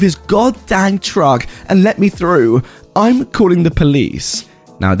won't move his goddamn truck and let me through. I'm calling the police."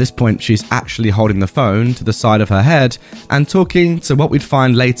 Now, at this point, she's actually holding the phone to the side of her head and talking to what we'd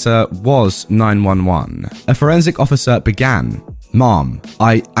find later was 911. A forensic officer began, "Mom,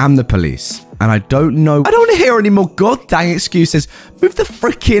 I am the police, and I don't know. I don't want to hear any more goddamn excuses. Move the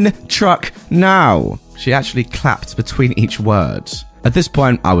freaking truck now." She actually clapped between each word. At this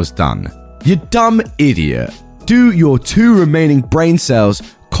point, I was done. "You dumb idiot. Do your 2 remaining brain cells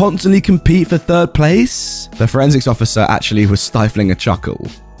constantly compete for 3rd place?" The forensics officer actually was stifling a chuckle.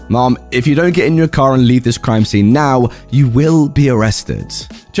 "Mom, if you don't get in your car and leave this crime scene now, you will be arrested."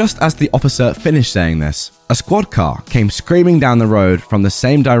 Just as the officer finished saying this, a squad car came screaming down the road from the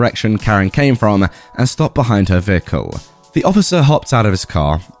same direction Karen came from and stopped behind her vehicle. The officer hopped out of his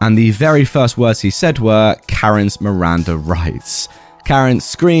car, and the very first words he said were Karen's Miranda rights. Karen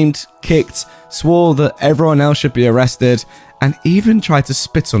screamed, kicked, swore that everyone else should be arrested, and even tried to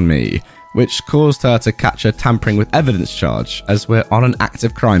spit on me, which caused her to catch a tampering with evidence charge, as we're on an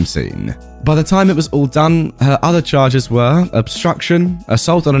active crime scene. By the time it was all done, her other charges were obstruction,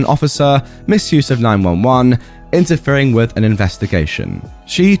 assault on an officer, misuse of 911, interfering with an investigation.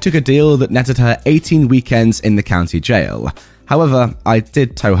 She took a deal that netted her 18 weekends in the county jail. However, I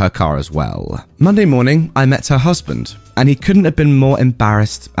did tow her car as well. Monday morning, I met her husband, and he couldn't have been more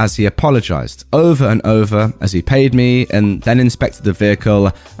embarrassed as he apologized over and over as he paid me and then inspected the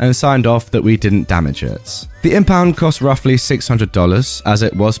vehicle and signed off that we didn't damage it. The impound cost roughly $600 as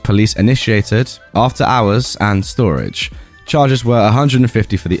it was police initiated, after hours and storage. Charges were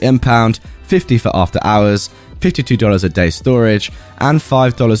 $150 for the impound, $50 for after hours, $52 a day storage, and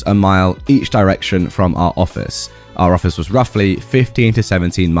 $5 a mile each direction from our office. Our office was roughly 15 to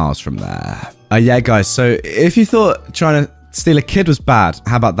 17 miles from there. Yeah, guys, so if you thought trying to steal a kid was bad,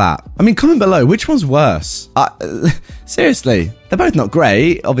 how about that? I mean, comment below, which one's worse? Seriously, they're both not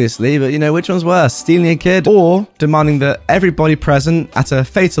great, obviously, but, you know, which one's worse? Stealing a kid or demanding that everybody present at a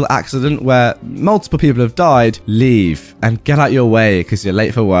fatal accident where multiple people have died leave and get out your way because you're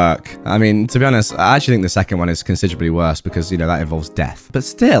late for work? I mean, to be honest, I actually think the second one is considerably worse because, you know, that involves death. But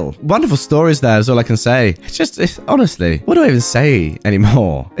still, wonderful stories there is all I can say. It's honestly, what do I even say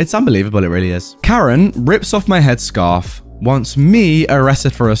anymore? It's unbelievable, it really is. Karen rips off my headscarf, wants me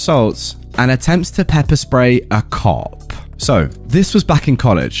arrested for assaults, and attempts to pepper spray a cop. So, this was back in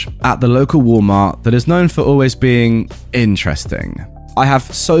college, at the local Walmart that is known for always being interesting. I have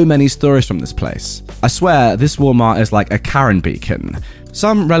so many stories from this place. I swear, this Walmart is like a Karen beacon.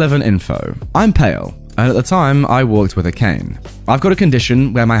 Some relevant info. I'm pale, and at the time, I walked with a cane. I've got a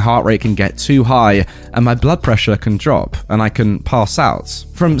condition where my heart rate can get too high and my blood pressure can drop and I can pass out.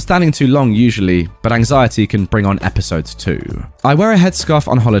 From standing too long usually, but anxiety can bring on episodes too. I wear a headscarf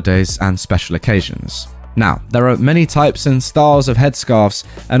on holidays and special occasions. Now, there are many types and styles of headscarves,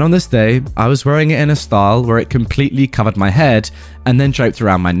 and on this day, I was wearing it in a style where it completely covered my head and then draped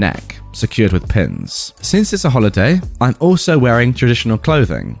around my neck, secured with pins. Since it's a holiday, I'm also wearing traditional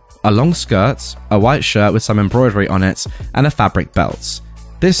clothing. A long skirt, a white shirt with some embroidery on it, and a fabric belt.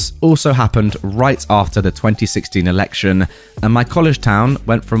 This also happened right after the 2016 election, and my college town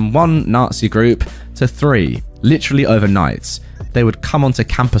went from one Nazi group to 3, literally overnight, they would come onto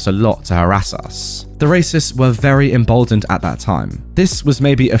campus a lot to harass us. The racists were very emboldened at that time. This was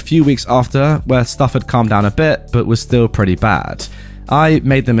maybe a few weeks after, where stuff had calmed down a bit, but was still pretty bad. I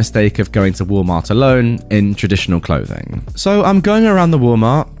made the mistake of going to Walmart alone in traditional clothing. So I'm going around the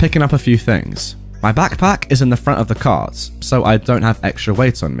Walmart, picking up a few things. My backpack is in the front of the cart, so I don't have extra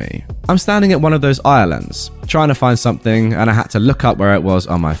weight on me. I'm standing at one of those aisle ends, trying to find something, and I had to look up where it was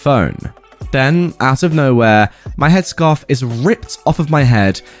on my phone. Then, out of nowhere, my headscarf is ripped off of my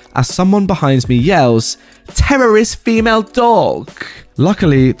head as someone behind me yells, "Terrorist female dog!"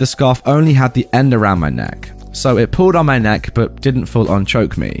 Luckily, the scarf only had the end around my neck, so it pulled on my neck but didn't full-on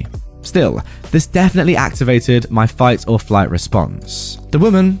choke me. Still, this definitely activated my fight or flight response. The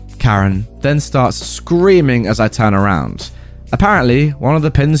woman, Karen, then starts screaming as I turn around. Apparently, one of the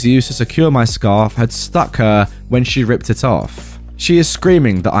pins used to secure my scarf had stuck her when she ripped it off. She is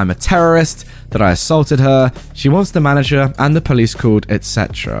screaming that I'm a terrorist, that I assaulted her, she wants the manager and the police called,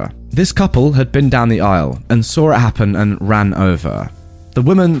 etc. This couple had been down the aisle and saw it happen and ran over. The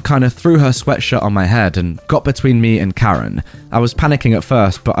woman kind of threw her sweatshirt on my head and got between me and Karen. I was panicking at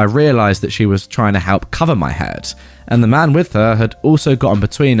first, but I realised that she was trying to help cover my head, and the man with her had also gotten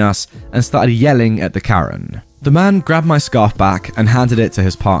between us and started yelling at the Karen. The man grabbed my scarf back and handed it to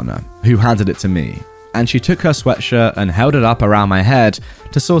his partner, who handed it to me, and she took her sweatshirt and held it up around my head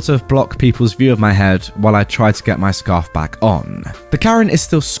to sort of block people's view of my head while I tried to get my scarf back on. The Karen is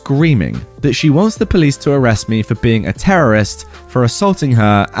still screaming that she wants the police to arrest me for being a terrorist, for assaulting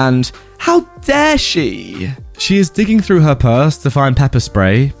her, and how dare she? She is digging through her purse to find pepper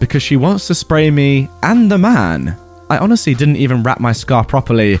spray because she wants to spray me and the man. I honestly didn't even wrap my scarf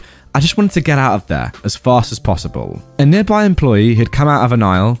properly. I just wanted to get out of there as fast as possible. A nearby employee had come out of an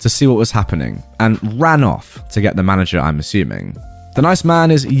aisle to see what was happening and ran off to get the manager, I'm assuming. The nice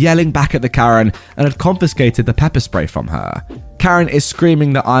man is yelling back at the Karen and had confiscated the pepper spray from her. Karen is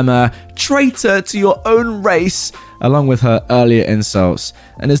screaming that I'm a traitor to your own race, along with her earlier insults,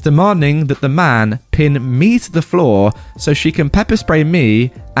 and is demanding that the man pin me to the floor so she can pepper spray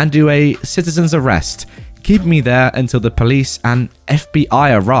me and do a citizen's arrest, keeping me there until the police and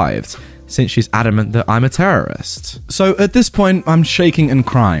FBI arrived, since she's adamant that I'm a terrorist. So at this point, I'm shaking and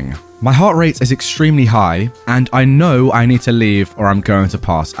crying. My heart rate is extremely high, and I know I need to leave or I'm going to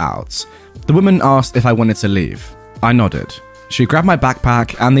pass out. The woman asked if I wanted to leave. I nodded. She grabbed my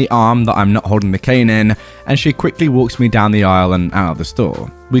backpack and the arm that I'm not holding the cane in, and she quickly walked me down the aisle and out of the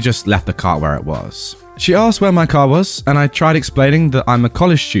store. We just left the car where it was. She asked where my car was, and I tried explaining that I'm a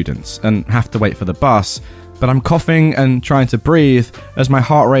college student and have to wait for the bus, but I'm coughing and trying to breathe as my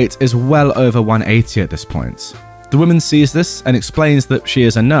heart rate is well over 180 at this point. The woman sees this and explains that she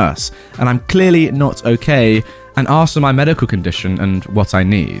is a nurse, and I'm clearly not okay, and asks for my medical condition and what I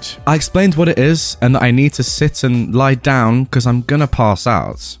need. I explained what it is and that I need to sit and lie down because I'm gonna pass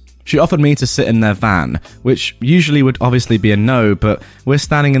out. She offered me to sit in their van, which usually would obviously be a no, but we're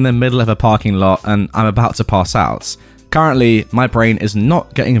standing in the middle of a parking lot and I'm about to pass out. Currently, my brain is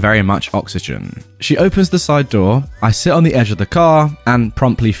not getting very much oxygen. She opens the side door, I sit on the edge of the car, and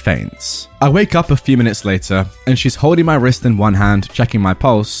promptly faints. I wake up a few minutes later, and she's holding my wrist in one hand, checking my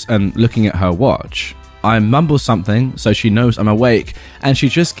pulse, and looking at her watch. I mumble something, so she knows I'm awake, and she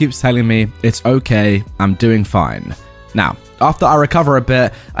just keeps telling me, "It's okay, I'm doing fine." Now, after I recover a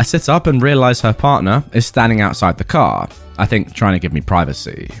bit, I sit up and realise her partner is standing outside the car, I think trying to give me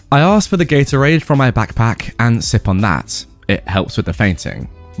privacy. I ask for the Gatorade from my backpack and sip on that. It helps with the fainting,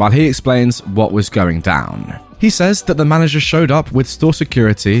 while he explains what was going down. He says that the manager showed up with store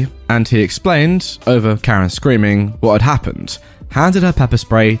security, and he explained, over Karen screaming, what had happened, handed her pepper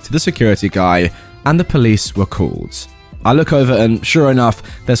spray to the security guy, and the police were called. I look over and sure enough,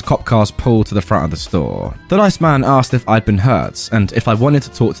 there's cop cars pulled to the front of the store. The nice man asked if I'd been hurt and if I wanted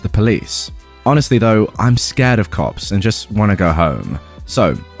to talk to the police. Honestly though, I'm scared of cops and just want to go home.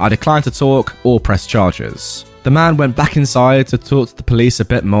 So, I declined to talk or press charges. The man went back inside to talk to the police a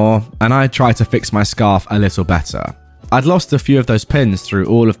bit more, and I tried to fix my scarf a little better. I'd lost a few of those pins through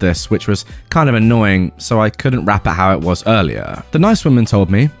all of this, which was kind of annoying, so I couldn't wrap it how it was earlier. The nice woman told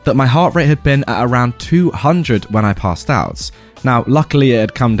me that my heart rate had been at around 200 when I passed out. Now, luckily it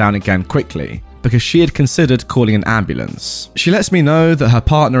had come down again quickly, because she had considered calling an ambulance. She lets me know that her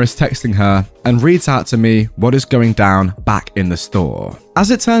partner is texting her and reads out to me what is going down back in the store.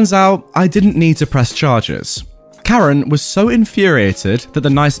 As it turns out, I didn't need to press charges. Karen was so infuriated that the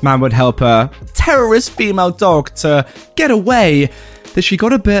nice man would help her terrorist female dog to get away that she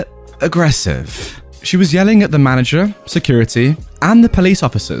got a bit aggressive. She was yelling at the manager, security, and the police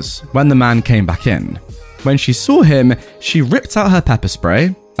officers when the man came back in. When she saw him, she ripped out her pepper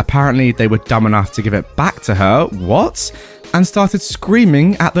spray. Apparently, they were dumb enough to give it back to her. What? and started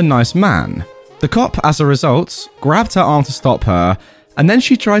screaming at the nice man. The cop, as a result, grabbed her arm to stop her, and then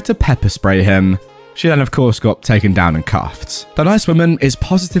she tried to pepper spray him. She then, of course, got taken down and cuffed. The nice woman is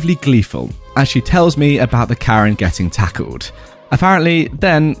positively gleeful as she tells me about the Karen getting tackled. Apparently,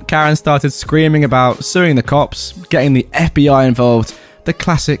 then Karen started screaming about suing the cops, getting the FBI involved, the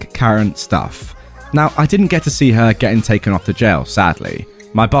classic Karen stuff. Now, I didn't get to see her getting taken off to jail, sadly.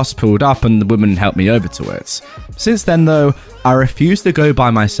 My boss pulled up and the woman helped me over to it. Since then, though, I refuse to go by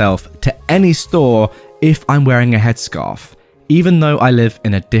myself to any store if I'm wearing a headscarf, even though I live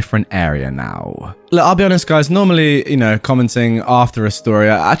in a different area now. Look, I'll be honest, guys, normally, commenting after a story,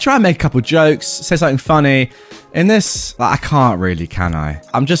 I try and make a couple jokes, say something funny. In this, I can't really, can I?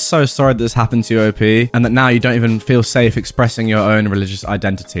 I'm just so sorry that this happened to you, OP, and that now you don't even feel safe expressing your own religious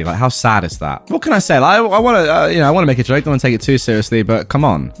identity. Like, how sad is that? What can I say? Like, I want to make a joke, don't want to take it too seriously, but come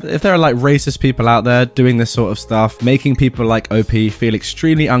on. If there are, like, racist people out there doing this sort of stuff, making people like OP feel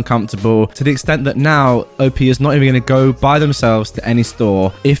extremely uncomfortable, to the extent that now OP is not even going to go by themselves to any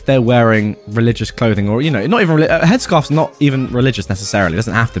store if they're wearing religious clothing, or, not even, a headscarf's not even religious necessarily, it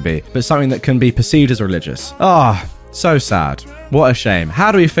doesn't have to be, but something that can be perceived as religious. So sad. What a shame.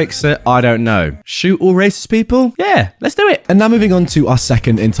 How do we fix it? I don't know. Shoot all racist people? Yeah, let's do it. And now moving on to our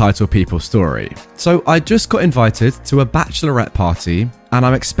second Entitled People story. So I just got invited to a bachelorette party and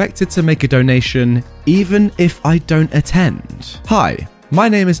I'm expected to make a donation even if I don't attend. Hi, my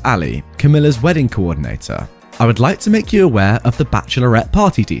name is Ali, Camilla's wedding coordinator. I would like to make you aware of the bachelorette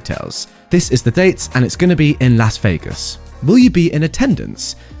party details. This is the date and it's going to be in Las Vegas. Will you be in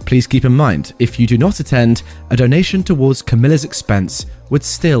attendance? Please keep in mind, if you do not attend, a donation towards Camilla's expense would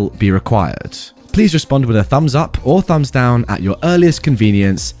still be required. Please respond with a thumbs up or thumbs down at your earliest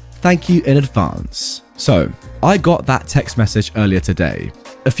convenience. Thank you in advance. So, I got that text message earlier today.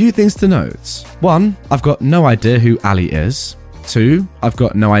 A few things to note. 1, I've got no idea who Ali is. 2, I've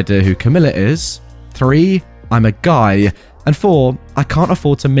got no idea who Camilla is. 3, I'm a guy. And 4, I can't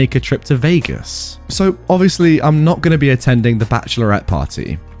afford to make a trip to Vegas. So obviously I'm not going to be attending the bachelorette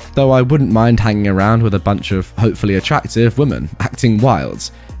party, though I wouldn't mind hanging around with a bunch of hopefully attractive women acting wild.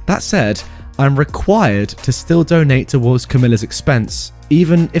 That said, I'm required to still donate towards Camilla's expense,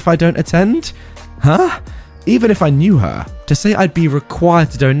 even if I don't attend? Huh? Even if I knew her, to say I'd be required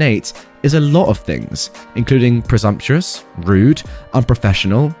to donate is a lot of things, including presumptuous, rude,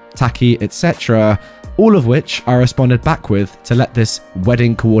 unprofessional, tacky, etc., all of which I responded back with to let this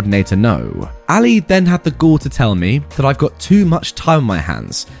wedding coordinator know. Ali then had the gall to tell me that I've got too much time on my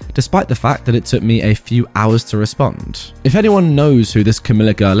hands, despite the fact that it took me a few hours to respond. If anyone knows who this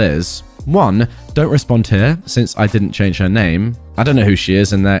Camilla girl is, 1, don't respond here, since I didn't change her name. I don't know who she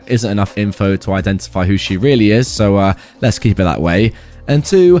is and there isn't enough info to identify who she really is, so let's keep it that way. And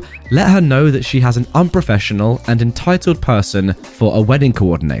 2, let her know that she has an unprofessional and entitled person for a wedding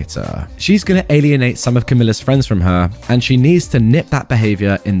coordinator. She's going to alienate some of Camilla's friends from her, and she needs to nip that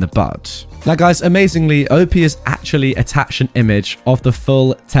behavior in the bud. Now guys, amazingly, OP has actually attached an image of the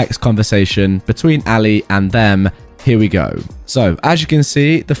full text conversation between Ali and them. Here we go. So, as you can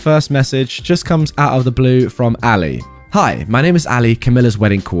see, the first message just comes out of the blue from Ali. Hi, my name is Ali, Camilla's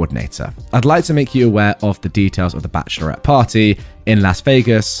wedding coordinator. I'd like to make you aware of the details of the bachelorette party in Las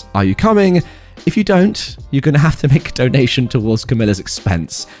Vegas. Are you coming? If you don't, you're going to have to make a donation towards Camilla's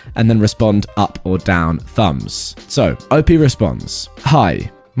expense and then respond up or down thumbs. So, OP responds, Hi,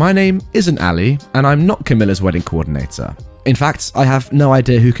 my name isn't Ali and I'm not Camilla's wedding coordinator. In fact, I have no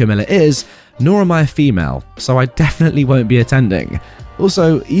idea who Camilla is, nor am I a female, so I definitely won't be attending.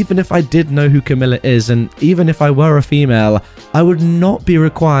 Also, even if I did know who Camilla is, and even if I were a female, I would not be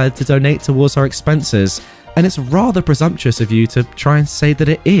required to donate towards her expenses, and it's rather presumptuous of you to try and say that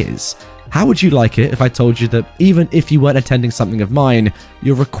it is. How would you like it if I told you that even if you weren't attending something of mine,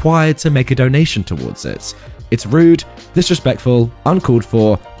 you're required to make a donation towards it? It's rude, disrespectful, uncalled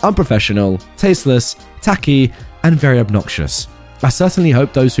for, unprofessional, tasteless, tacky, and very obnoxious. I certainly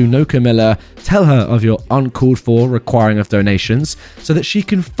hope those who know Camilla tell her of your uncalled for requiring of donations so that she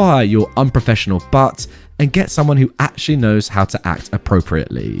can fire your unprofessional butt and get someone who actually knows how to act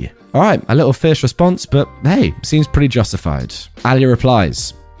appropriately. Alright, a little fierce response, but hey, seems pretty justified. Ali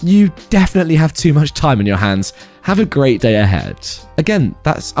replies, You definitely have too much time on your hands. Have a great day ahead. Again,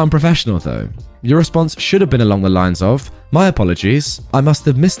 that's unprofessional though. Your response should have been along the lines of, My apologies, I must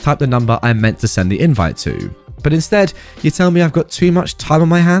have mistyped the number I meant to send the invite to. But instead, you tell me I've got too much time on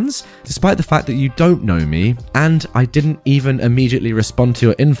my hands, despite the fact that you don't know me, and I didn't even immediately respond to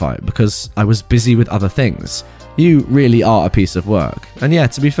your invite because I was busy with other things. You really are a piece of work. And yeah,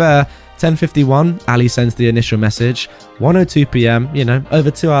 to be fair, 10:51, Ali sends the initial message. 1:02 PM, over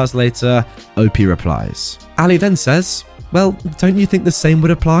 2 hours later, OP replies. Ali then says, Well, don't you think the same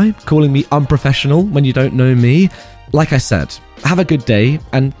would apply? Calling me unprofessional when you don't know me? Like I said, have a good day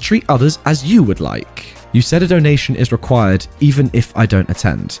and treat others as you would like. You said a donation is required even if I don't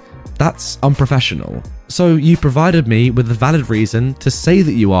attend. That's unprofessional. So you provided me with a valid reason to say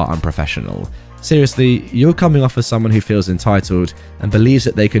that you are unprofessional. Seriously, you're coming off as someone who feels entitled and believes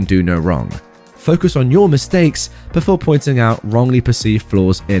that they can do no wrong. Focus on your mistakes before pointing out wrongly perceived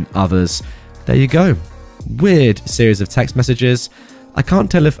flaws in others. There you go. Weird series of text messages. I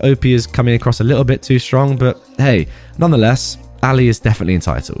can't tell if OP is coming across a little bit too strong, but hey, nonetheless, Ali is definitely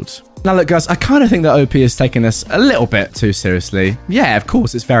entitled. Now look guys, I kind of think that OP is taking this a little bit too seriously. Yeah, of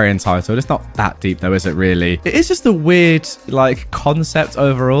course, it's very entitled. It's not that deep though, is it really? It is just a weird, concept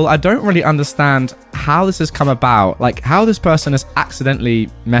overall. I don't really understand how this has come about. How this person has accidentally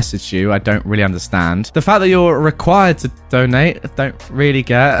messaged you, I don't really understand. The fact that you're required to donate, I don't really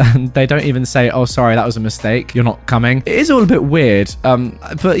get. They don't even say, oh, sorry, that was a mistake. You're not coming. It is all a bit weird.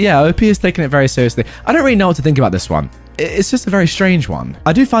 But yeah, OP is taking it very seriously. I don't really know what to think about this one. It's just a very strange one.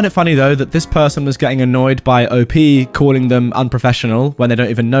 I do find it funny though that this person was getting annoyed by OP calling them unprofessional when they don't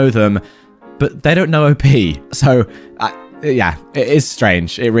even know them, but they don't know OP. So, yeah, it is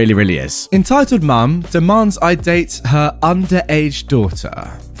strange. It really, really is. Entitled mum demands I date her underage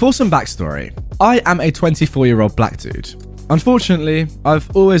daughter. For some backstory, I am a 24-year-old black dude. Unfortunately,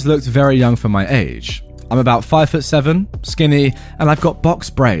 I've always looked very young for my age. I'm about 5'7", skinny, and I've got box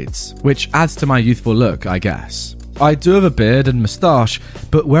braids, which adds to my youthful look, I guess. I do have a beard and moustache,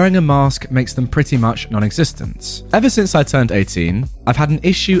 but wearing a mask makes them pretty much non-existent. Ever since I turned 18, I've had an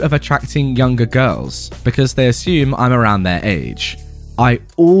issue of attracting younger girls because they assume I'm around their age. I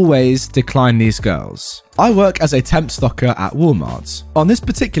always decline these girls. I work as a temp stocker at Walmart. On this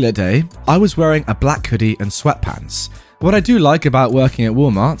particular day, I was wearing a black hoodie and sweatpants. What I do like about working at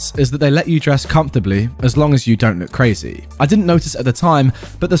Walmart is that they let you dress comfortably as long as you don't look crazy. I didn't notice at the time,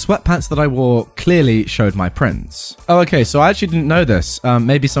 but the sweatpants that I wore clearly showed my prints. Oh, okay, so I actually didn't know this.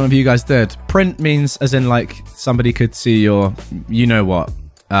 Maybe some of you guys did. Print means as in somebody could see your,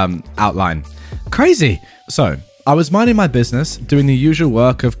 outline. Crazy! So, I was minding my business, doing the usual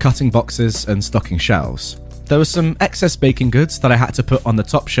work of cutting boxes and stocking shelves. There was some excess baking goods that I had to put on the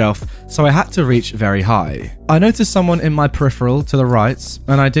top shelf, so I had to reach very high. I noticed someone in my peripheral to the right,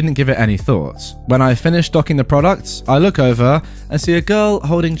 and I didn't give it any thought. When I finished stocking the products, I look over and see a girl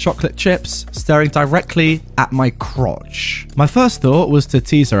holding chocolate chips, staring directly at my crotch. My first thought was to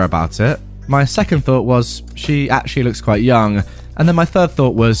tease her about it. My second thought was, she actually looks quite young. And then my third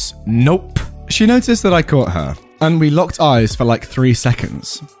thought was, nope. She noticed that I caught her, and we locked eyes for 3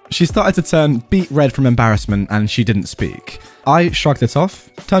 seconds. She started to turn beet red from embarrassment and she didn't speak. I shrugged it off,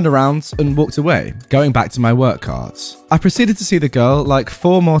 turned around and walked away, going back to my work cards. I proceeded to see the girl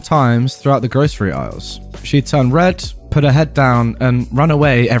 4 more times throughout the grocery aisles. She'd turn red, put her head down and run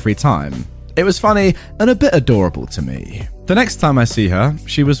away every time. It was funny and a bit adorable to me. The next time I see her,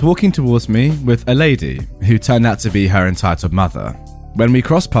 she was walking towards me with a lady who turned out to be her entitled mother. When we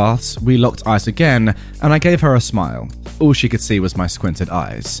crossed paths, we locked eyes again, and I gave her a smile. All she could see was my squinted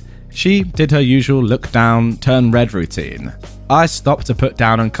eyes. She did her usual look down, turn red routine. I stopped to put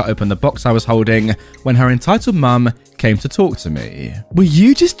down and cut open the box I was holding when her entitled mum came to talk to me. Were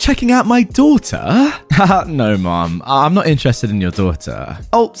you just checking out my daughter? No, mum. I'm not interested in your daughter.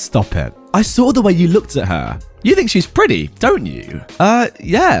 Oh, stop it. I saw the way you looked at her. You think she's pretty, don't you?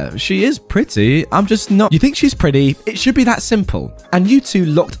 Yeah, she is pretty. I'm just not... You think she's pretty? It should be that simple. And you two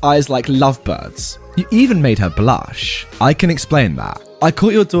locked eyes like lovebirds. You even made her blush. I can explain that. I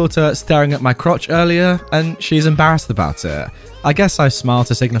caught your daughter staring at my crotch earlier, and she's embarrassed about it. I guess I smiled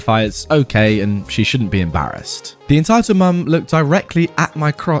to signify it's okay and she shouldn't be embarrassed. The entitled mum looked directly at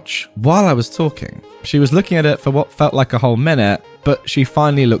my crotch while I was talking. She was looking at it for what felt like a whole minute, but she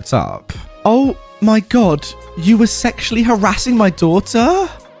finally looked up. Oh my god, you were sexually harassing my daughter?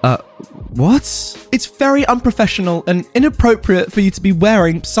 What? It's very unprofessional and inappropriate for you to be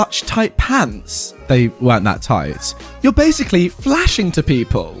wearing such tight pants. They weren't that tight. You're basically flashing to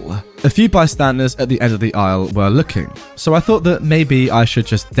people. A few bystanders at the end of the aisle were looking, so I thought that maybe I should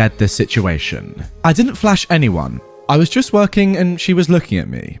just dead this situation. I didn't flash anyone. I was just working and she was looking at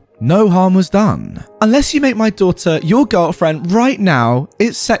me. No harm was done. Unless you make my daughter your girlfriend right now,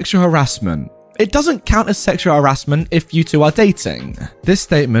 it's sexual harassment. It doesn't count as sexual harassment if you two are dating. This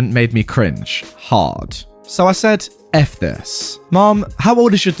statement made me cringe hard. So I said, F this. Mom, how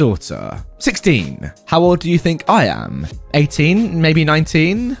old is your daughter? 16. How old do you think I am? 18, maybe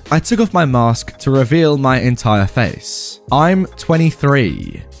 19? I took off my mask to reveal my entire face. I'm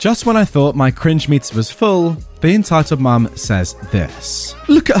 23. Just when I thought my cringe meter was full, the entitled mum says this.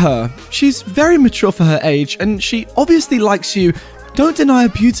 Look at her. She's very mature for her age and she obviously likes you. Don't deny a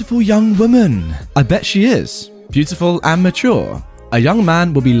beautiful young woman. I bet she is. Beautiful and mature. A young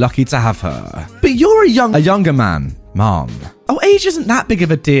man will be lucky to have her. But you're a younger man, Mom. Oh, age isn't that big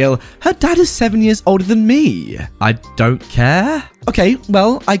of a deal. Her dad is 7 years older than me. I don't care. Okay,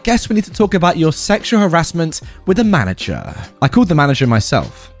 well, I guess we need to talk about your sexual harassment with the manager. I called the manager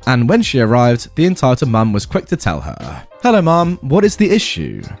myself, and when she arrived, the entitled mum was quick to tell her. Hello, Mom, what is the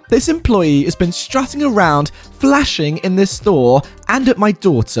issue? This employee has been strutting around, flashing in this store and at my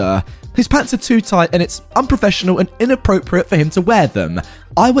daughter. His pants are too tight and it's unprofessional and inappropriate for him to wear them.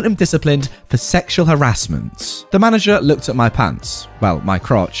 I want him disciplined for sexual harassment. The manager looked at my pants, well, my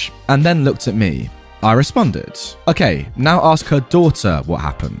crotch, and then looked at me. I responded. Okay, now ask her daughter what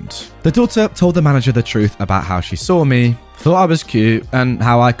happened. The daughter told the manager the truth about how she saw me, thought I was cute, and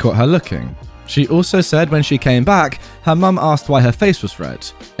how I caught her looking. She also said when she came back, her mum asked why her face was red,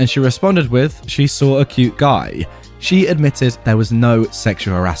 and she responded with, she saw a cute guy. She admitted there was no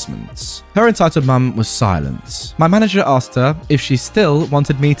sexual harassment. Her entitled mum was silent. My manager asked her if she still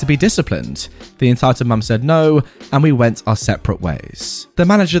wanted me to be disciplined. The entitled mum said no, and we went our separate ways. The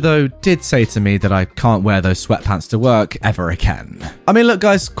manager, though, did say to me that I can't wear those sweatpants to work ever again. I mean, look,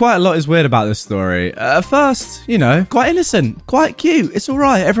 guys, quite a lot is weird about this story. At first, quite innocent, quite cute. It's all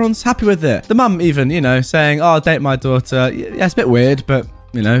right. Everyone's happy with it. The mum even, saying, oh, I'll date my daughter. Yeah, it's a bit weird, but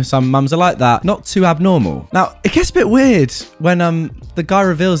some mums are like that. Not too abnormal. Now, it gets a bit weird when the guy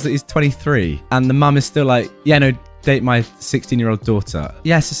reveals that he's 23 and the mum is still like, yeah, no, date my 16-year-old daughter.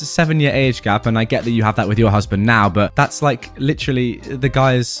 Yes, it's a 7-year age gap and I get that you have that with your husband now, but that's like literally the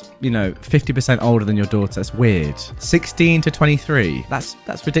guy is, 50% older than your daughter. That's weird. 16 to 23.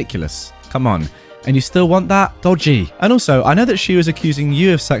 That's ridiculous. Come on. And you still want that? Dodgy. And also, I know that she was accusing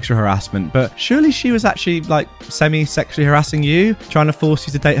you of sexual harassment, but surely she was actually semi-sexually harassing you, trying to force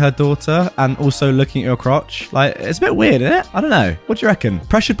you to date her daughter and also looking at your crotch. It's a bit weird, isn't it? I don't know. What do you reckon?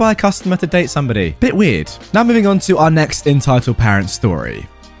 Pressured by a customer to date somebody. Bit weird. Now moving on to our next entitled parent story.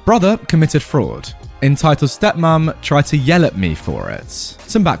 Brother committed fraud. Entitled stepmom tried to yell at me for it.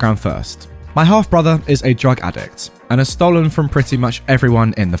 Some background first. My half-brother is a drug addict and has stolen from pretty much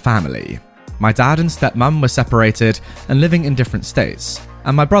everyone in the family. My dad and stepmom were separated and living in different states,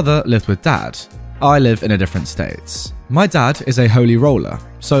 and my brother lived with dad. I live in a different state. My dad is a holy roller,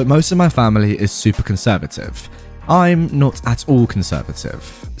 so most of my family is super conservative. I'm not at all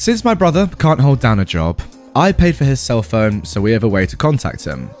conservative. Since my brother can't hold down a job, I paid for his cell phone so we have a way to contact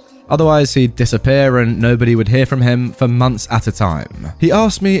him. Otherwise, he'd disappear and nobody would hear from him for months at a time. He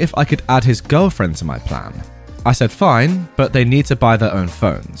asked me if I could add his girlfriend to my plan. I said fine, but they need to buy their own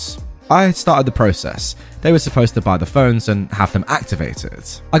phones. I started the process. They were supposed to buy the phones and have them activated.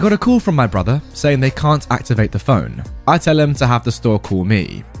 I got a call from my brother saying they can't activate the phone. I tell him to have the store call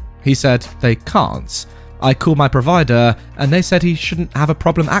me. He said they can't. I call my provider and they said he shouldn't have a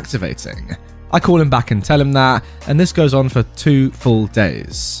problem activating. I call him back and tell him that, and this goes on for 2 full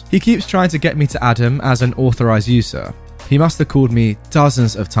days. He keeps trying to get me to add him as an authorized user. He must have called me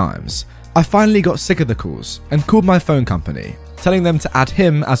dozens of times. I finally got sick of the calls and called my phone company, telling them to add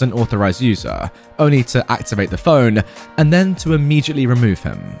him as an authorized user, only to activate the phone, and then to immediately remove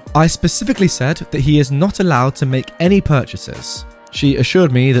him. I specifically said that he is not allowed to make any purchases. She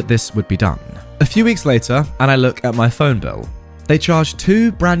assured me that this would be done. A few weeks later, and I look at my phone bill. They charged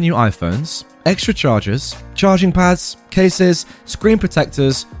 2 brand new iPhones, extra chargers, charging pads, cases, screen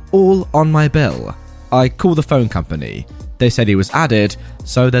protectors, all on my bill. I call the phone company. They said he was added,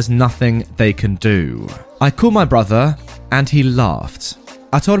 so there's nothing they can do. I called my brother, and he laughed.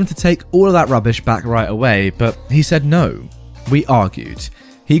 I told him to take all of that rubbish back right away, but he said no. We argued.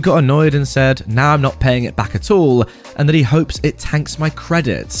 He got annoyed and said, now I'm not paying it back at all, and that he hopes it tanks my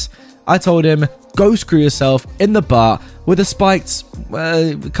credit. I told him, go screw yourself in the butt with a spiked,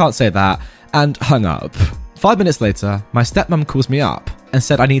 can't say that, and hung up. 5 minutes later, my stepmom calls me up and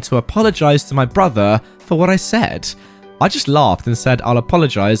said I need to apologize to my brother for what I said. I just laughed and said I'll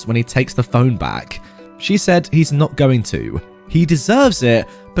apologize when he takes the phone back. She said he's not going to. He deserves it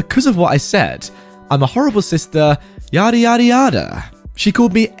because of what I said. I'm a horrible sister, yada yada yada. She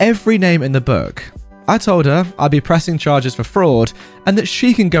called me every name in the book. I told her I'd be pressing charges for fraud and that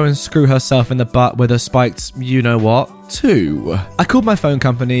she can go and screw herself in the butt with a spiked you-know-what too. I called my phone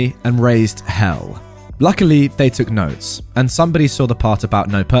company and raised hell. Luckily, they took notes, and somebody saw the part about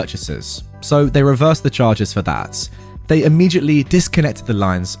no purchases, so they reversed the charges for that. They immediately disconnected the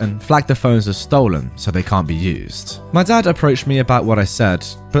lines and flagged the phones as stolen so they can't be used. My dad approached me about what I said,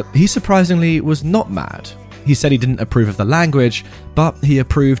 but he surprisingly was not mad. He said he didn't approve of the language, but he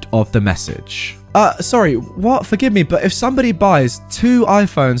approved of the message. Sorry, what? Forgive me, but if somebody buys 2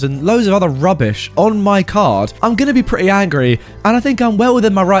 iPhones and loads of other rubbish on my card, I'm gonna be pretty angry, and I think I'm well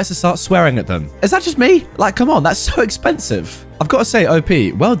within my rights to start swearing at them. Is that just me? Like, come on, that's so expensive. I've got to say,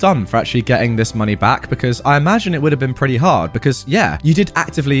 OP, well done for actually getting this money back, because I imagine it would have been pretty hard, because yeah, you did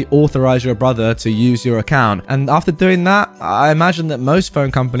actively authorize your brother to use your account, and after doing that, I imagine that most phone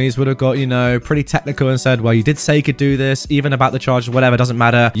companies would have got, pretty technical and said, well, you did say you could do this, even about the charges, whatever, doesn't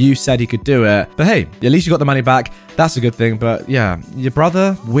matter, you said he could do it. But hey, at least you got the money back, that's a good thing, but yeah, your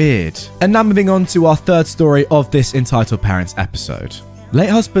brother, weird. And now moving on to our third story of this Entitled Parents episode. Late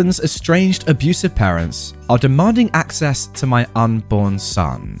husband's estranged abusive parents are demanding access to my unborn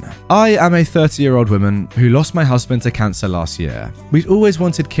son. I am a 30-year-old woman who lost my husband to cancer last year. We'd always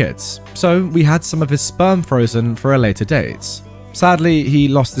wanted kids, so we had some of his sperm frozen for a later date. Sadly, he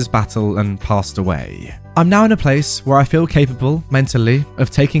lost his battle and passed away. I'm now in a place where I feel capable, mentally, of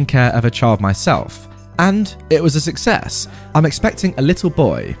taking care of a child myself. And it was a success. I'm expecting a little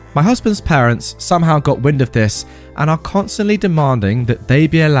boy. My husband's parents somehow got wind of this and are constantly demanding that they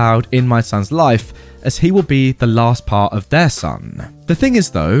be allowed in my son's life, as he will be the last part of their son. The thing is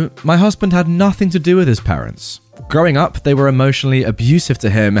though, my husband had nothing to do with his parents. Growing up, they were emotionally abusive to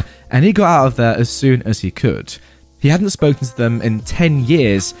him, and he got out of there as soon as he could. He hadn't spoken to them in 10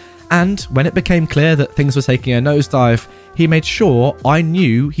 years, and when it became clear that things were taking a nosedive, he made sure I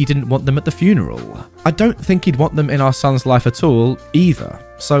knew he didn't want them at the funeral. I don't think he'd want them in our son's life at all, either.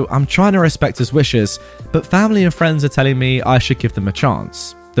 So I'm trying to respect his wishes, but family and friends are telling me I should give them a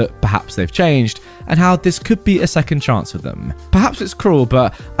chance. That perhaps they've changed, and how this could be a second chance for them. Perhaps it's cruel,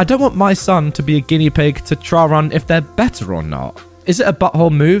 but I don't want my son to be a guinea pig to trial run if they're better or not. Is it a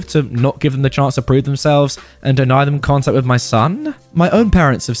butthole move to not give them the chance to prove themselves and deny them contact with my son? My own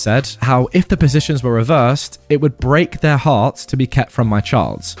parents have said how if the positions were reversed, it would break their hearts to be kept from my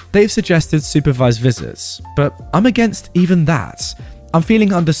child. They've suggested supervised visits, but I'm against even that. I'm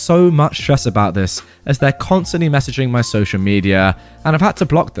feeling under so much stress about this, as they're constantly messaging my social media, and I've had to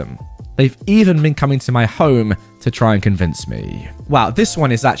block them. They've even been coming to my home to try and convince me. Wow, this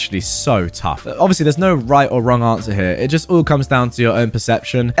one is actually so tough. Obviously, there's no right or wrong answer here. It just all comes down to your own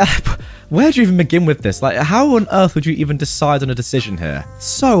perception. Where do you even begin with this? Like, how on earth would you even decide on a decision here?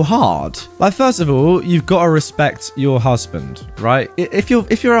 So hard. Like, first of all, you've got to respect your husband, right? If you're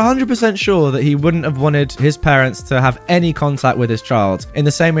 100% sure that he wouldn't have wanted his parents to have any contact with his child, in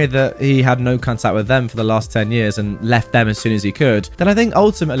the same way that he had no contact with them for the last 10 years and left them as soon as he could, then I think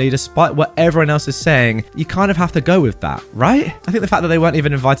ultimately, despite what everyone else is saying, you kind of have to go with that, right? I think the fact that they weren't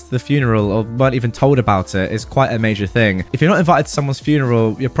even invited to the funeral or weren't even told about it is quite a major thing. If you're not invited to someone's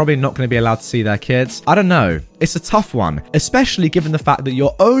funeral, you're probably not going to be allowed to see their kids. I don't know. It's a tough one, especially given the fact that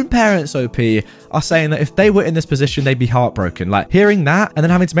your own parents, OP, are saying that if they were in this position, they'd be heartbroken. Like, hearing that and then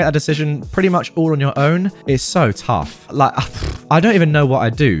having to make that decision pretty much all on your own is so tough. Like, I don't even know what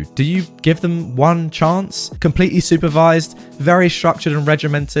I'd do. Do you give them one chance? Completely supervised, very structured and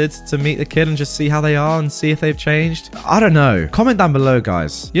regimented to meet the kid and just see how they are and see if they've changed? I don't know. Comment down below,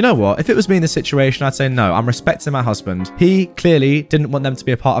 guys. You know what? If it was me in this situation, I'd say no. I'm respecting my husband. He clearly didn't want them to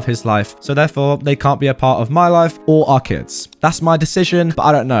be a part of his life, so therefore they can't be a part of my life or our kids. That's my decision, but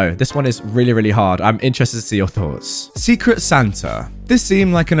I don't know. This one is really, really hard. I'm interested to see your thoughts. Secret Santa. This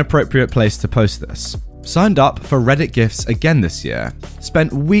seemed like an appropriate place to post this. Signed up for Reddit gifts again this year.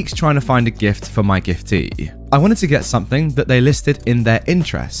 Spent weeks trying to find a gift for my giftee. I wanted to get something that they listed in their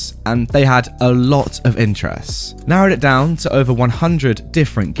interests, and they had a lot of interests. Narrowed it down to over 100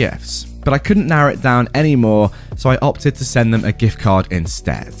 different gifts, but I couldn't narrow it down anymore, so I opted to send them a gift card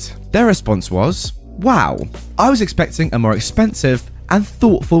instead. Their response was, wow, I was expecting a more expensive and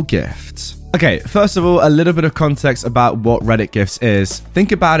thoughtful gift. Okay, first of all, a little bit of context about what Reddit Gifts is.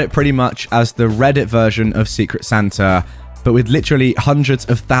 Think about it pretty much as the Reddit version of Secret Santa, but with literally hundreds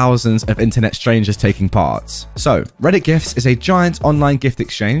of thousands of internet strangers taking part. So, Reddit Gifts is a giant online gift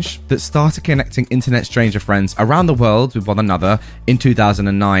exchange that started connecting internet stranger friends around the world with one another in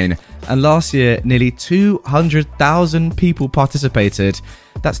 2009. And last year, nearly 200,000 people participated.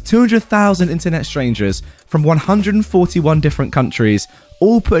 That's 200,000 internet strangers from 141 different countries,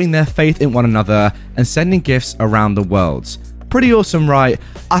 all putting their faith in one another and sending gifts around the world. Pretty awesome, right?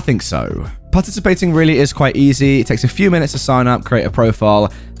 I think so. Participating really is quite easy. It takes a few minutes to sign up, create a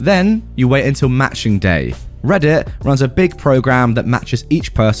profile. Then you wait until matching day. Reddit runs a big program that matches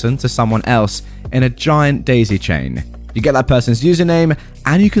each person to someone else in a giant daisy chain. You get that person's username,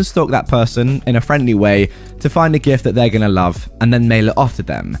 and you can stalk that person in a friendly way to find a gift that they're going to love and then mail it off to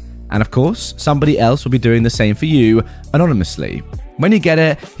them. And of course, somebody else will be doing the same for you anonymously. When you get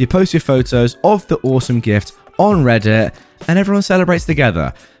it, you post your photos of the awesome gift on Reddit, and everyone celebrates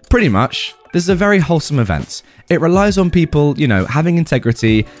together. Pretty much, this is a very wholesome event. It relies on people, having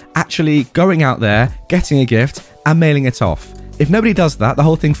integrity, actually going out there, getting a gift, and mailing it off. If nobody does that, the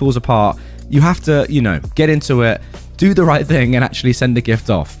whole thing falls apart. You have to, get into it, do the right thing, and actually send the gift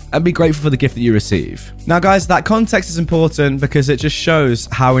off. And be grateful for the gift that you receive. Now guys, that context is important because it just shows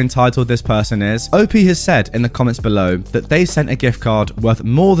how entitled this person is. OP has said in the comments below that they sent a gift card worth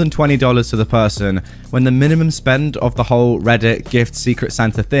more than $20 to the person when the minimum spend of the whole Reddit gift Secret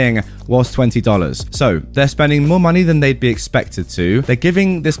Santa thing was $20. So they're spending more money than they'd be expected to. They're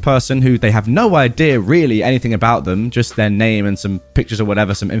giving this person, who they have no idea really anything about them, just their name and some pictures or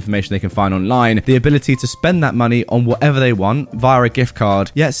whatever, some information they can find online, the ability to spend that money on whatever they want via a gift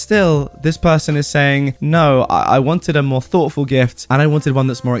card. Yet still, this person is saying, no, I wanted a more thoughtful gift and I wanted one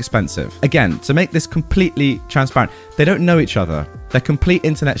that's more expensive. Again, to make this completely transparent, they don't know each other. They're complete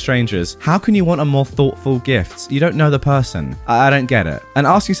internet strangers. How can you want a more thoughtful gift? You don't know the person. I don't get it. And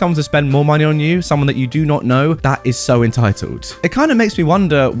asking someone to spend more money on you, someone that you do not know, that is so entitled. It kind of makes me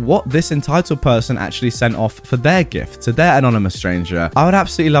wonder what this entitled person actually sent off for their gift to their anonymous stranger. I would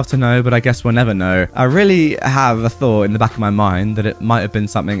absolutely love to know, but I guess we'll never know. I really have a thought in the back of my mind that it might have been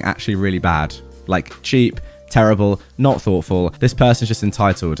something actually really bad, like cheap, terrible, not thoughtful. This person's just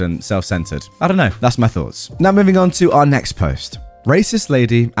entitled and self-centered. I don't know. That's my thoughts. Now moving on to our next post. Racist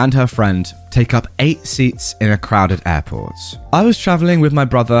lady and her friend take up 8 seats in a crowded airport. I was traveling with my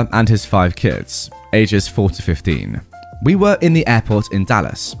brother and his 5 kids, ages 4 to 15. We were in the airport in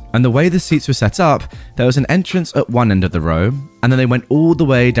Dallas, and the way the seats were set up, there was an entrance at one end of the row, and then they went all the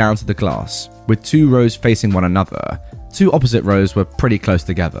way down to the glass, with 2 rows facing one another. 2 opposite rows were pretty close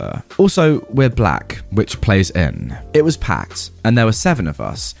together. Also, we're black, which plays in. It was packed, and there were 7 of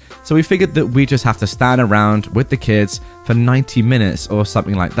us, so we figured that we just have to stand around with the kids for 90 minutes or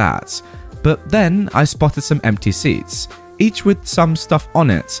something like that. But then I spotted some empty seats, each with some stuff on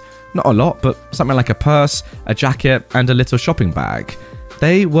it. Not a lot, but something like a purse, a jacket, and a little shopping bag.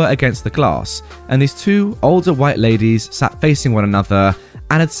 They were against the glass, and these 2 older white ladies sat facing one another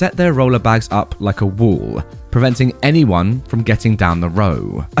and had set their roller bags up like a wall, preventing anyone from getting down the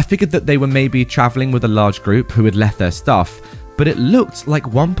row. I figured that they were maybe traveling with a large group who had left their stuff, but it looked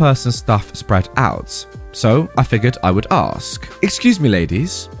like one person's stuff spread out. So I figured I would ask, "Excuse me,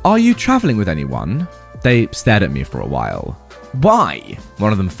 ladies, are you traveling with anyone?" They stared at me for a while. "Why?"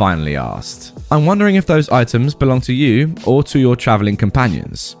 one of them finally asked. "I'm wondering if those items belong to you or to your traveling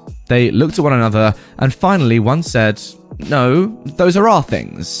companions." They looked at one another, and finally one said, "No, those are our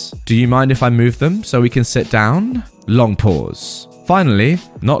things. Do you mind if I move them so we can sit down?" Long pause. Finally,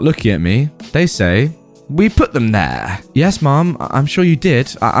 not looking at me, they say, "We put them there." "Yes, Mom, I'm sure you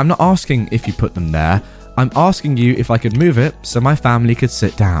did. I'm not asking if you put them there. I'm asking you if I could move it so my family could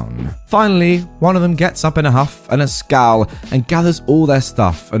sit down." Finally, one of them gets up in a huff and a scowl and gathers all their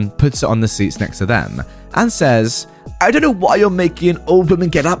stuff and puts it on the seats next to them and says, "I don't know why you're making an old woman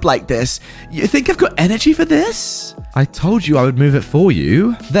get up like this. You think I've got energy for this?" "I told you I would move it for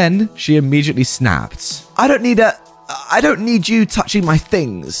you." Then she immediately snapped, I don't need you touching my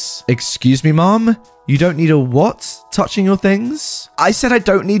things." "Excuse me, Mom? You don't need a what touching your things?" "I said I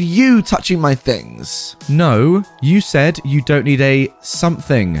don't need you touching my things." "No, you said you don't need a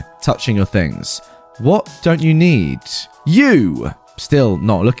something touching your things. What don't you need?" "You." Still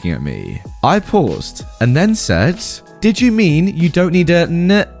not looking at me. I paused and then said, "Did you mean you don't need a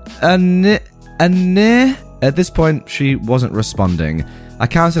n? At this point, she wasn't responding. I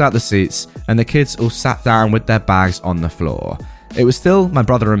counted out the seats, and the kids all sat down with their bags on the floor. It was still my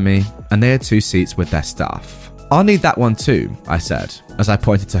brother and me, and they had 2 seats with their stuff. "I'll need that one too," I said, as I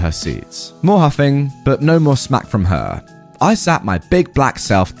pointed to her seats. More huffing, but no more smack from her. I sat my big black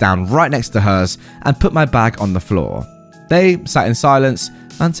self down right next to hers and put my bag on the floor. They sat in silence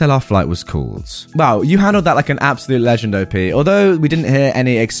until our flight was called. Wow, you handled that like an absolute legend, OP. Although we didn't hear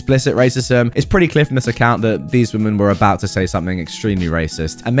any explicit racism, it's pretty clear from this account that these women were about to say something extremely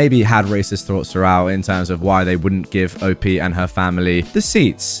racist and maybe had racist thoughts throughout in terms of why they wouldn't give OP and her family the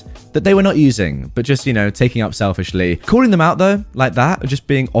seats that they were not using, but just, taking up selfishly. Calling them out though, like that, or just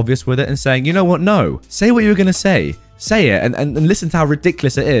being obvious with it and saying, you know what, no, say what you were going to say. Say it and listen to how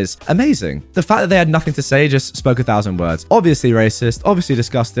ridiculous it is. Amazing. The fact that they had nothing to say just spoke 1,000 words. Obviously racist, obviously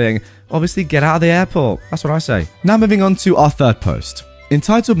disgusting, obviously get out of the airport. That's what I say. Now moving on to our third post.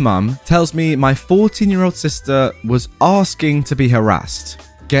 Entitled Mum tells me my 14-year-old sister was asking to be harassed,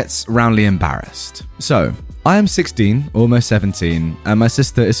 gets roundly embarrassed. So, I am 16, almost 17, and my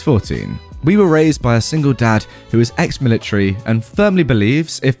sister is 14. We were raised by a single dad who is ex-military and firmly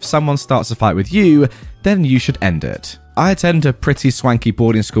believes if someone starts a fight with you, then you should end it. I attend a pretty swanky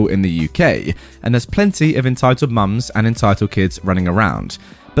boarding school in the UK, and there's plenty of entitled mums and entitled kids running around.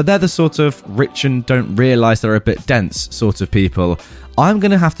 But they're the sort of rich and don't realise they're a bit dense sort of people. I'm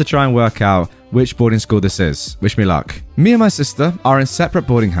going to have to try and work out which boarding school this is. Wish me luck. Me and my sister are in separate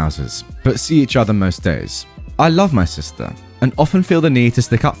boarding houses, but see each other most days. I love my sister and often feel the need to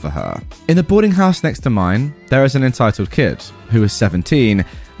stick up for her. In the boarding house next to mine, there is an entitled kid who is 17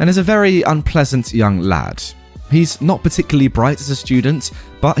 and is a very unpleasant young lad. He's not particularly bright as a student,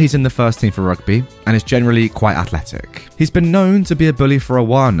 but he's in the first team for rugby and is generally quite athletic. He's been known to be a bully for a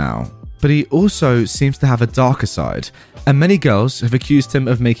while now, but he also seems to have a darker side, and many girls have accused him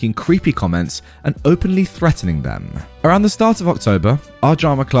of making creepy comments and openly threatening them. Around the start of October, our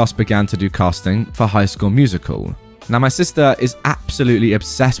drama class began to do casting for High School Musical. Now, my sister is absolutely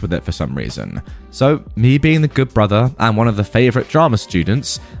obsessed with it for some reason. So, me being the good brother and one of the favourite drama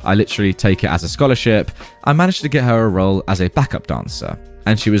students, I literally take it as a scholarship, I managed to get her a role as a backup dancer,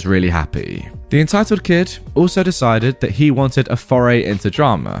 and she was really happy. The entitled kid also decided that he wanted a foray into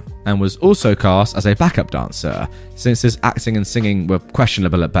drama, and was also cast as a backup dancer, since his acting and singing were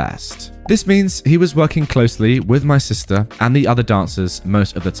questionable at best. This means he was working closely with my sister and the other dancers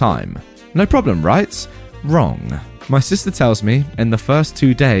most of the time. No problem, right? Wrong. My sister tells me in the first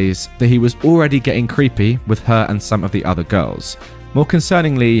 2 days that he was already getting creepy with her and some of the other girls. More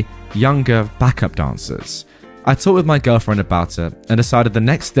concerningly, younger backup dancers. I talked with my girlfriend about it and decided the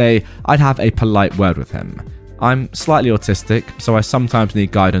next day I'd have a polite word with him. I'm slightly autistic, so I sometimes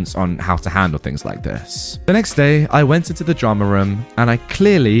need guidance on how to handle things like this. The next day, I went into the drama room and I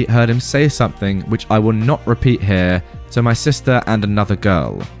clearly heard him say something which I will not repeat here to my sister and another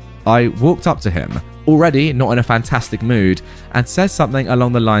girl. I walked up to him, already not in a fantastic mood, and said something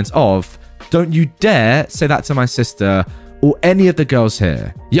along the lines of, "Don't you dare say that to my sister or any of the girls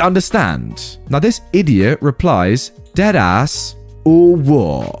here. You understand?" Now this idiot replies, "Deadass or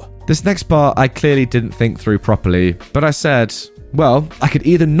what?" This next part I clearly didn't think through properly, but I said, "Well, I could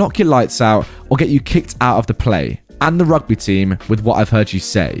either knock your lights out or get you kicked out of the play and the rugby team with what I've heard you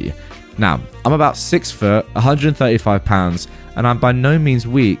say." Now, I'm about 6 foot, 135 pounds, and I'm by no means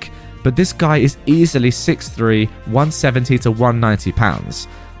weak, but this guy is easily 6'3", 170 to 190 pounds.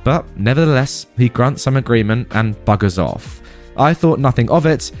 But nevertheless, he grunts some agreement and buggers off. I thought nothing of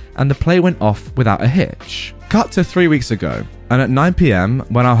it, and the play went off without a hitch. Cut to 3 weeks ago, and at 9 PM,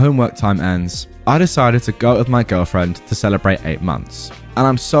 when our homework time ends, I decided to go out with my girlfriend to celebrate 8 months. And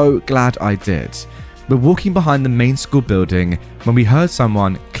I'm so glad I did. We're walking behind the main school building when we heard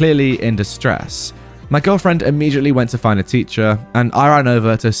someone clearly in distress. My girlfriend immediately went to find a teacher, and I ran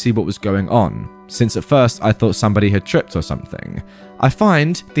over to see what was going on, since at first I thought somebody had tripped or something. I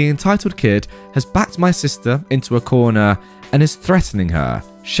find the entitled kid has backed my sister into a corner and is threatening her,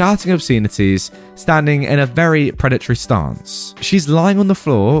 shouting obscenities, standing in a very predatory stance. She's lying on the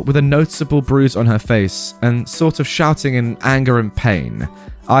floor with a noticeable bruise on her face and sort of shouting in anger and pain.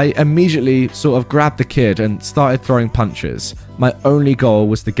 I immediately sort of grabbed the kid and started throwing punches. My only goal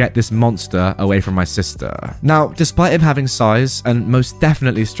was to get this monster away from my sister. Now, despite him having size and most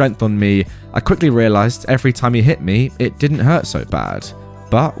definitely strength on me, I quickly realized every time he hit me, it didn't hurt so bad.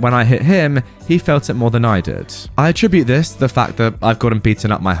 But when I hit him, he felt it more than I did. I attribute this to the fact that I've gotten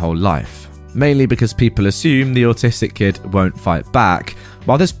beaten up my whole life. Mainly because people assume the autistic kid won't fight back,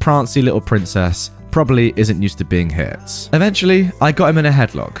 while this prancy little princess probably isn't used to being hit. Eventually, I got him in a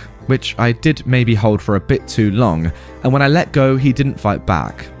headlock, which I did maybe hold for a bit too long, and when I let go, he didn't fight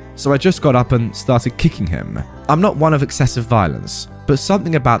back. So I just got up and started kicking him. I'm not one of excessive violence, but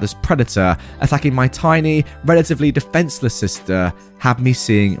something about this predator attacking my tiny, relatively defenseless sister had me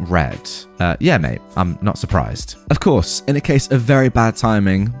seeing red. Yeah, mate, I'm not surprised. Of course, in a case of very bad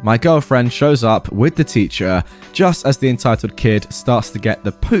timing, my girlfriend shows up with the teacher just as the entitled kid starts to get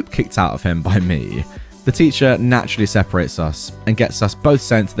the poop kicked out of him by me. The teacher naturally separates us and gets us both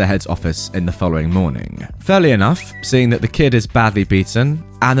sent to the head's office in the following morning. Fairly enough, seeing that the kid is badly beaten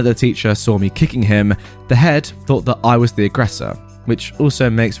and that the teacher saw me kicking him, the head thought that I was the aggressor, which also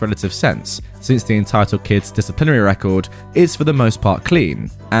makes relative sense, since the entitled kid's disciplinary record is for the most part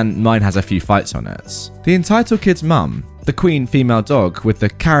clean, and mine has a few fights on it. The entitled kid's mum, the queen female dog with the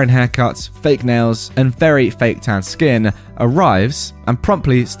Karen haircut, fake nails, and very fake tan skin, arrives and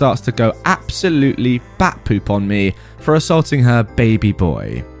promptly starts to go absolutely bat poop on me for assaulting her baby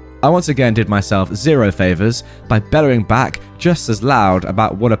boy. I once again did myself zero favours by bellowing back just as loud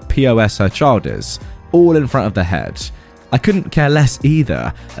about what a POS her child is, all in front of the head. I couldn't care less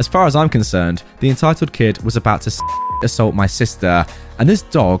either. As far as I'm concerned, the entitled kid was about to assault my sister, and this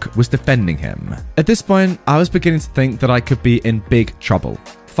dog was defending him. At this point, I was beginning to think that I could be in big trouble.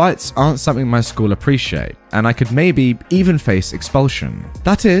 Fights aren't something my school appreciate, and I could maybe even face expulsion.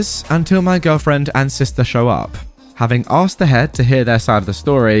 That is, until my girlfriend and sister show up, having asked the head to hear their side of the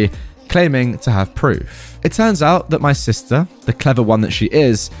story, claiming to have proof. It turns out that my sister, the clever one that she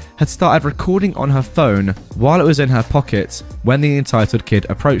is, had started recording on her phone while it was in her pocket when the entitled kid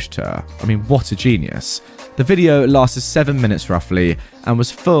approached her. I mean, what a genius. The video lasted 7 minutes roughly and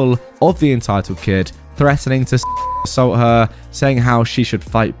was full of the entitled kid threatening to assault her, saying how she should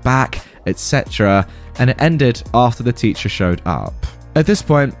fight back, etc., and it ended after the teacher showed up. At this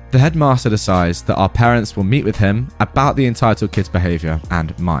point, the headmaster decides that our parents will meet with him about the entitled kid's behaviour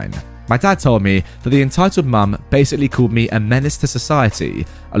and mine. My dad told me that the entitled mum basically called me a menace to society,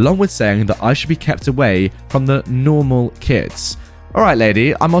 along with saying that I should be kept away from the normal kids. Alright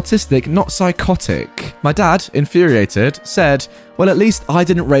lady, I'm autistic, not psychotic. My dad, infuriated, said, well at least I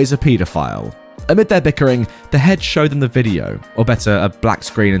didn't raise a paedophile. Amid their bickering, the head showed them the video, or better, a black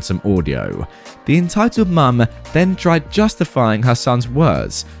screen and some audio. The entitled mum then tried justifying her son's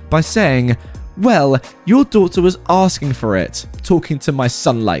words by saying, well, your daughter was asking for it, talking to my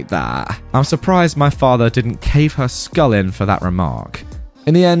son like that. I'm surprised my father didn't cave her skull in for that remark.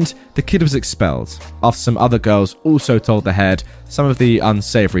 In the end, the kid was expelled, after some other girls also told the head some of the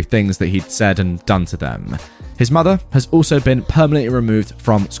unsavoury things that he'd said and done to them. His mother has also been permanently removed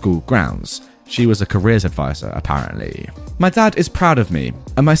from school grounds. She was a careers advisor, apparently. My dad is proud of me,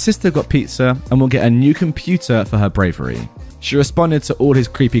 and my sister got pizza and will get a new computer for her bravery. She responded to all his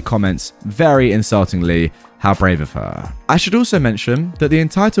creepy comments very insultingly. How brave of her. I should also mention that the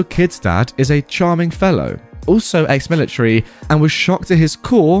entitled kid's dad is a charming fellow, also ex-military, and was shocked to his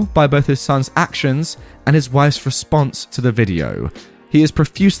core by both his son's actions and his wife's response to the video. He has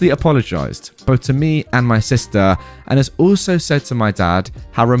profusely apologised, both to me and my sister, and has also said to my dad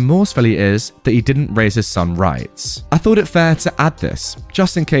how remorseful he is that he didn't raise his son right. I thought it fair to add this,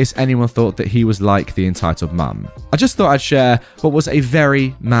 just in case anyone thought that he was like the entitled mum. I just thought I'd share what was a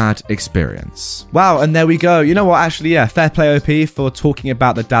very mad experience. Wow, and there we go. You know what, actually, yeah, fair play OP for talking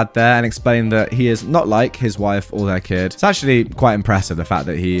about the dad there and explaining that he is not like his wife or their kid. It's actually quite impressive, the fact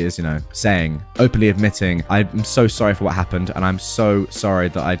that he is, saying, openly admitting, I'm so sorry for what happened, and I'm so sorry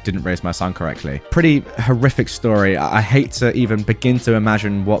that I didn't raise my son correctly. Pretty horrific story. I hate to even begin to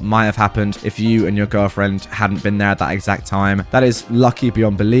imagine what might have happened if you and your girlfriend hadn't been there at that exact time. That is lucky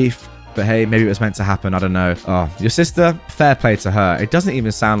beyond belief. But hey, maybe it was meant to happen. I don't know. Oh, your sister, fair play to her. It doesn't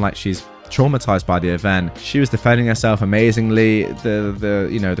even sound like she's traumatized by the event. She was defending herself amazingly.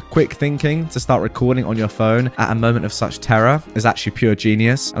 The quick thinking to start recording on your phone at a moment of such terror is actually pure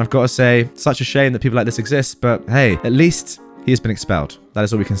genius. And I've got to say, such a shame that people like this exist, but hey, at least he has been expelled. That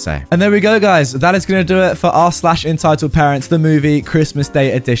is all we can say. And there we go, guys. That is going to do it for r/Entitled Parents, the movie Christmas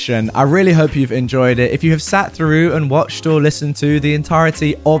Day edition. I really hope you've enjoyed it. If you have sat through and watched or listened to the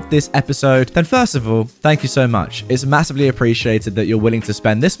entirety of this episode, then first of all, thank you so much. It's massively appreciated that you're willing to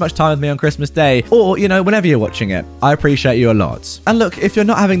spend this much time with me on Christmas Day, or, whenever you're watching it. I appreciate you a lot. And look, if you're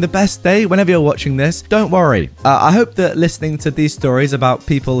not having the best day whenever you're watching this, don't worry. I hope that listening to these stories about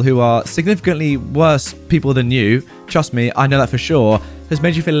people who are significantly worse people than you, trust me, I know that for sure, has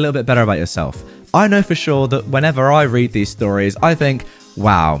made you feel a little bit better about yourself. I know for sure that whenever I read these stories, I think,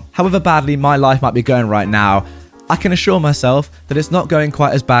 wow, however badly my life might be going right now, I can assure myself that it's not going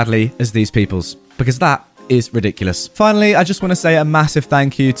quite as badly as these people's, because that is ridiculous. Finally, I just want to say a massive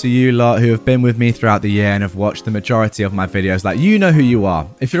thank you to you lot who have been with me throughout the year and have watched the majority of my videos. Like, you know who you are.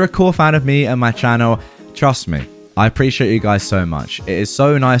 If you're a core fan of me and my channel, trust me, I appreciate you guys so much. It is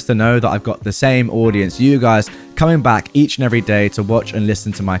so nice to know that I've got the same audience, you guys, coming back each and every day to watch and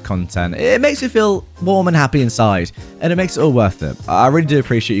listen to my content. It makes me feel warm and happy inside, and it makes it all worth it. I really do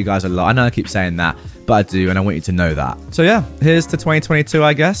appreciate you guys a lot. I know I keep saying that, but I do, and I want you to know that. So yeah, here's to 2022,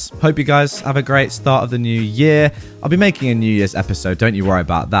 I guess. Hope you guys have a great start of the new year. I'll be making a New Year's episode, don't you worry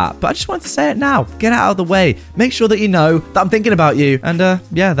about that. But I just wanted to say it now. Get it out of the way. Make sure that you know that I'm thinking about you. And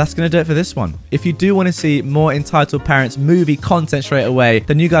yeah, that's going to do it for this one. If you do want to see more Entitled Parents movie content straight away,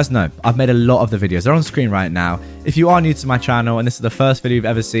 then you guys know I've made a lot of the videos. They're on screen right now. If you are new to my channel and this is the first video you've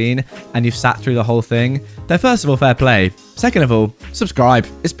ever seen and you've sat through the whole thing, then first of all, fair play. Second of all, subscribe.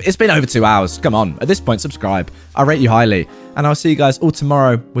 It's been over 2 hours. Come on. At this point, subscribe. I rate you highly. And I'll see you guys all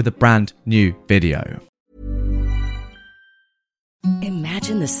tomorrow with a brand new video.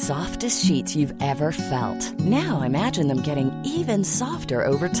 Imagine the softest sheets you've ever felt. Now imagine them getting even softer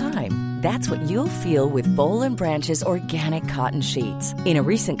over time. That's what you'll feel with Boll & Branch's organic cotton sheets. In a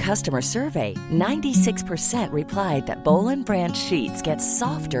recent customer survey, 96% replied that Boll & Branch sheets get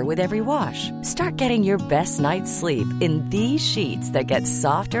softer with every wash. Start getting your best night's sleep in these sheets that get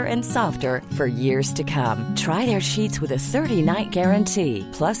softer and softer for years to come. Try their sheets with a 30-night guarantee.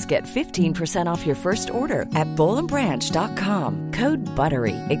 Plus, get 15% off your first order at bollandbranch.com. Code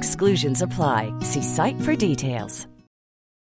BUTTERY. Exclusions apply. See site for details.